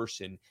as a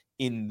person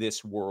in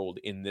this world,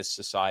 in this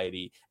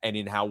society, and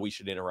in how we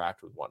should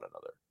interact with one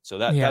another. So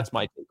that's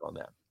my take on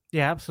that.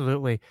 Yeah,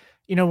 absolutely.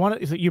 One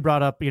is that you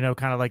brought up,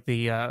 kind of like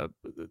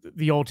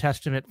the Old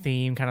Testament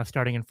theme, kind of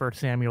starting in 1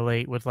 Samuel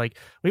 8 with like,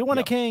 we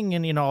want a king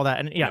and, all that.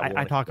 And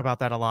I talk about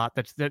that a lot.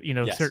 That's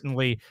yes.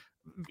 Certainly,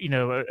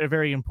 a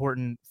very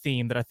important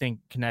theme that I think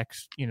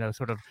connects,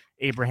 sort of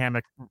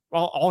Abrahamic,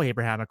 all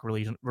Abrahamic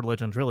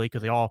religions really,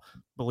 because they all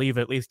believe,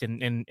 at least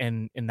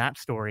in that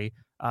story,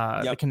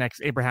 that connects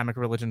Abrahamic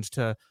religions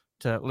to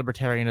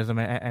libertarianism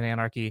and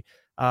anarchy.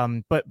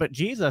 But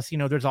Jesus,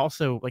 there's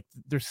also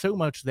there's so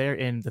much there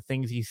in the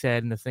things he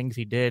said and the things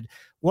he did.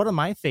 One of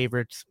my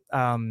favorites,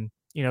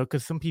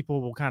 because some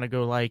people will kind of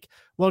go like,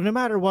 well, no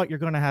matter what, you're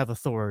going to have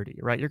authority,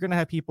 right? You're going to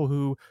have people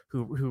who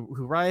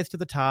rise to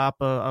the top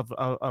of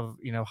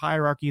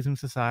hierarchies in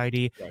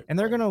society, right, and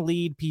they're going to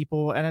lead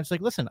people. And it's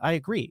like, listen, I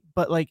agree,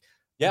 but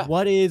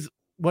what is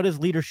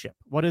leadership?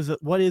 What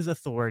is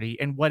authority,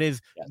 and what is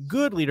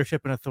good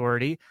leadership and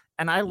authority?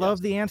 And I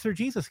love the answer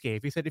Jesus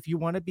gave. He said, if you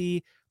want to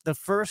be the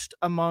first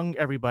among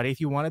everybody, if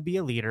you want to be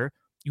a leader,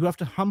 you have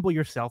to humble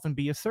yourself and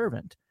be a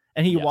servant.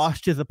 And he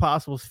washed his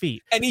apostles'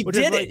 feet. And he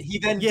did it. He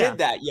then did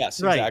that.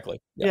 Yes, right.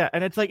 Exactly. Yeah.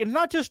 And it's it's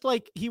not just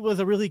like he was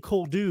a really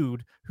cool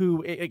dude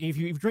who, if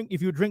you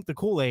drink the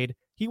Kool-Aid,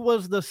 he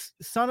was the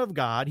Son of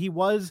God. He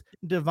was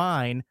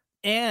divine.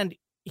 And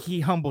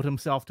he humbled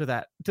himself to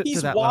that to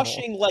He's that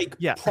washing level. like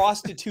Yeah.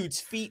 prostitutes'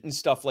 feet and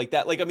stuff like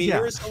that. Like, I mean, Yeah.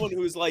 here is someone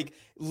who's like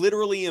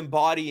literally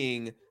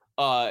embodying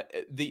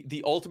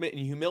the ultimate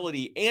in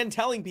humility and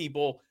telling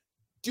people,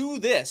 do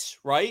this,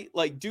 right?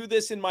 Like, do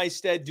this in my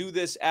stead, do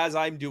this as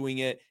I'm doing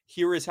it.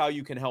 Here is how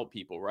you can help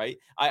people, right?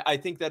 I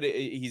think that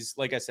he's,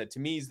 like I said, to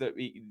me, he's the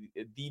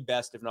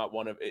best, if not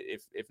one of,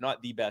 if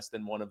not the best,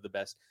 then one of the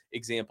best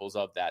examples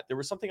of that. There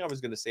was something I was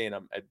going to say and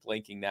I'm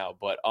blanking now,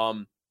 but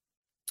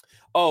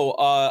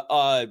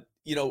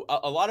you know,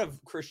 a lot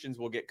of Christians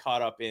will get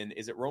caught up in,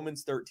 is it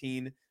Romans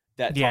 13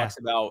 that Yeah. talks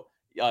about,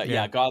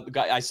 Yeah. God,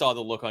 I saw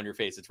the look on your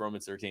face. It's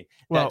Romans 13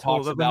 Well, that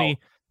talks about.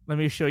 let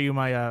me show you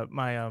my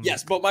my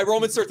Yes, but my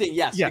Romans 13,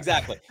 yes, Yeah.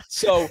 exactly.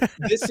 So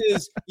this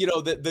is, you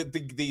know,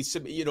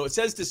 you know, it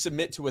says to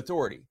submit to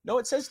authority. No,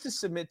 it says to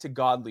submit to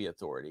godly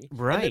authority. And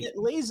Right. then it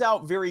lays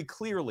out very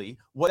clearly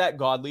what that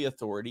godly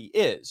authority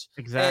is.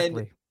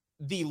 Exactly. And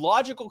the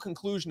logical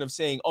conclusion of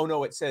saying, oh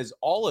no, it says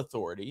all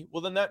authority,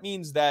 well, then that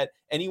means that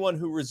anyone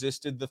who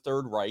resisted the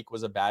Third Reich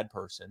was a bad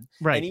person.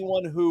 Right.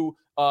 Anyone who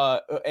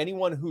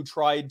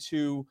tried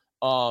to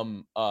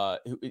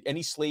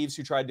any slaves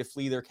who tried to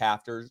flee their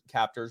captors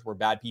were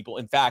bad people.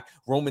 In fact,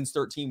 Romans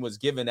 13 was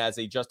given as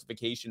a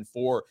justification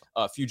for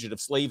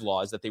fugitive slave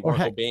laws, that they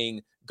weren't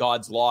obeying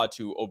God's law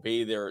to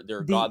obey their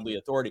godly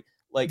authority.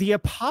 Like, the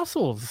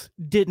apostles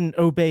didn't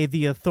obey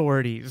the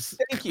authorities.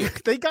 Thank you.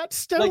 They got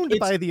stoned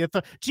by the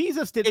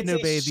Jesus didn't it's a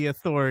obey the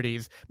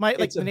authorities.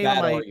 It's a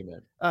bad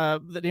argument.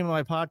 The name of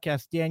my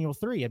podcast, Daniel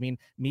 3. I mean,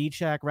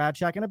 Meshach,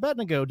 Radshach, and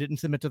Abednego didn't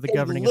submit to the They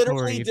governing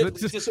literally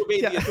authorities.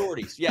 disobeyed the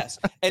authorities. Yes,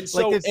 and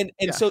so Like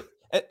this- so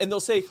and they'll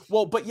say,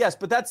 well, but yes,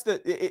 but that's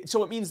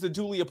so it means the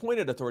duly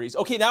appointed authorities.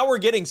 Okay, now we're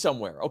getting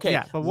somewhere. Okay,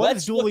 Yeah, but what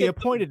does duly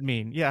appointed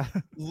mean? Yeah.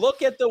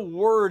 Look at the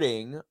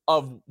wording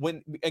of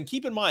when, and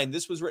keep in mind,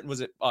 this was written,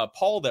 was it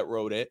Paul that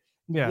wrote it?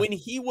 Yeah. When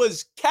he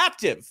was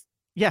captive.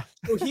 Yeah.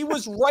 So he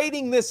was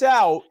writing this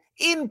out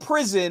in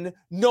prison,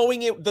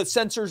 knowing the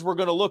censors were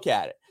going to look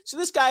at it. So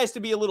this guy has to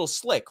be a little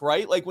slick,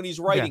 right? Like when he's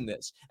writing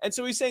this. And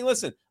so he's saying,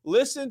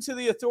 listen to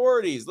the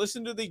authorities,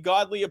 listen to the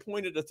godly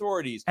appointed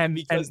authorities,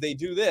 because they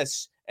do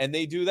this and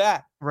they do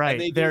that.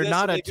 Right. They're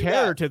not a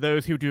terror to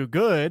those who do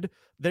good.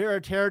 They're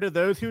a terror to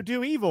those who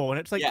do evil. And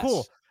it's like,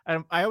 cool.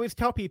 And I always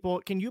tell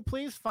people, can you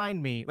please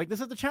find me, like,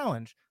 this is the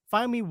challenge.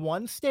 Find me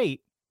one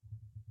state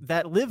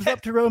that lives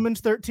up to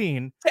Romans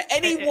 13.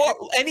 Any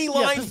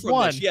line from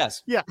one. this.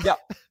 Yes. Yeah. Yeah.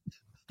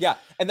 Yeah.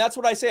 And that's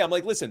what I say. I'm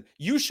like, listen,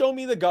 you show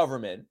me the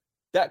government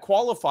that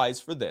qualifies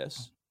for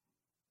this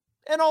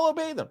and I'll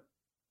obey them.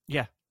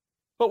 Yeah.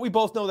 But we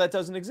both know that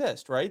doesn't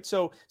exist, right?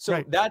 So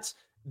right.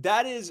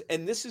 that is,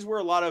 and this is where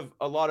a lot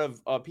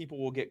of people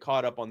will get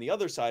caught up on the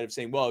other side of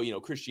saying, well, you know,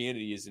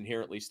 Christianity is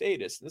inherently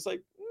statist. And it's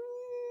like,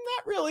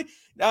 not really.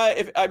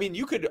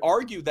 You could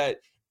argue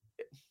that.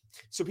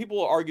 So people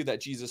will argue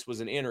that Jesus was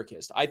an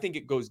anarchist. I think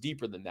it goes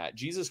deeper than that.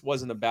 Jesus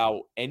wasn't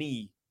about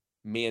any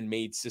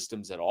man-made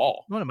systems at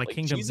all. One of my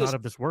kingdom's not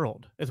of this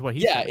world, is what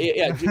he said.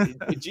 Yeah.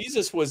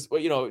 Jesus was,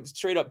 you know,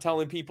 straight up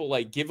telling people,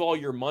 like, give all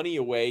your money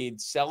away and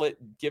sell it,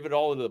 give it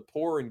all to the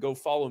poor, and go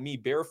follow me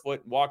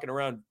barefoot and walking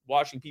around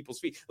washing people's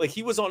feet. Like,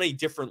 he was on a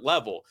different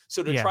level.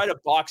 So to try to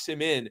box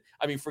him in,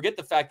 I mean, forget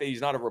the fact that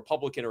he's not a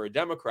Republican or a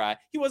Democrat.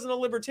 He wasn't a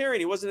libertarian.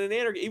 He wasn't an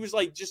anarchist. He was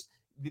like,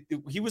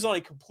 he was on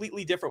a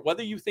completely different,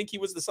 whether you think he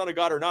was the son of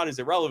God or not is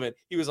irrelevant.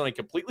 He was on a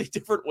completely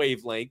different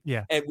wavelength.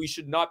 Yeah. And we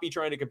should not be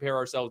trying to compare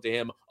ourselves to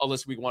him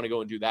unless we want to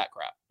go and do that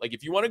crap. Like,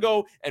 if you want to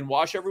go and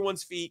wash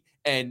everyone's feet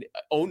and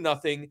own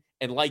nothing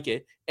and like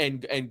it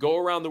and go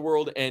around the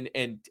world and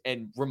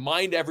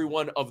remind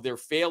everyone of their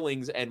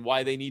failings and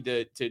why they need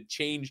to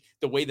change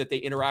the way that they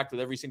interact with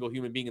every single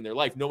human being in their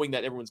life, knowing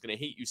that everyone's going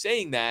to hate you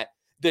saying that,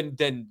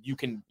 then you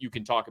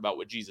can talk about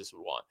what Jesus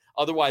would want.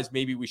 Otherwise,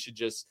 maybe we should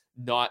just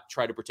not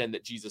try to pretend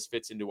that Jesus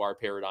fits into our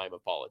paradigm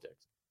of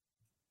politics.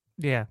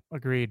 Yeah,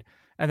 agreed.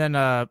 And then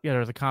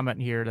there's a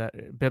comment here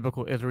that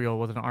biblical Israel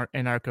was an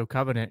anarcho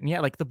covenant. And yeah,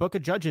 like the book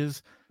of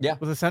Judges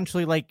was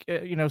essentially like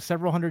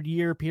several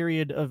 100-year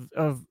period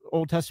of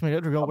Old Testament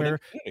Israel where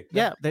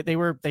they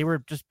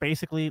were just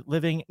basically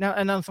living now.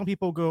 And then some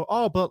people go,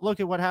 oh, but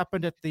look at what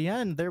happened at the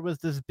end. There was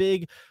this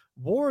big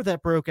war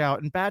that broke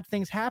out and bad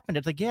things happened.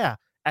 It's like, yeah.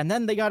 And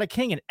then they got a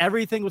king and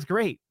everything was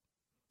great.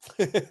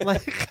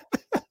 Like,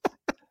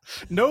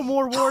 no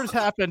more wars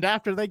happened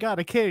after they got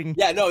a king.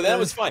 Yeah, no, that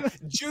was fine.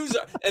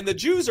 The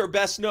Jews are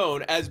best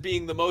known as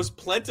being the most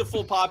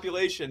plentiful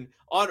population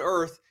on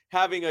earth,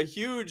 having a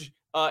huge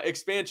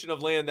expansion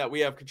of land that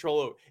we have control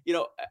over. You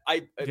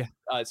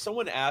know,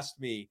 someone asked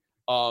me,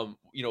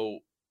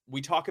 we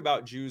talk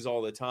about Jews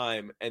all the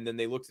time, and then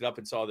they looked it up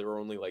and saw there were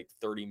only like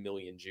 30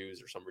 million Jews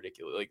or some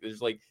ridiculous, like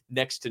there's like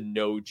next to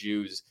no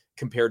Jews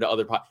compared to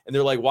other, and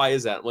they're like, why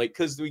is that? I'm like,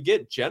 because we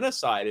get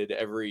genocided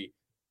every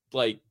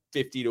like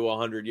 50 to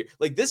 100 years.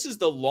 Like, this is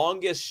the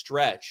longest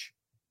stretch.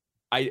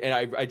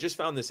 I just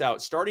found this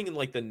out starting in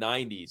like the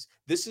 90s.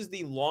 This is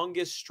the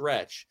longest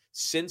stretch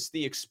since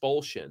the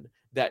expulsion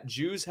that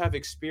Jews have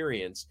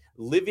experienced,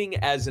 living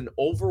as an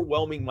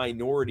overwhelming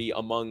minority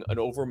among an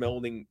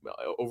overwhelming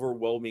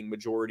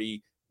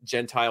majority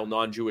Gentile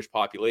non-Jewish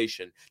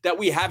population, that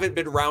we haven't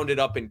been rounded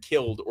up and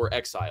killed or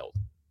exiled,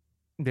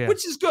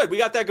 which is good. We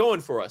got that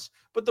going for us.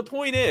 But the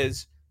point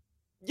is,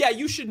 yeah,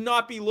 you should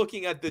not be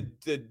looking at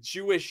the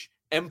Jewish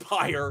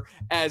empire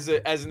as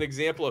an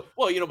example of,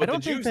 well, but the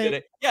Jews did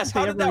it. Yes,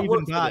 how did that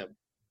work for them?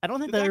 I don't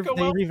think they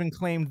ever even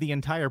claimed the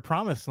entire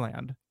promised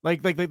land.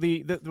 Like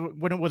the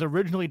when it was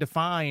originally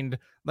defined,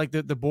 like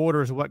the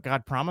borders of what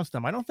God promised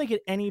them. I don't think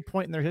at any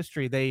point in their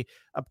history they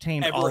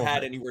obtained ever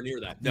had anywhere near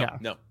that.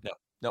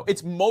 No.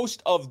 It's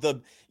most of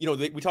the,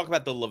 we talk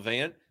about the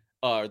Levant,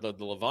 the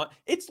Levant.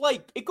 It's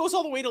like, it goes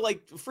all the way to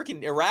like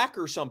freaking Iraq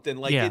or something.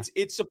 Like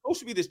it's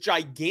supposed to be this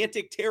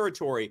gigantic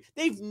territory.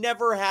 They've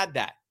never had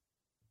that.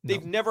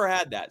 They've never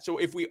had that. So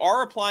if we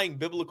are applying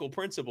biblical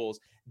principles,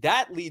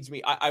 that leads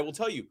me, I will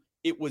tell you,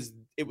 it was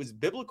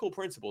biblical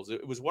principles.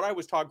 It was what I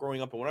was taught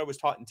growing up and what I was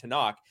taught in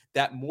Tanakh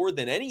that more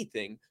than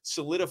anything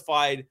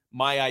solidified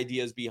my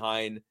ideas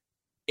behind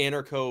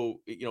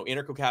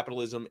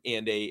anarcho-capitalism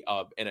and a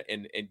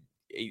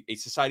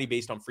society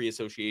based on free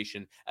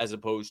association, as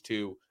opposed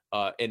to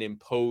an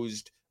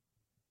imposed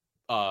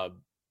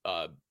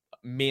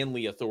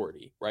manly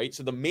authority, right?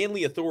 So the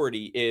manly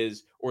authority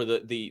is, or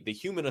the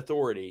human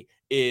authority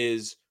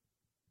is,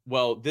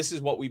 well, this is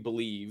what we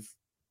believe,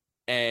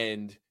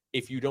 and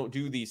if you don't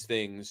do these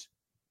things,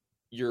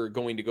 you're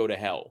going to go to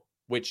hell,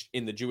 which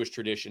in the Jewish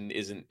tradition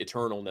isn't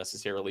eternal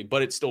necessarily,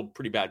 but it's still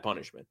pretty bad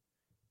punishment.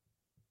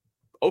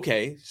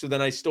 Okay, so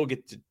then I still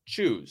get to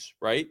choose,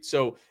 right?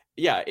 So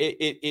yeah,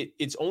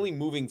 it's only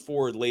moving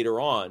forward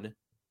later on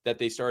that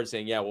they started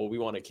saying, yeah, well, we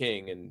want a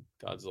king, and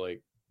God's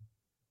like,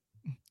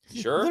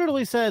 sure. It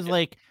literally says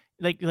like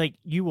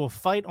you will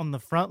fight on the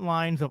front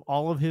lines of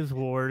all of his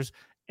wars,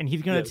 and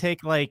he's going to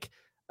take like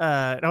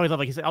I always love,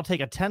 like he said, I'll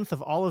take 1/10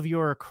 of all of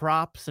your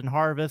crops and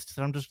harvests.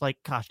 And I'm just like,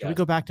 gosh, can we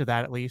go back to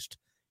that at least?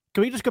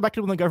 Can we just go back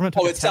to when the government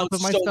took it sounds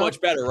of my so stuff? much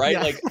better, right?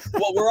 Yeah. Like,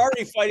 well, we're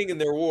already fighting in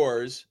their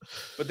wars,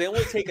 but they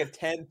only take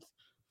 1/10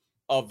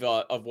 of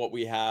what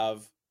we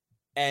have,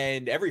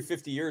 and every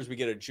 50 years we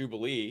get a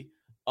jubilee.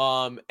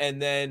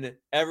 And then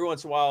every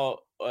once in a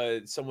while,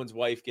 someone's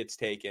wife gets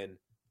taken,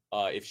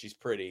 if she's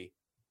pretty.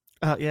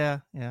 Yeah.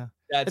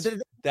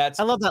 That's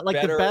I love that. Like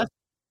better.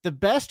 the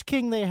best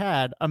king they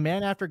had, a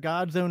man after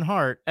God's own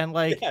heart, and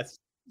like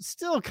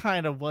still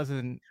kind of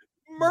wasn't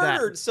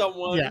murdered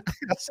someone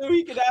so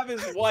he could have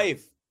his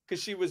wife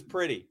because she was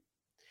pretty.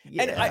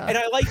 Yeah. And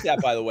I like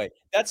that, by the way.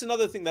 That's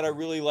another thing that I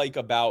really like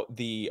about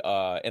the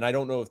and I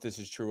don't know if this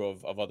is true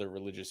of other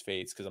religious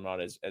faiths because I'm not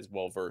as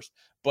well versed,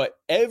 but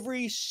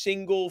every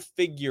single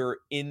figure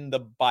in the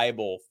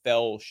Bible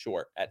fell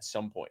short at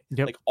some point.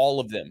 Like all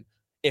of them.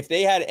 If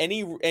they had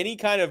any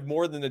kind of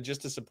more than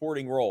just a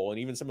supporting role, and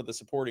even some of the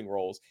supporting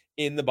roles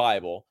in the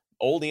Bible,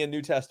 Old and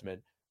New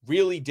Testament,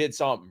 really did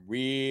something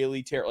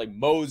really terrible. Like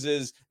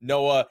Moses,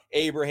 Noah,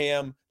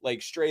 Abraham,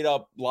 like straight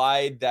up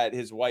lied that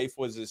his wife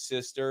was his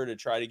sister to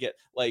try to get,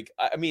 like,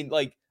 I mean,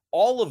 like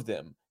all of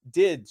them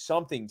did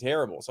something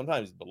terrible,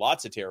 sometimes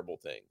lots of terrible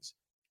things.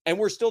 And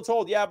we're still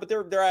told, yeah, but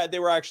they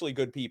were actually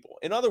good people.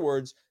 In other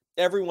words,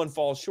 everyone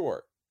falls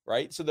short.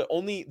 Right. So the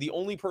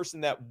only person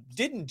that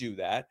didn't do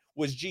that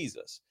was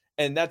Jesus.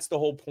 And that's the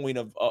whole point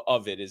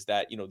of it, is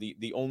that,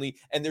 the only,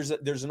 and there's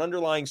an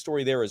underlying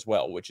story there as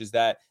well, which is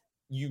that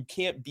you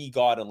can't be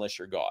God unless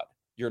you're God.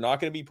 You're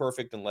not going to be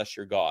perfect unless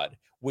you're God,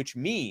 which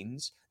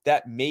means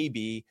that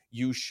maybe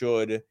you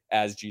should,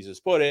 as Jesus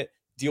put it,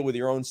 deal with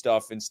your own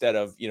stuff instead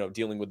of,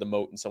 dealing with the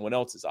mote in someone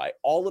else's eye.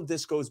 All of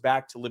this goes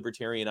back to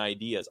libertarian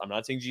ideas. I'm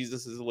not saying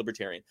Jesus is a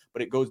libertarian,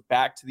 but it goes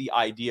back to the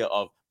idea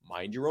of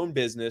mind your own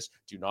business.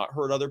 Do not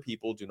hurt other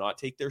people. Do not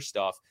take their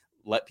stuff.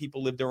 Let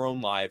people live their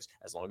own lives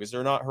as long as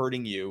they're not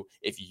hurting you.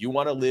 If you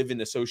want to live in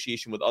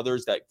association with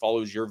others that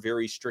follows your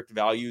very strict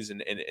values,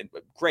 and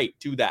great,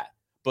 do that.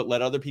 But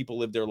let other people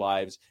live their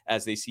lives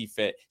as they see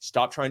fit.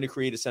 Stop trying to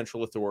create a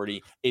central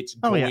authority. It's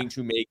going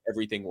to make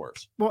everything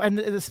worse. Well, and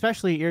it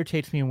especially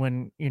irritates me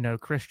when,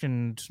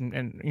 Christians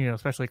and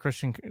especially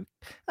Christian,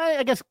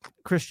 I guess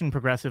Christian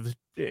progressives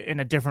in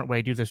a different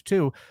way do this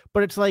too.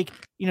 But it's like,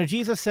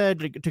 Jesus said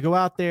to go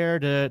out there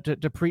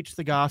to preach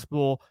the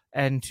gospel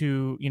and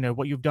to,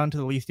 what you've done to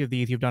the least of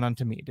these, you've done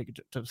unto me,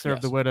 to serve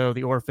the widow,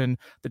 the orphan,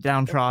 the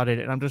downtrodden.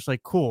 And I'm just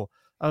like, cool.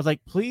 I was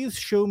like, please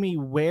show me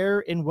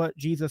where in what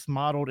Jesus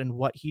modeled and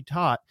what he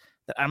taught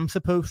that I'm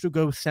supposed to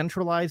go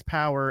centralize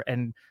power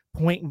and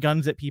point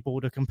guns at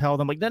people to compel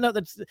them. Like, no,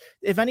 that's,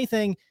 if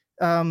anything,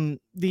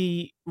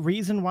 the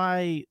reason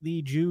why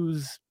the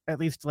Jews, at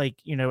least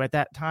at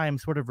that time,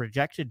 sort of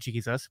rejected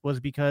Jesus was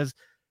because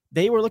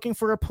they were looking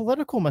for a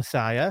political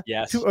Messiah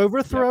to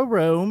overthrow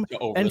Rome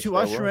and to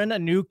usher in a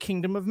new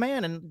kingdom of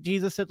man. And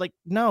Jesus said,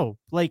 no,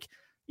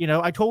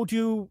 I told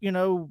you,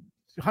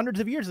 hundreds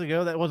of years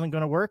ago that wasn't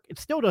going to work. It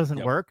still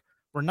doesn't work.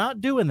 We're not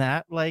doing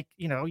that.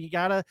 We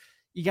gotta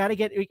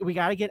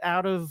get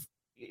out of,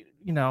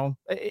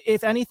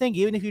 if anything,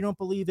 even if you don't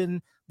believe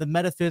in the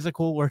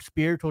metaphysical or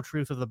spiritual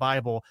truth of the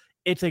Bible,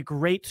 it's a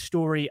great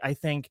story. I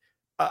think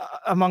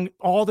among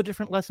all the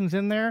different lessons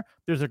in there,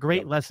 there's a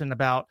great lesson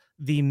about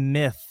the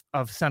myth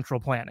of central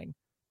planning.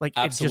 Like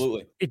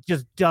Absolutely. it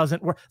just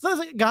doesn't work. So it's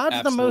like God's the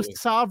Absolutely. most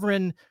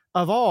sovereign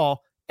of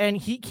all, and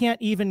he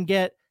can't even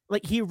get,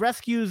 like, he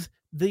rescues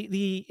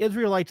the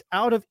Israelites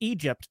out of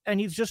Egypt, and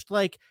he's just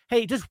like,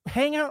 hey, just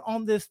hang out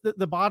on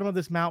the bottom of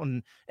this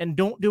mountain and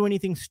don't do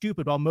anything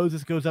stupid while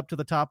Moses goes up to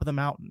the top of the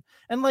mountain.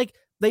 And like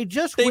they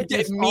witnessed all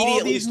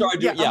immediately these,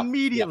 started doing- yeah,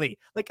 immediately.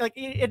 Like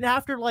and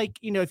after, like,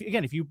 you know,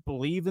 if you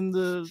believe in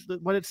the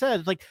what it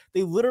says, like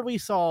they literally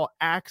saw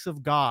acts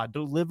of God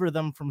deliver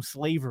them from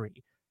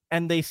slavery,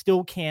 and they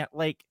still can't,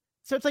 like,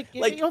 so it's like,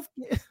 Like, you know,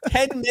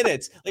 10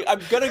 minutes. Like, I'm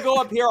going to go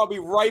up here. I'll be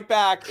right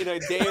back in a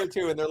day or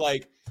two. And they're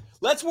like,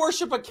 let's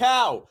worship a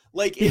cow.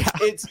 Like,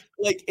 it's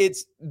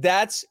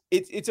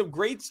a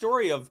great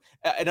story of,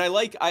 and I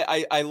liked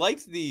I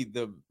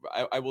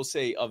will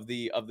say of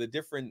the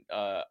different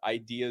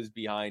ideas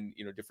behind,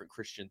 you know, different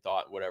Christian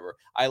thought, whatever.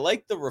 I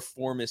like the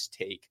reformist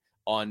take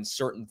on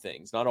certain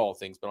things, not all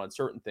things, but on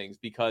certain things,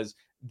 because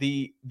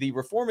the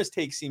reformist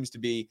take seems to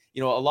be,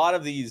 you know, a lot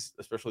of these,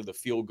 especially the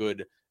feel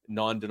good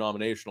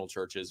non-denominational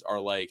churches, are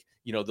like,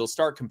 you know, they'll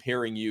start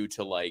comparing you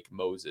to like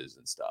Moses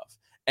and stuff.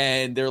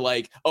 And they're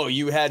like, oh,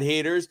 you had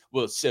haters?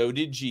 Well, so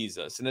did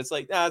Jesus. And it's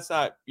like, nah, it's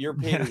not your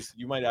haters.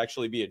 You might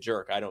actually be a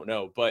jerk. I don't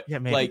know. But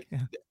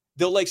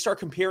they'll like start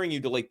comparing you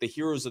to like the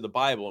heroes of the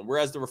Bible. And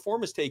whereas the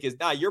reformist take is,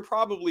 nah, you're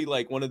probably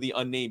like one of the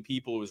unnamed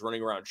people who was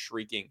running around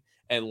shrieking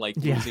and like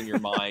losing your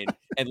mind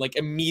and like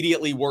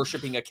immediately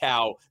worshiping a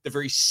cow the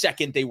very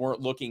second they weren't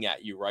looking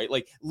at you, right?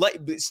 Like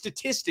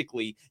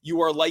statistically,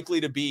 you are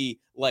likely to be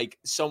like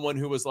someone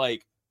who was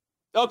like,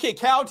 okay,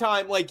 cow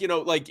time, like, you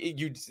know,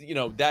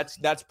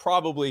 that's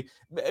probably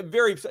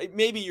very,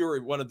 maybe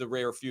you're one of the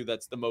rare few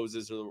that's the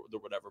Moses or the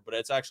whatever, but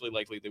it's actually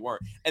likely they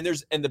weren't. And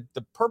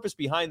the purpose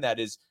behind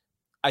that is,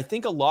 I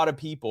think a lot of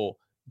people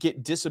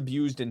get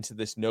disabused into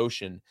this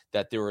notion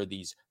that there are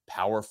these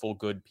powerful,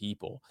 good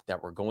people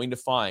that we're going to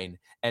find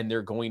and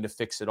they're going to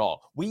fix it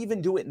all. We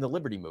even do it in the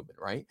liberty movement,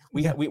 right?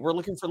 We're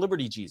looking for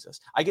liberty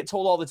Jesus. I get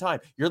told all the time,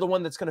 you're the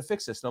one that's going to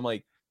fix this. And I'm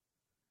like,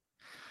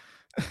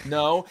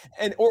 no.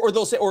 And or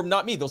they'll say, or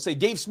not me, they'll say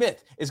Dave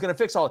Smith is going to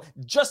fix all.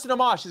 Justin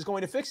Amash is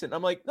going to fix it. And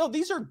I'm like, no,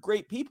 these are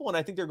great people and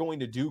I think they're going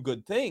to do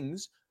good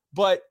things,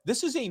 but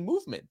this is a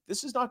movement.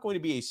 This is not going to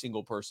be a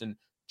single person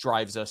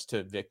drives us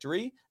to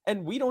victory.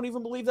 And we don't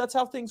even believe that's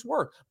how things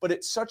work. But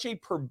it's such a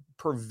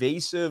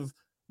pervasive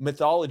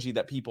mythology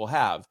that people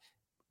have,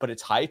 but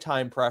it's high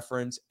time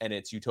preference and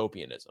it's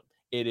utopianism.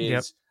 It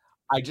is,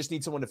 I just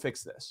need someone to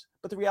fix this.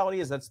 But the reality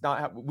is that's not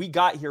how we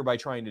got here, by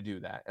trying to do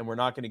that. And we're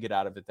not going to get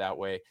out of it that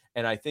way.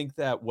 And I think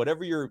that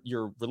whatever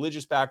your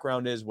religious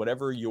background is,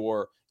 whatever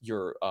your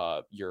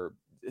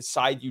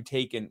side you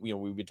take, and, you know,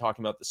 we've been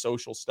talking about the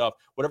social stuff,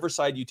 whatever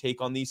side you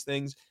take on these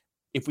things,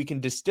 if we can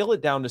distill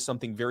it down to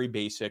something very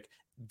basic,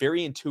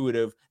 very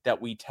intuitive,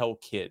 that we tell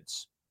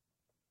kids,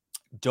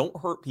 don't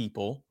hurt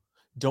people,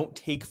 don't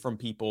take from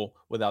people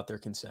without their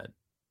consent.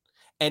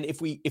 And if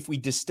we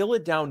distill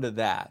it down to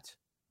that,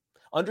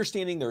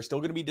 understanding there are still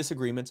going to be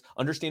disagreements,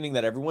 understanding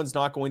that everyone's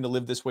not going to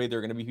live this way, there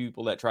are going to be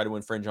people that try to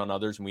infringe on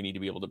others, and we need to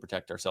be able to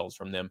protect ourselves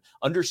from them,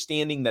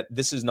 understanding that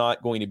this is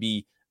not going to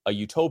be a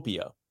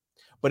utopia.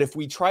 But if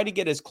we try to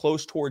get as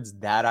close towards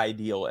that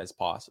ideal as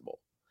possible,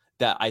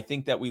 that I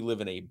think that we live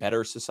in a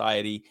better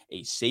society,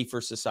 a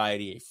safer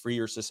society, a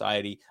freer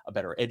society, a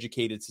better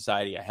educated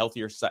society, a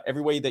healthier society.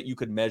 Every way that you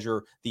could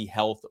measure the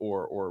health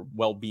or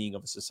well-being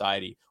of a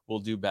society will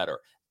do better.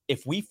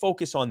 If we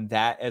focus on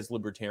that as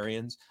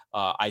libertarians,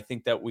 I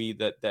think that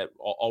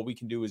all we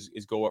can do is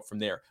go up from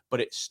there.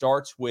 But it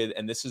starts with,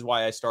 and this is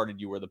why I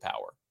started You Are the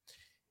Power.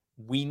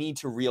 We need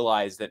to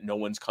realize that no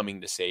one's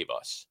coming to save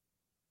us,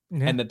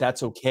 and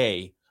that's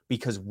okay,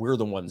 because we're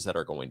the ones that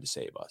are going to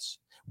save us.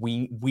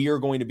 We are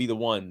going to be the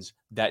ones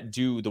that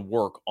do the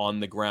work on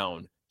the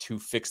ground to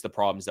fix the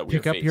problems that we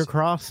pick up your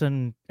cross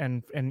and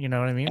you know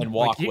what I mean, and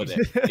walk with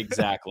it.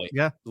 Exactly.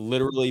 Yeah.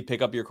 Literally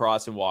pick up your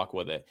cross and walk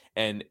with it,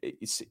 and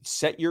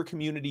set your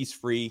communities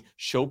free.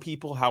 Show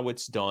people how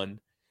it's done.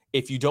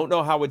 If you don't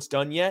know how it's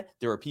done yet,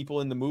 there are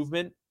people in the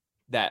movement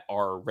that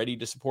are ready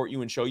to support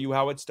you and show you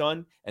how it's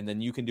done, and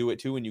then you can do it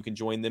too, and you can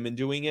join them in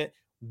doing it.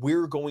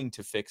 We're going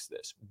to fix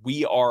this.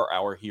 We are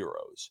our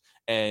heroes.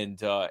 And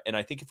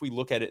I think if we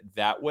look at it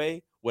that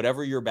way,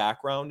 whatever your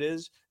background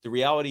is, the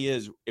reality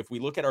is, if we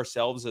look at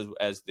ourselves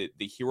as the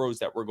heroes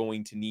that we're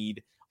going to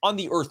need on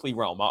the earthly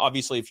realm,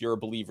 obviously, if you're a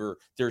believer,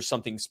 there's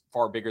something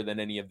far bigger than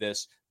any of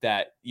this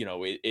that, you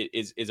know, it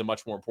is a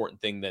much more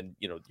important thing than,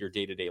 you know, your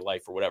day-to-day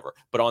life or whatever.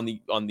 But on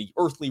the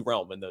earthly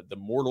realm and the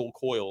mortal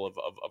coil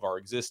of our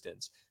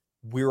existence,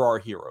 we're our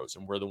heroes,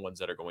 and we're the ones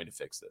that are going to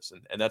fix this.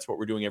 And that's what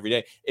we're doing every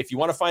day. If you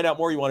want to find out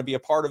more, you want to be a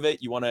part of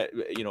it, you want to,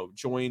 you know,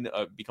 join,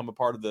 become a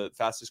part of the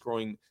fastest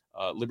growing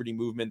liberty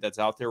movement that's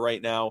out there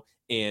right now,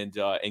 and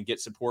get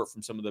support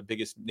from some of the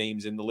biggest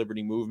names in the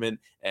liberty movement,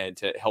 and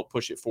to help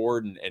push it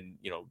forward and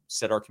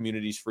set our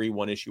communities free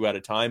one issue at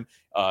a time.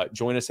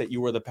 Join us at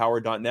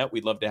youarethepower.net.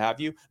 We'd love to have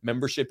you.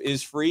 Membership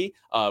is free.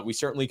 We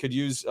certainly could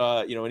use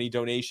any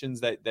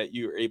donations that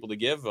you're able to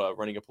give.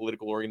 Running a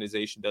political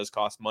organization does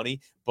cost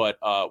money, but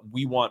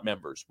we want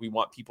members. We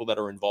want people that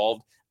are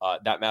involved.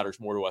 That matters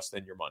more to us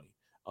than your money.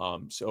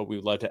 So we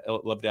would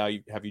love to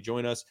have you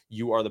join us.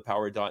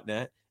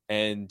 youarethepower.net.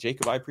 And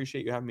Jacob, I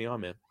appreciate you having me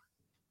on, man.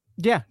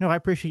 Yeah, no, I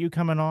appreciate you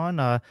coming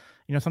on.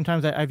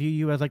 Sometimes I view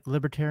you as like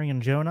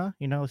libertarian Jonah.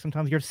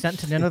 Sometimes you're sent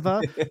to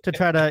Nineveh to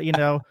try to,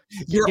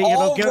 you're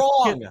all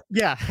wrong.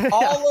 Yeah,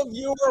 all of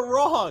you are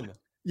wrong.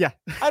 Yeah,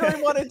 I don't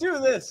even want to do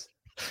this.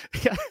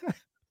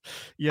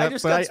 Yeah, I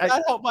just got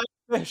spat out by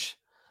fish.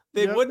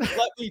 They wouldn't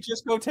let me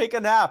just go take a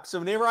nap.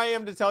 So here I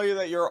am to tell you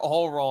that you're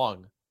all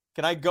wrong.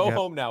 Can I go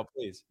home now,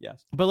 please?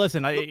 Yes. But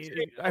listen, I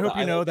hope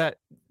you know that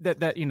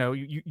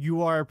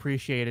you are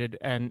appreciated,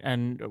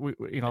 and we,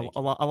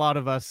 a lot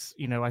of us,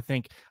 I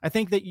think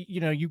that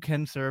you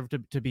can serve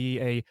to be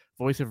a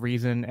voice of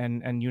reason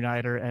and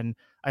uniter, and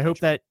I hope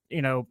that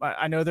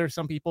I know there's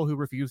some people who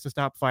refuse to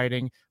stop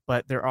fighting,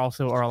 but there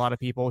also are a lot of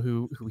people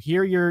who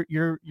hear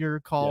your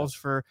calls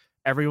for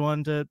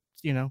everyone to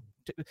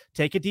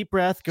take a deep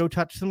breath, go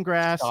touch some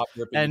grass, stop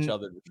ripping each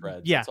other to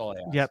shreds. Yeah. That's all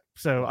I ask. Yep.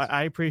 So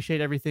I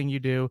appreciate everything you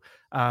do.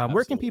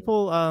 Where can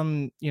people,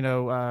 You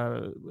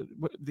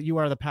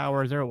Are the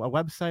Power? Is there a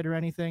website or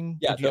anything?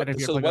 Yeah. So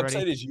the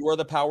website is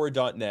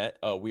youarethepower.net.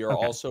 We are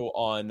also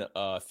on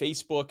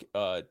Facebook,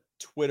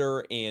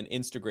 Twitter, and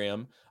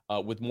Instagram,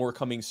 with more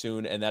coming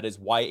soon, and that is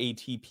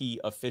YATP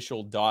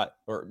official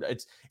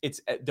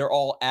they're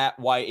all at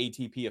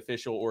YATP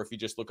official, or if you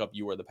just look up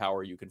You Are the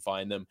Power, you can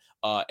find them.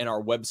 And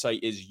our website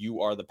is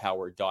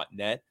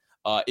youarethepower.net.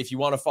 If you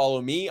want to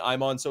follow me,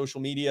 I'm on social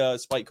media,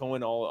 Spike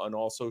Cohen, on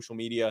all social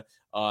media,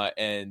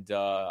 and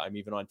I'm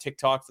even on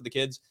TikTok for the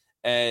kids.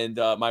 And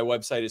my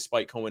website is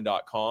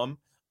spikecohen.com.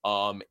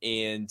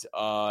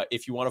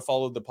 If you want to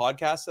follow the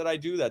podcast that I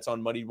do, that's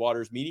on Muddied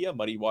Waters Media,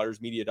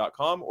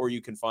 muddiedwatersmedia.com, or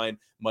you can find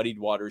Muddied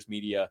Waters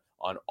Media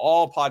on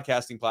all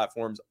podcasting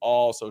platforms,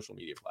 all social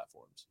media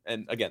platforms.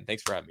 And again,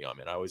 thanks for having me on,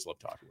 man. I always love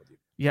talking with you.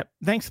 Yep.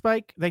 Thanks,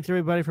 Spike. Thanks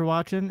everybody for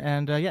watching.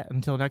 And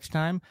until next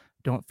time,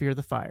 don't fear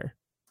the fire.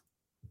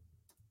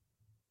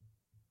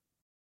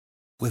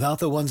 Without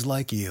the ones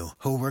like you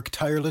who work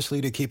tirelessly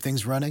to keep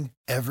things running,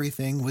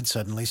 everything would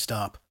suddenly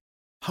stop.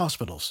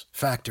 Hospitals,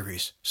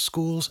 factories,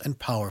 schools, and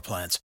power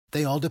plants,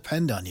 they all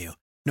depend on you.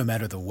 No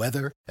matter the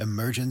weather,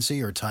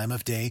 emergency, or time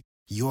of day,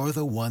 you're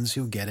the ones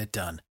who get it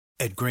done.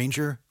 At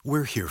Grainger,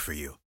 we're here for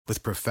you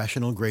with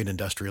professional-grade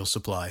industrial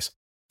supplies.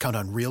 Count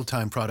on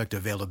real-time product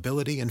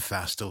availability and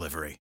fast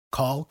delivery.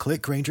 Call,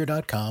 click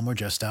Grainger.com, or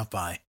just stop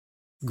by.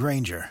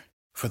 Grainger,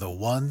 for the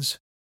ones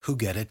who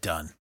get it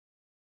done.